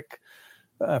rhetoric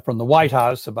from the White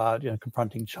House about,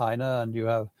 confronting China, and you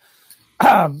have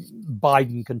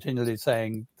Biden continually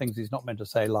saying things he's not meant to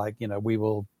say, like, we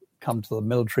will come to the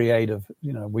military aid of,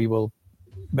 we will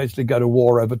basically go to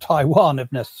war over Taiwan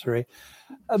if necessary.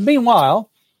 Meanwhile,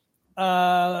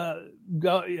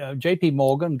 J.P.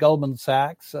 Morgan, Goldman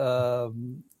Sachs,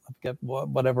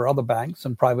 whatever other banks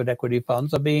and private equity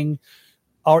funds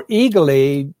are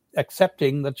eagerly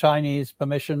accepting the Chinese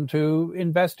permission to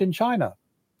invest in China.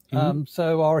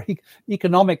 So our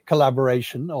economic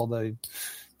collaboration, or the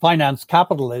finance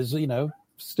capital, is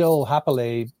still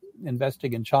happily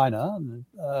investing in China.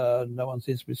 No one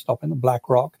seems to be stopping them.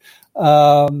 BlackRock,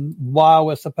 while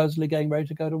we're supposedly getting ready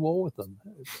to go to war with them.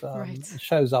 It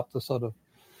shows up the sort of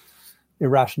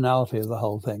irrationality of the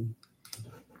whole thing.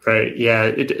 Right. Yeah.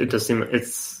 It does seem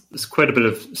it's quite a bit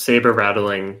of saber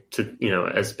rattling to,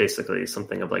 as basically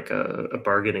something of like a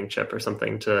bargaining chip or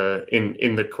something to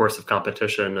in the course of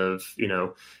competition of,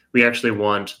 we actually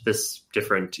want this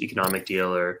different economic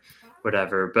deal or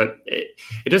whatever. But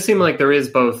it does seem like there is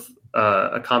both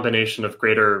a combination of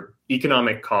greater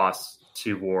economic costs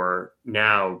to war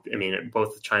now.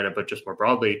 Both China, but just more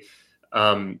broadly.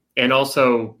 And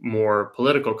also more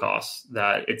political costs,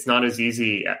 that it's not as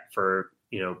easy for,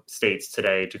 states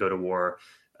today to go to war.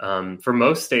 For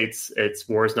most states,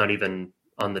 war is not even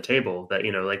on the table. That,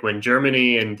 like when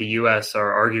Germany and the US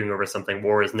are arguing over something,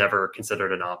 war is never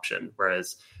considered an option.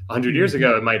 Whereas 100 years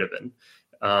ago, it might have been.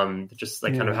 Just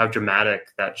like kind of how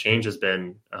dramatic that change has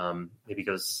been, maybe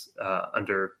goes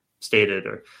under stated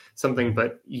or something.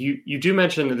 But you do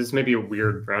mention that this may be a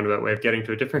weird roundabout way of getting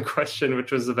to a different question,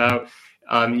 which was about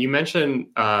you mentioned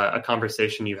a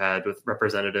conversation you had with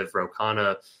Representative Ro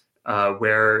Khanna,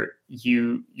 where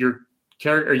you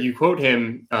quote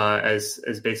him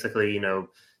as basically,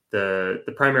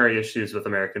 the primary issues with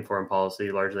American foreign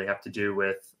policy largely have to do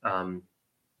with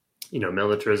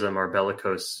militarism or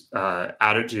bellicose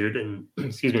attitude, and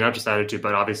excuse me, not just attitude,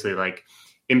 but obviously like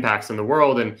impacts in the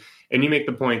world. And you make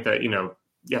the point that,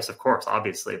 yes, of course,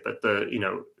 obviously, but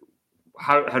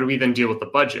how do we then deal with the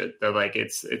budget? That like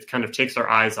it kind of takes our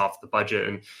eyes off the budget.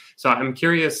 And so I'm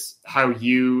curious how I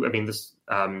believe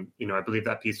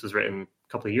that piece was written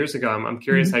a couple of years ago. I'm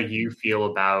curious how you feel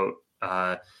about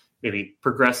maybe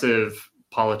progressive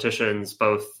politicians,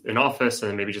 both in office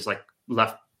and maybe just like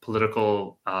left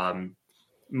political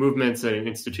movements and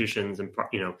institutions and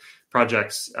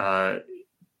projects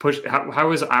push.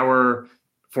 How is our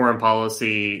foreign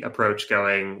policy approach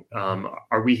going?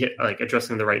 Are we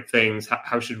addressing the right things?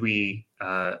 How should we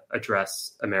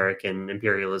address American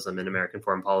imperialism and American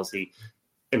foreign policy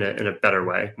in a better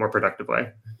way, more productive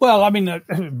way? Well, I mean,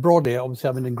 broadly, obviously,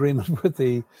 I'm in agreement with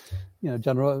the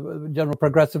general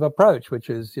progressive approach, which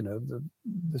is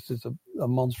this is a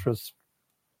monstrous.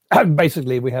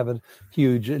 Basically, we have a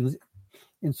huge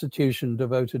institution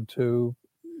devoted to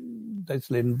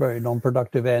basically very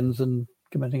non-productive ends and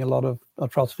committing a lot of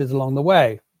atrocities along the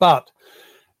way. But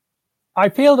I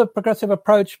feel the progressive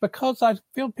approach, because I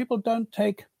feel people don't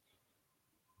take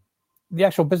the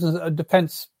actual business of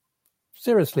defense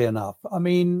seriously enough. I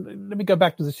mean, let me go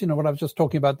back to this, what I was just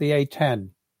talking about, the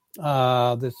A-10,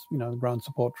 this, ground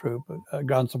support troop,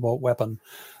 ground support weapon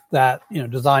that,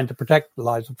 designed to protect the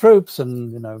lives of troops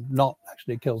and, not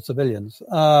actually kill civilians.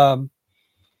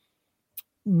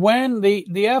 When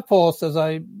the Air Force, as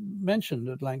I mentioned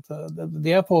at length,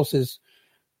 the Air Force is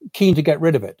keen to get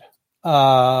rid of it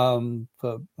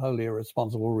for wholly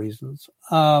irresponsible reasons.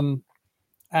 And,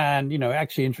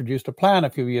 actually introduced a plan a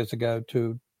few years ago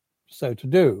they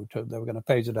were going to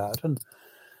phase it out. And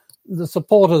the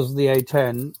supporters of the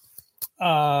A-10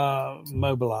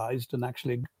 mobilized and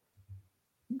actually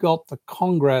got the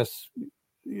Congress,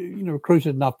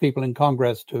 recruited enough people in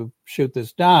Congress to shoot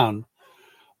this down.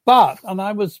 But, and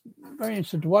I was very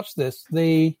interested to watch this,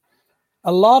 a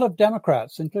lot of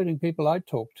Democrats, including people I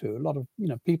talked to, a lot of,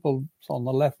 people on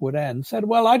the leftward end said,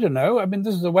 well, I don't know. I mean,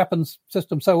 this is a weapons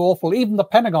system so awful. Even the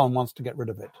Pentagon wants to get rid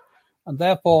of it. And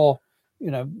therefore,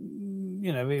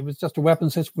 it was just a weapon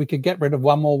system. We could get rid of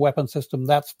one more weapon system.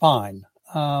 That's fine.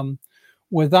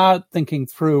 Without thinking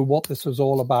through what this was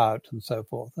all about and so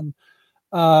forth. And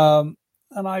I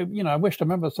wish to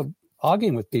remember sort of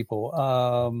arguing with people,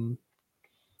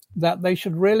 that they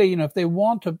should really, if you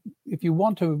want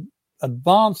to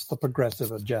advance the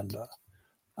progressive agenda,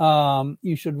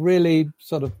 you should really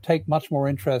sort of take much more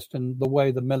interest in the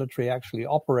way the military actually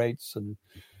operates. And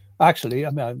actually,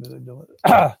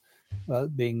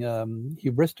 being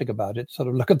hubristic about it, sort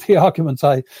of look at the arguments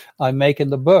I make in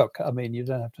the book. I mean, you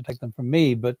don't have to take them from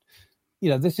me, but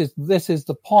this is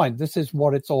the point. This is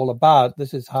what it's all about.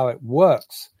 This is how it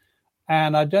works.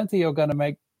 And I don't think you're going to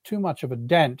make too much of a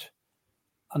dent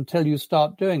until you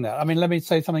start doing that. I mean, let me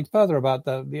say something further about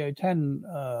the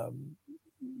A-10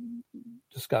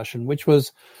 discussion, which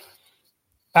was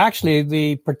actually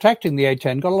the protecting the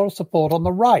A-10 got a lot of support on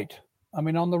the right. I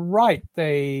mean, on the right,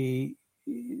 there's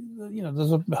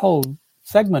a whole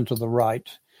segment of the right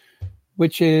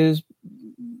which is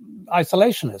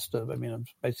isolationist. I mean,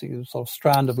 basically a sort of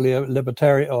strand of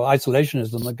libertarian or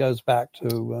isolationism that goes back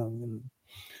to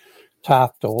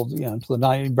Taft or to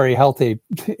the very healthy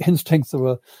instincts that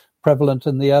were prevalent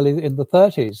in the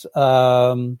 30s,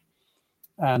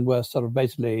 and were sort of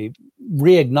basically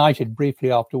reignited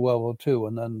briefly after World War II,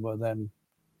 and then were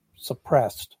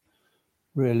suppressed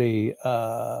really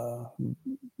around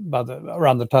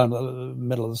the turn of the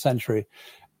middle of the century.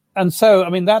 And so,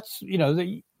 I mean, that's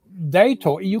they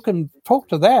talk. You can talk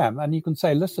to them, and you can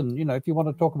say, listen, if you want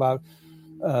to talk about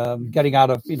getting out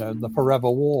of the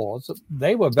forever wars,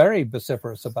 they were very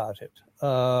vociferous about it.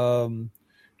 I mean,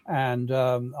 I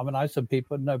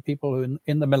know people who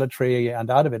in the military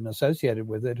and out of it and associated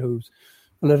with it whose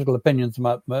political opinions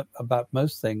about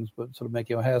most things would sort of make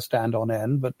your hair stand on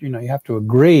end. But you have to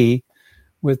agree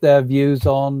with their views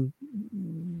on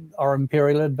our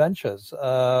imperial adventures.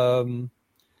 And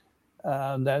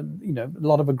then a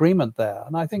lot of agreement there,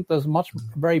 and I think there's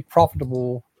very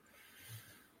profitable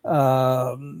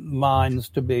veins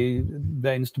to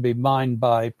be mined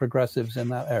by progressives in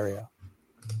that area.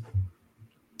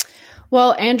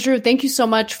 Well, Andrew, thank you so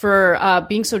much for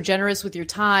being so generous with your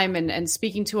time and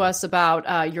speaking to us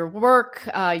about your work,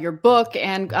 your book,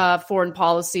 and foreign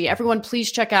policy. Everyone,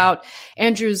 please check out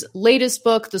Andrew's latest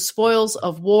book, The Spoils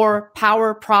of War,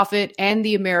 Power, Profit, and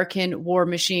the American War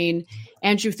Machine.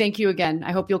 Andrew, thank you again.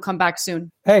 I hope you'll come back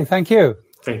soon. Hey, thank you.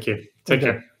 Thank you. Take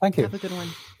care. Thank you. Have a good one.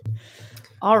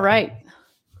 All right.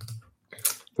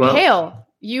 Well, Hale,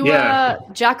 you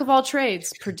jack of all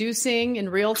trades, producing in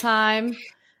real time,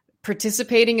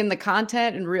 participating in the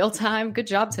content in real time. Good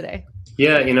job today.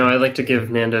 Yeah, I like to give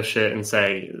Nando shit and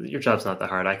say, your job's not that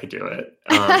hard. I could do it.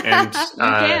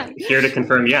 And here to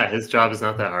confirm, his job is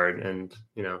not that hard. And,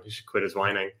 he should quit his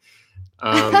whining.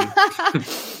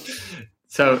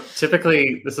 So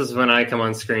typically, this is when I come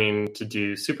on screen to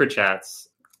do super chats.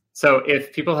 So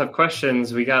if people have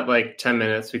questions, we got like 10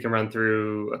 minutes. We can run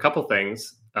through a couple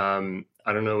things.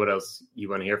 I don't know what else you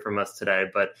want to hear from us today,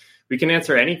 but we can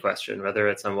answer any question, whether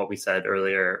it's on what we said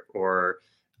earlier or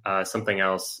something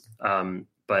else.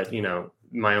 But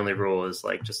my only rule is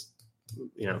like, just,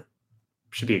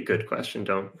 should be a good question.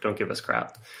 Don't give us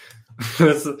crap.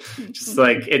 Just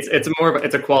like it's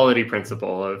a quality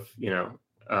principle of,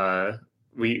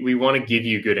 we want to give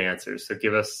you good answers. So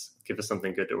give us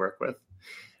something good to work with.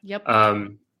 Yep.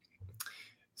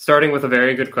 Starting with a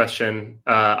very good question.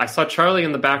 I saw Charlie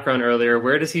in the background earlier.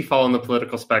 Where does he fall on the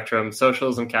political spectrum?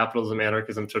 Socialism, capitalism,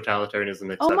 anarchism,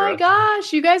 totalitarianism, etc. Oh my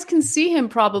gosh. You guys can see him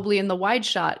probably in the wide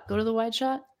shot. Go to the wide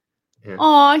shot. Yeah.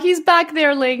 Aw, he's back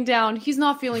there laying down. He's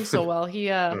not feeling so well. He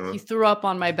threw up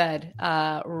on my bed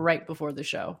right before the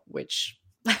show, which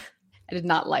I did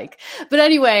not like. But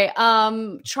anyway,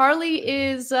 Charlie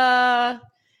is,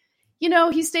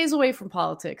 he stays away from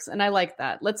politics, and I like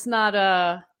that. Let's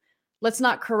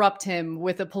not corrupt him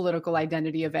with a political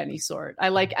identity of any sort. I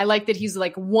like that he's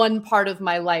like one part of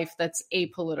my life that's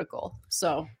apolitical.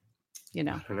 So, I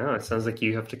don't know. It sounds like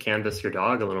you have to canvass your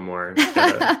dog a little more.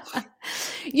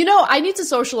 I need to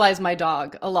socialize my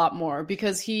dog a lot more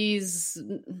because he's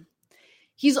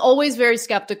always very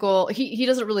skeptical. He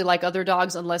doesn't really like other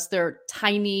dogs unless they're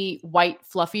tiny, white,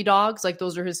 fluffy dogs. Like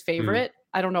those are his favorite.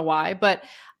 I don't know why, but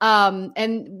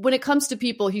and when it comes to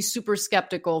people, he's super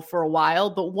skeptical for a while,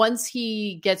 but once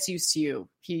he gets used to you,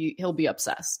 he'll be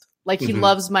obsessed. Like he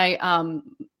loves my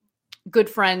good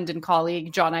friend and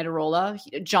colleague, John Idarola.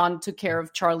 John took care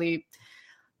of Charlie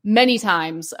many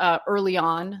times early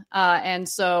on.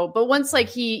 But once like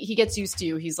he gets used to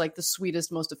you, he's like the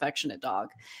sweetest, most affectionate dog.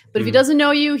 But if he doesn't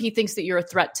know you, he thinks that you're a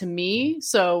threat to me.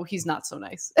 So he's not so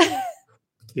nice.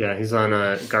 Yeah, he's on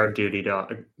a guard duty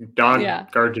guard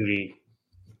duty,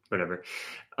 whatever.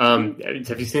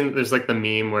 Have you seen, there's like the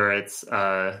meme where it's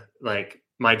like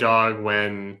my dog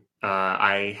when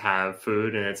I have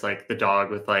food, and it's like the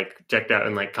dog with like decked out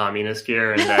in like communist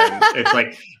gear, and then it's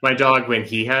like my dog when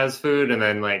he has food, and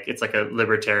then like it's like a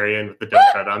libertarian with the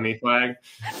 "Don't Tread on Me" flag.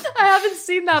 I haven't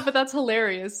seen that, but that's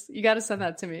hilarious. You got to send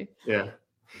that to me. Yeah.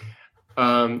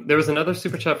 There was another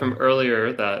super chat from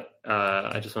earlier that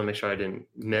I just want to make sure I didn't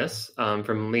miss,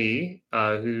 from Lee,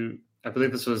 who I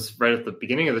believe this was right at the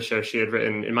beginning of the show. She had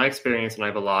written, "In my experience, and I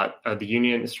have a lot, the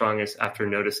union is strongest after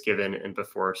notice given and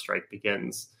before strike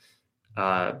begins."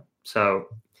 So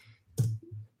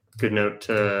good note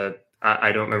to,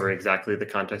 I don't remember exactly the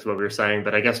context of what we were saying,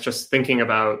 but I guess just thinking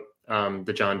about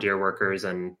the John Deere workers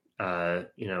and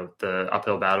the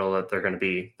uphill battle that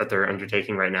they're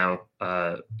undertaking right now,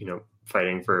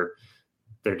 fighting for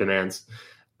their demands.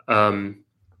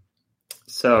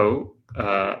 So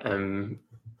I'm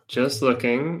just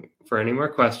looking for any more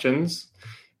questions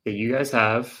that you guys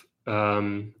have.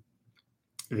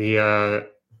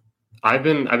 I've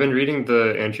been reading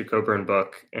the Andrew Coburn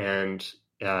book, and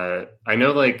I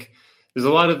know like there's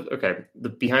a lot of the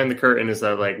behind the curtain is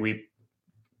that like we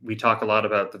talk a lot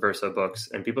about the Verso books,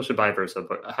 and people should buy Verso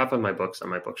book. Half of my books on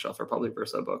my bookshelf are probably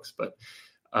Verso books, but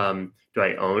do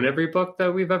I own every book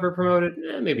that we've ever promoted?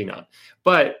 Maybe not.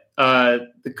 But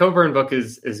the Coburn book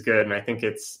is good, and I think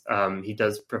it's he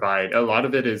does provide a lot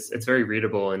of it. It's very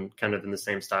readable and kind of in the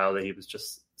same style that he was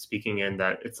just speaking in.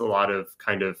 That it's a lot of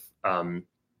kind of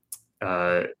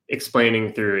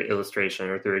explaining through illustration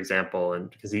or through example, and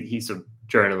because he's a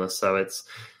journalist, so it's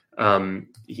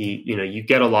you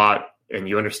get a lot and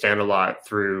you understand a lot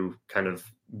through kind of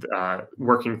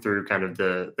working through kind of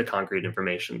the concrete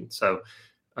information. So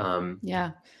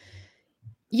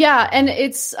yeah, and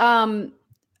it's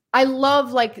I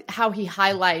love like how he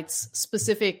highlights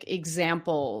specific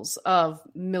examples of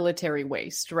military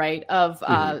waste, right? Of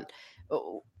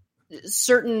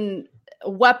certain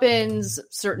weapons,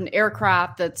 certain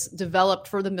aircraft that's developed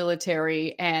for the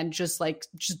military and just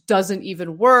doesn't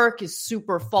even work, is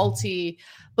super faulty.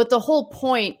 But the whole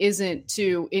point isn't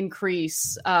to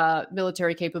increase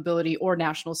military capability or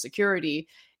national security.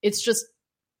 It's just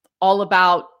all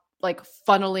about like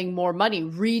funneling more money,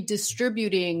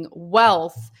 redistributing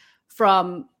wealth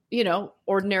from,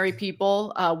 ordinary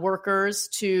people, workers,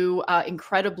 to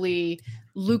incredibly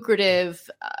lucrative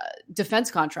defense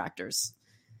contractors.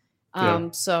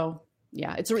 So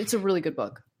yeah, it's a really good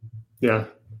book. Yeah,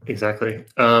 exactly.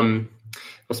 Well,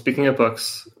 speaking of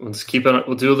books, let's keep it.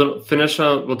 We'll do a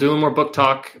little more book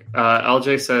talk.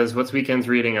 LJ says, what's weekend's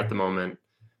reading at the moment?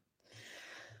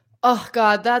 Oh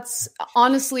God, that's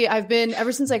honestly,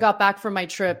 ever since I got back from my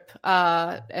trip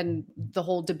and the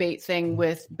whole debate thing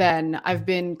with Ben, I've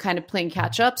been kind of playing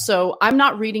catch up. So I'm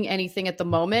not reading anything at the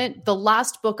moment. The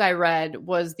last book I read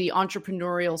was The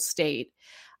Entrepreneurial State.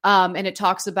 And it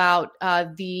talks about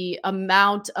the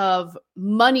amount of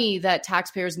money that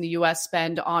taxpayers in the US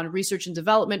spend on research and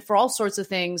development for all sorts of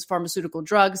things, pharmaceutical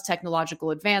drugs, technological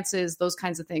advances, those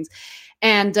kinds of things.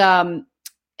 And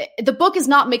the book is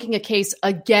not making a case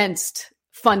against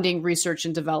funding research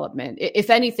and development.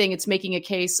 If anything, it's making a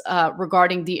case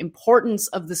regarding the importance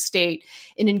of the state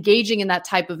in engaging in that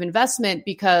type of investment,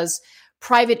 because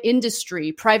private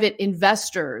industry, private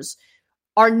investors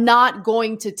are not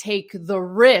going to take the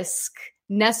risk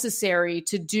necessary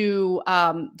to do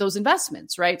those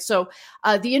investments, right? So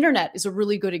the internet is a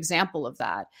really good example of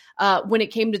that. When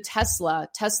it came to Tesla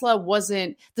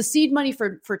wasn't, the seed money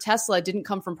for Tesla didn't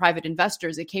come from private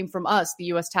investors. It came from us, the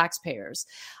US taxpayers.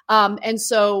 And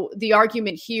so the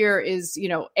argument here is,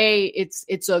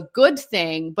 it's a good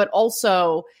thing, but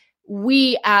also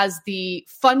we as the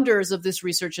funders of this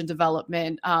research and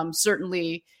development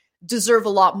certainly deserve a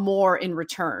lot more in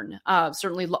return,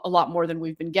 certainly a lot more than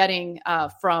we've been getting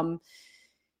from,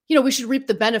 we should reap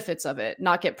the benefits of it,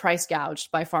 not get price gouged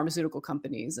by pharmaceutical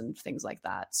companies and things like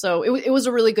that. So it was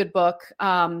a really good book.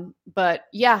 But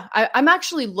yeah, I'm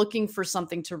actually looking for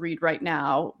something to read right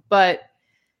now, but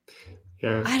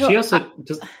yeah, she also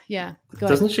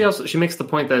doesn't she also, she makes the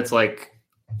point that it's like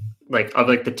of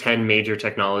like the 10 major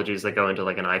technologies that go into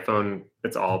like an iPhone,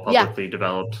 it's all publicly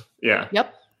developed. Yeah.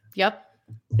 Yep.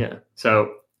 Yeah.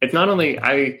 So it's not only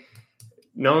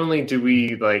do we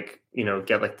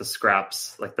get like the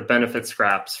scraps, like the benefit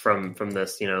scraps from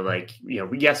this,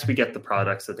 yes, we get the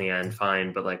products at the end,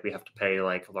 fine, but like we have to pay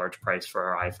like a large price for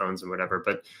our iPhones and whatever,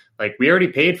 but like we already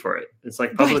paid for it. It's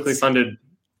like publicly funded.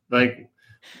 Like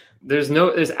I don't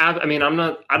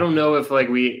know if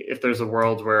there's a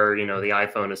world where, the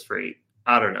iPhone is free.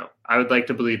 I don't know. I would like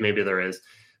to believe maybe there is,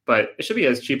 but it should be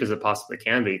as cheap as it possibly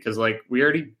can be. Cause like we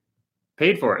already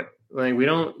paid for it. Like we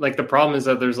don't, like, the problem is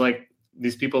that there's like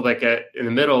these people that get in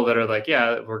the middle that are like,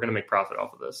 yeah, we're going to make profit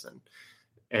off of this.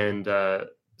 And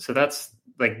so that's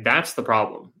the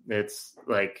problem. It's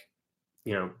like,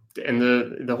 and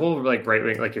the whole like right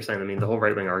wing, like you're saying, the whole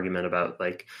right wing argument about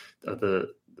like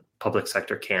the public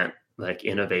sector can't like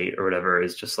innovate or whatever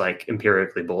is just like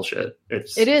empirically bullshit.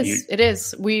 It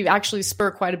is. We actually spur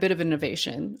quite a bit of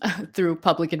innovation through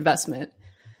public investment.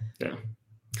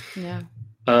 Yeah.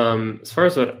 As far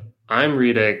as what I'm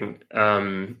reading,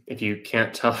 if you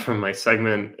can't tell from my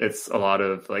segment, it's a lot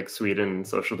of like Sweden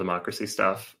social democracy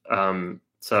stuff.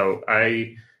 So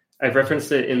I've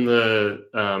referenced it in the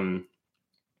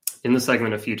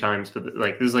segment a few times, but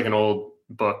like this is like an old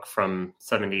book from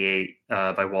 1978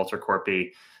 by Walter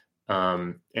Korpi,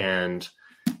 and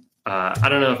I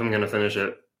don't know if I'm going to finish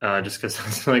it just because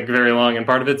it's like very long, and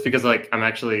part of it's because like I'm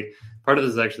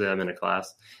in a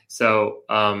class.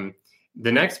 So the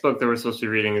next book that we're supposed to be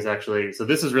reading is actually, so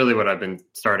this is really what I've been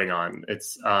starting on.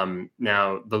 It's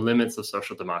now The Limits of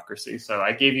Social Democracy. So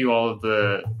I gave you all of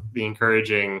the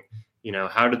encouraging,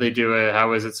 how did they do it?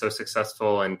 How is it so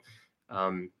successful? And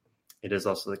it is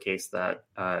also the case that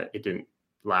it didn't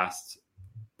last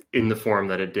in the form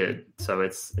that it did. So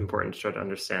it's important to try to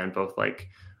understand both like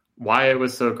why it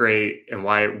was so great and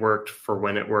why it worked for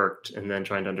when it worked, and then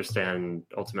trying to understand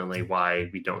ultimately why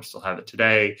we don't still have it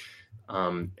today.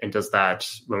 And does that,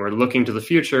 when we're looking to the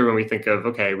future, when we think of,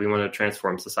 okay, we want to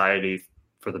transform society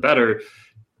for the better,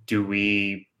 do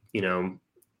we,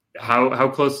 how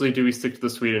closely do we stick to the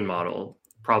Sweden model?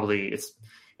 Probably it's,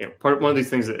 one of these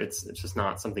things that it's just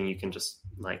not something you can just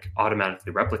like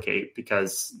automatically replicate,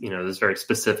 because, there's very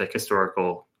specific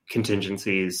historical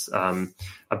contingencies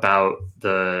about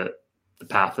the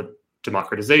path of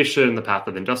democratization, the path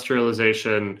of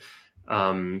industrialization,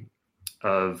 of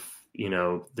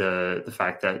the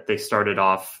fact that they started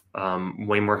off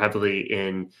way more heavily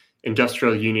in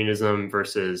industrial unionism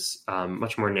versus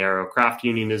much more narrow craft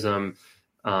unionism.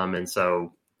 And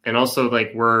also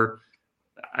like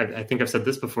I think I've said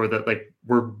this before, that like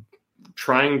we're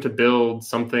trying to build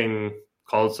something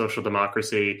called social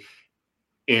democracy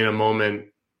in a moment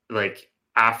like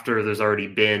after there's already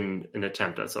been an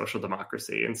attempt at social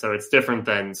democracy. And so it's different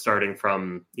than starting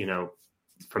from,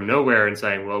 from nowhere and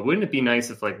saying, well, wouldn't it be nice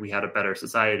if like we had a better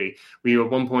society? We at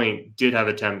one point did have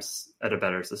attempts at a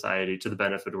better society to the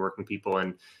benefit of working people.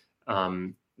 And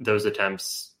those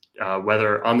attempts,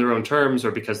 whether on their own terms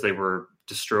or because they were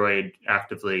destroyed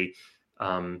actively,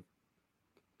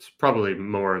 it's probably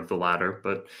more of the latter,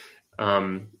 but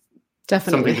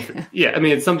definitely.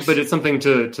 It's something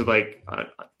to like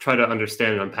try to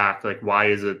understand and unpack, like, why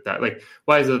is it that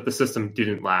the system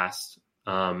didn't last,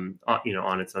 on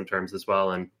its own terms as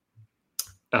well. And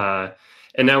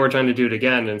now we're trying to do it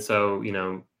again. And so,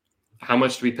 how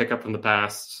much do we pick up from the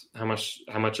past? How much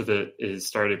of it is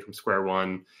started from square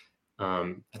one?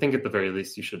 I think at the very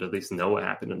least, you should at least know what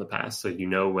happened in the past, so you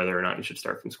know whether or not you should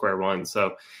start from square one.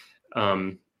 So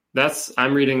I'm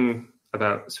reading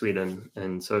about Sweden,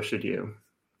 and so should you.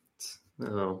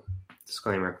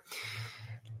 Disclaimer.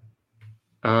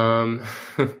 All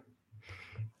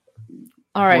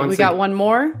right, we got one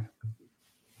more.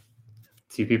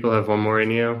 Do people have one more,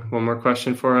 Inio? One more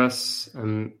question for us?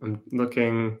 I'm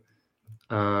looking.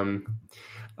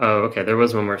 Okay. There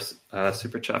was one more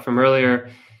super chat from earlier,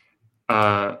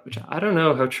 which I don't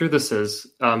know how true this is,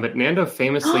 but Nando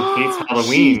famously hates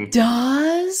Halloween. He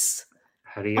does?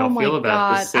 How do y'all feel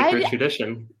about this sacred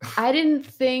tradition? I didn't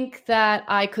think that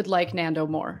I could like Nando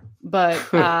more, but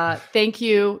thank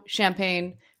you,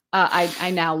 Champagne.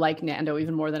 I now like Nando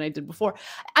even more than I did before.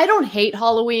 I don't hate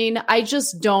Halloween. I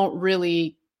just don't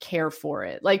really care for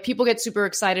it. Like, people get super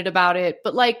excited about it,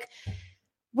 but like,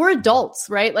 we're adults,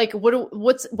 right? Like,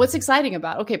 what's exciting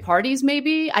about it? Okay, parties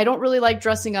maybe. I don't really like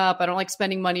dressing up. I don't like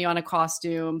spending money on a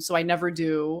costume, so I never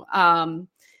do.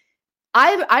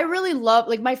 I really love,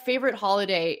 like, my favorite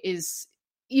holiday is,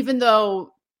 even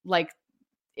though like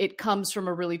it comes from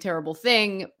a really terrible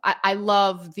thing, I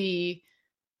love the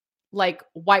like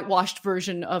whitewashed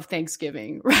version of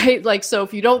Thanksgiving, right? Like, so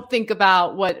if you don't think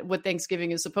about what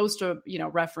Thanksgiving is supposed to,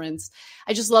 reference,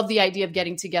 I just love the idea of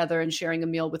getting together and sharing a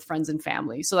meal with friends and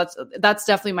family. So that's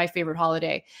definitely my favorite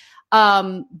holiday.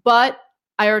 But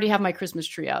I already have my Christmas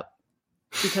tree up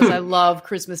because I love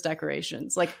Christmas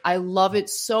decorations. Like, I love it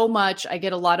so much. I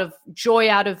get a lot of joy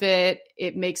out of it.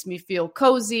 It makes me feel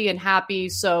cozy and happy.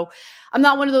 So I'm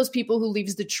not one of those people who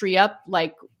leaves the tree up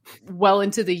like well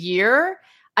into the year.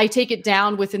 I take it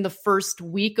down within the first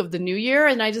week of the new year.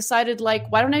 And I decided, like,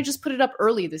 why don't I just put it up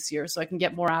early this year so I can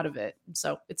get more out of it? And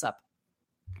so it's up.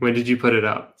 When did you put it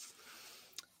up?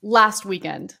 Last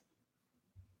weekend.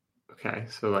 Okay.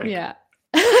 So like, yeah.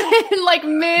 Like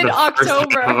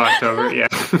mid-October. Of October, yeah.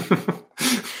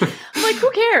 I'm like,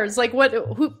 who cares? Like,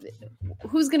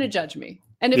 who's going to judge me?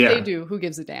 And if they do, who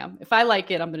gives a damn? If I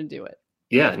like it, I'm going to do it.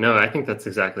 Yeah, no, I think that's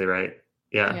exactly right.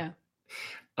 Yeah.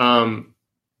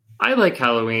 I like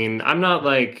Halloween. I'm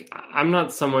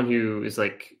not someone who is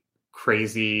like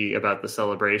crazy about the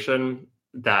celebration.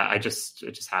 That I just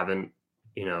haven't,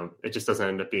 it just doesn't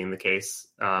end up being the case.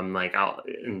 In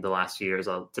the last few years,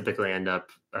 I'll typically end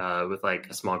up with like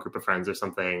a small group of friends or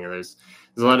something. And there's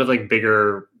a lot of like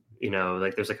bigger,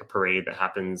 like there's like a parade that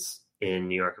happens in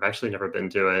New York. I've actually never been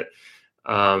to it,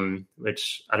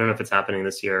 which I don't know if it's happening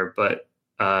this year, but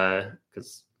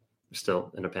because we're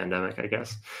still in a pandemic, I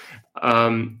guess.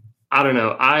 I don't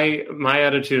know. My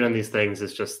attitude on these things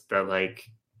is just that, like,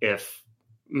 if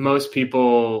most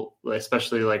people,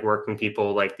 especially like working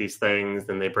people, like these things,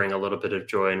 then they bring a little bit of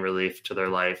joy and relief to their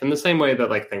life in the same way that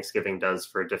like Thanksgiving does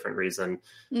for a different reason.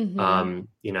 Mm-hmm.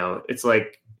 It's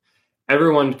like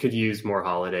everyone could use more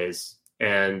holidays,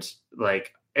 and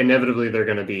like inevitably they're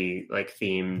going to be like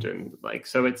themed, and like,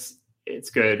 so it's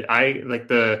good. I like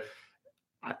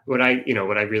what I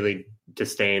really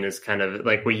disdain is kind of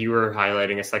like what you were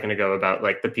highlighting a second ago about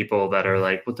like the people that are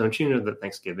like, well, don't you know that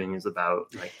Thanksgiving is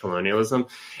about like colonialism?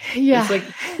 Yeah. It's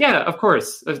like, yeah, of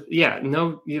course.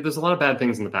 No, there's a lot of bad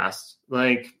things in the past,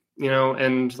 like,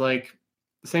 and like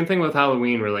the same thing with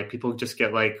Halloween, where like people just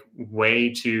get like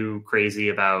way too crazy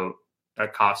about a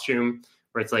costume,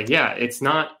 where it's like, yeah, it's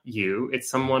not you, it's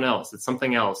someone else, it's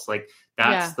something else. Like,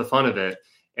 that's the fun of it.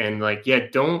 And like, yeah,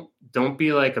 don't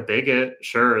be like a bigot.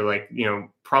 Sure. Like,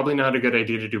 probably not a good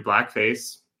idea to do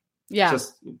blackface. Yeah.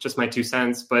 Just my 2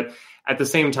 cents. But at the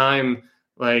same time,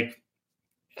 like,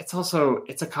 it's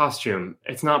a costume.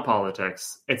 It's not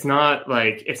politics. It's not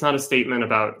a statement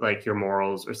about like your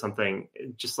morals or something.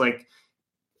 Just like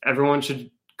everyone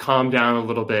should calm down a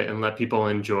little bit and let people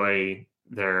enjoy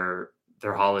their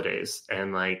holidays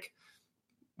and like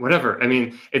whatever. I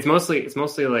mean, it's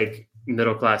mostly like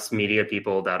middle class media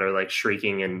people that are like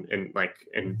shrieking and like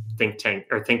in think tank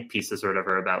or think pieces or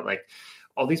whatever about like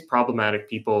all these problematic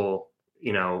people,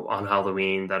 you know, on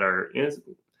Halloween that are, you know,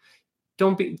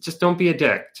 don't be a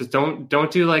dick. Just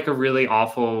don't do like a really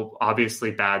awful, obviously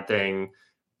bad thing.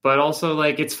 But also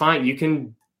like it's fine. You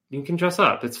can dress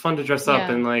up. It's fun to dress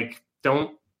up, and like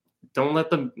don't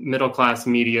let the middle class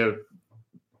media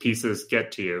pieces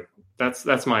get to you.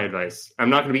 That's my advice. I'm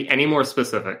not going to be any more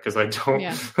specific because I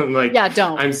don't like. Yeah,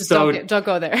 don't. I'm just so don't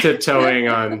go there. Tiptoeing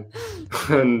on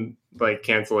like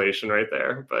cancellation right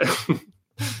there, but.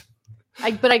 I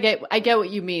get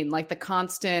what you mean, like the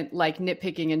constant like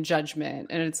nitpicking and judgment,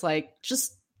 and it's like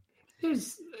just do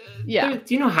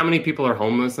you know how many people are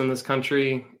homeless in this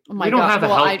country? Oh my we don't God. have a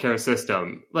healthcare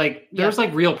system. Like there's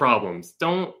like real problems.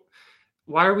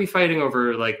 Why are we fighting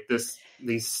over like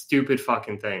these stupid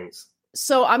fucking things?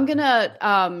 So I'm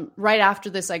gonna right after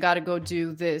this, I got to go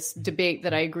do this debate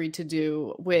that I agreed to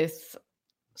do with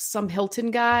some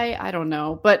Hilton guy. I don't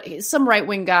know, but some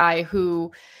right-wing guy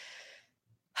who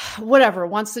whatever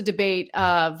wants to debate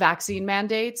vaccine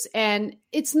mandates. And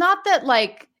it's not that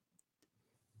like,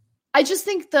 I just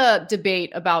think the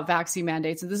debate about vaccine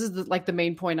mandates, and this is the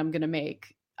main point I'm going to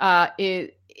make,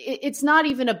 it's not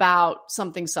even about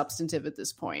something substantive at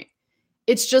this point.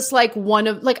 It's just like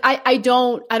I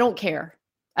don't care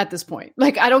at this point.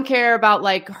 Like, I don't care about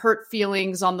like hurt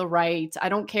feelings on the right. I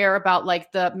don't care about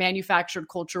like the manufactured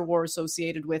culture war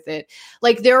associated with it.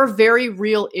 Like, there are very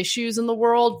real issues in the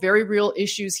world, very real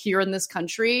issues here in this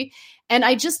country. And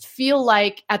I just feel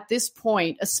like at this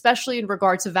point, especially in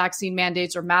regards to vaccine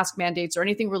mandates or mask mandates or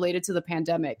anything related to the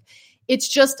pandemic, it's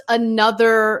just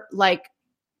another like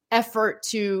effort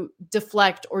to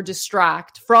deflect or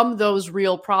distract from those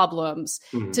real problems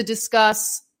to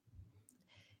discuss.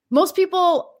 Most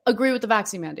people agree with the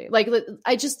vaccine mandate. Like,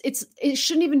 it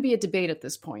shouldn't even be a debate at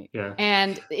this point. Yeah.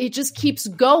 And it just keeps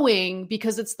going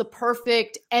because it's the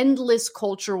perfect endless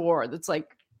culture war that's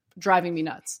like driving me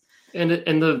nuts. And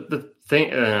the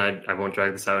thing, I won't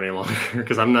drag this out any longer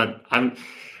because because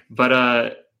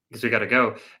we got to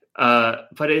go. But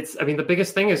the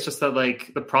biggest thing is just that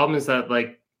like, the problem is that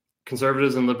like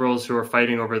conservatives and liberals who are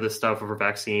fighting over this stuff, over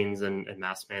vaccines and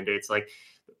mask mandates, like,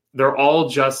 they're all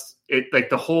just like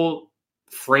the whole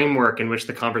framework in which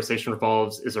the conversation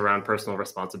revolves is around personal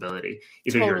responsibility.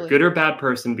 Either you're a good or bad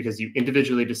person because you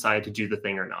individually decide to do the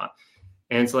thing or not.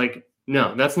 And it's like,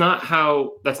 no, that's not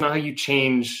how you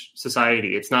change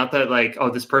society. It's not that like, oh,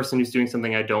 this person who's doing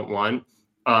something I don't want,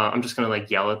 I'm just going to like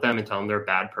yell at them and tell them they're a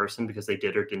bad person because they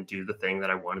did or didn't do the thing that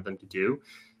I wanted them to do.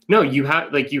 No, you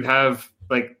have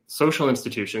like social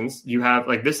institutions. You have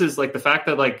like, this is like the fact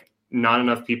that like, not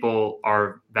enough people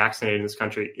are vaccinated in this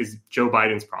country is Joe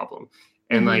Biden's problem.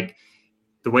 And like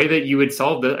the way that you would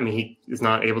solve that, I mean, he is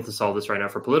not able to solve this right now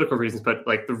for political reasons, but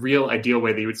like the real ideal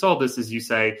way that you would solve this is you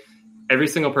say every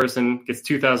single person gets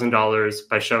 $2,000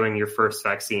 by showing your first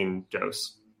vaccine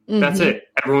dose. That's it.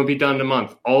 Everyone would be done in a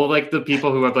month. All of like the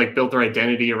people who have like built their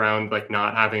identity around like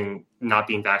not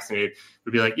being vaccinated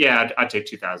would be like, yeah, I'd take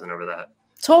 2,000 over that.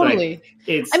 Totally.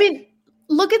 Like,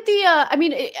 look at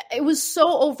it was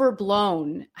so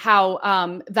overblown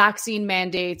how vaccine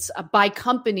mandates by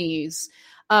companies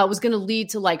was going to lead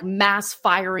to like mass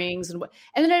firings. And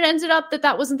then it ended up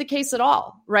that wasn't the case at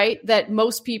all, right? That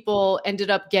most people ended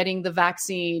up getting the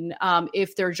vaccine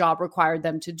if their job required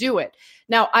them to do it.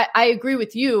 Now, I agree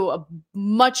with you. A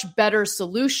much better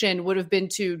solution would have been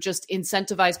to just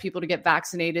incentivize people to get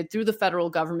vaccinated through the federal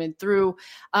government, through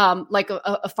like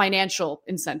a financial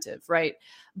incentive, right?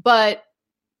 But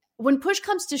when push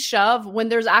comes to shove, when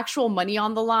there's actual money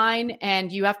on the line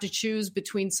and you have to choose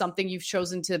between something you've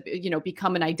chosen to,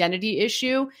 become an identity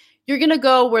issue, you're going to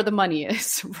go where the money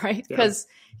is, right? Because,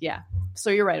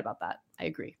 so you're right about that. I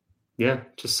agree. Yeah.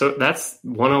 Just so that's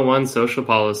 101 social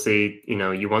policy.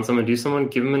 You want someone to do someone,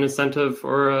 give them an incentive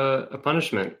or a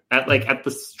punishment at the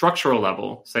structural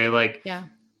level. Say like,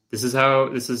 this is,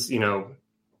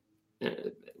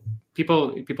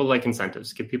 People like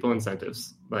incentives. Give people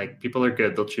incentives. Like, people are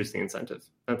good; they'll choose the incentive.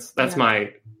 That's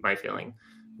my feeling.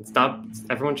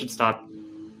 Everyone should stop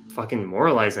fucking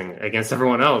moralizing against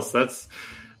everyone else. I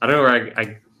don't know where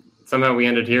I somehow we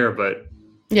ended here, but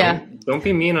don't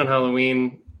be mean on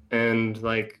Halloween and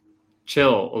like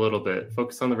chill a little bit.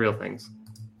 Focus on the real things.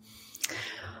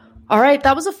 All right.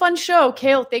 That was a fun show.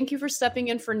 Cale, thank you for stepping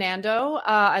in for Nando.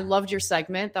 I loved your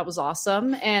segment. That was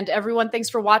awesome. And everyone, thanks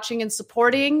for watching and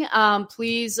supporting.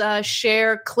 Please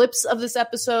share clips of this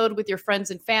episode with your friends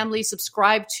and family.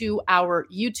 Subscribe to our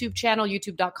YouTube channel,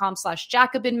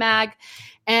 youtube.com/JacobinMag.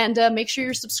 And make sure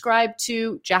you're subscribed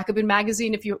to Jacobin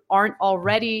Magazine if you aren't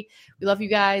already. We love you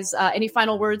guys. Any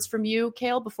final words from you,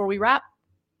 Cale, before we wrap?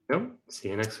 Nope. See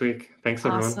you next week. Thanks,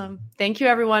 everyone. Awesome. Thank you,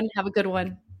 everyone. Have a good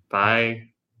one. Bye.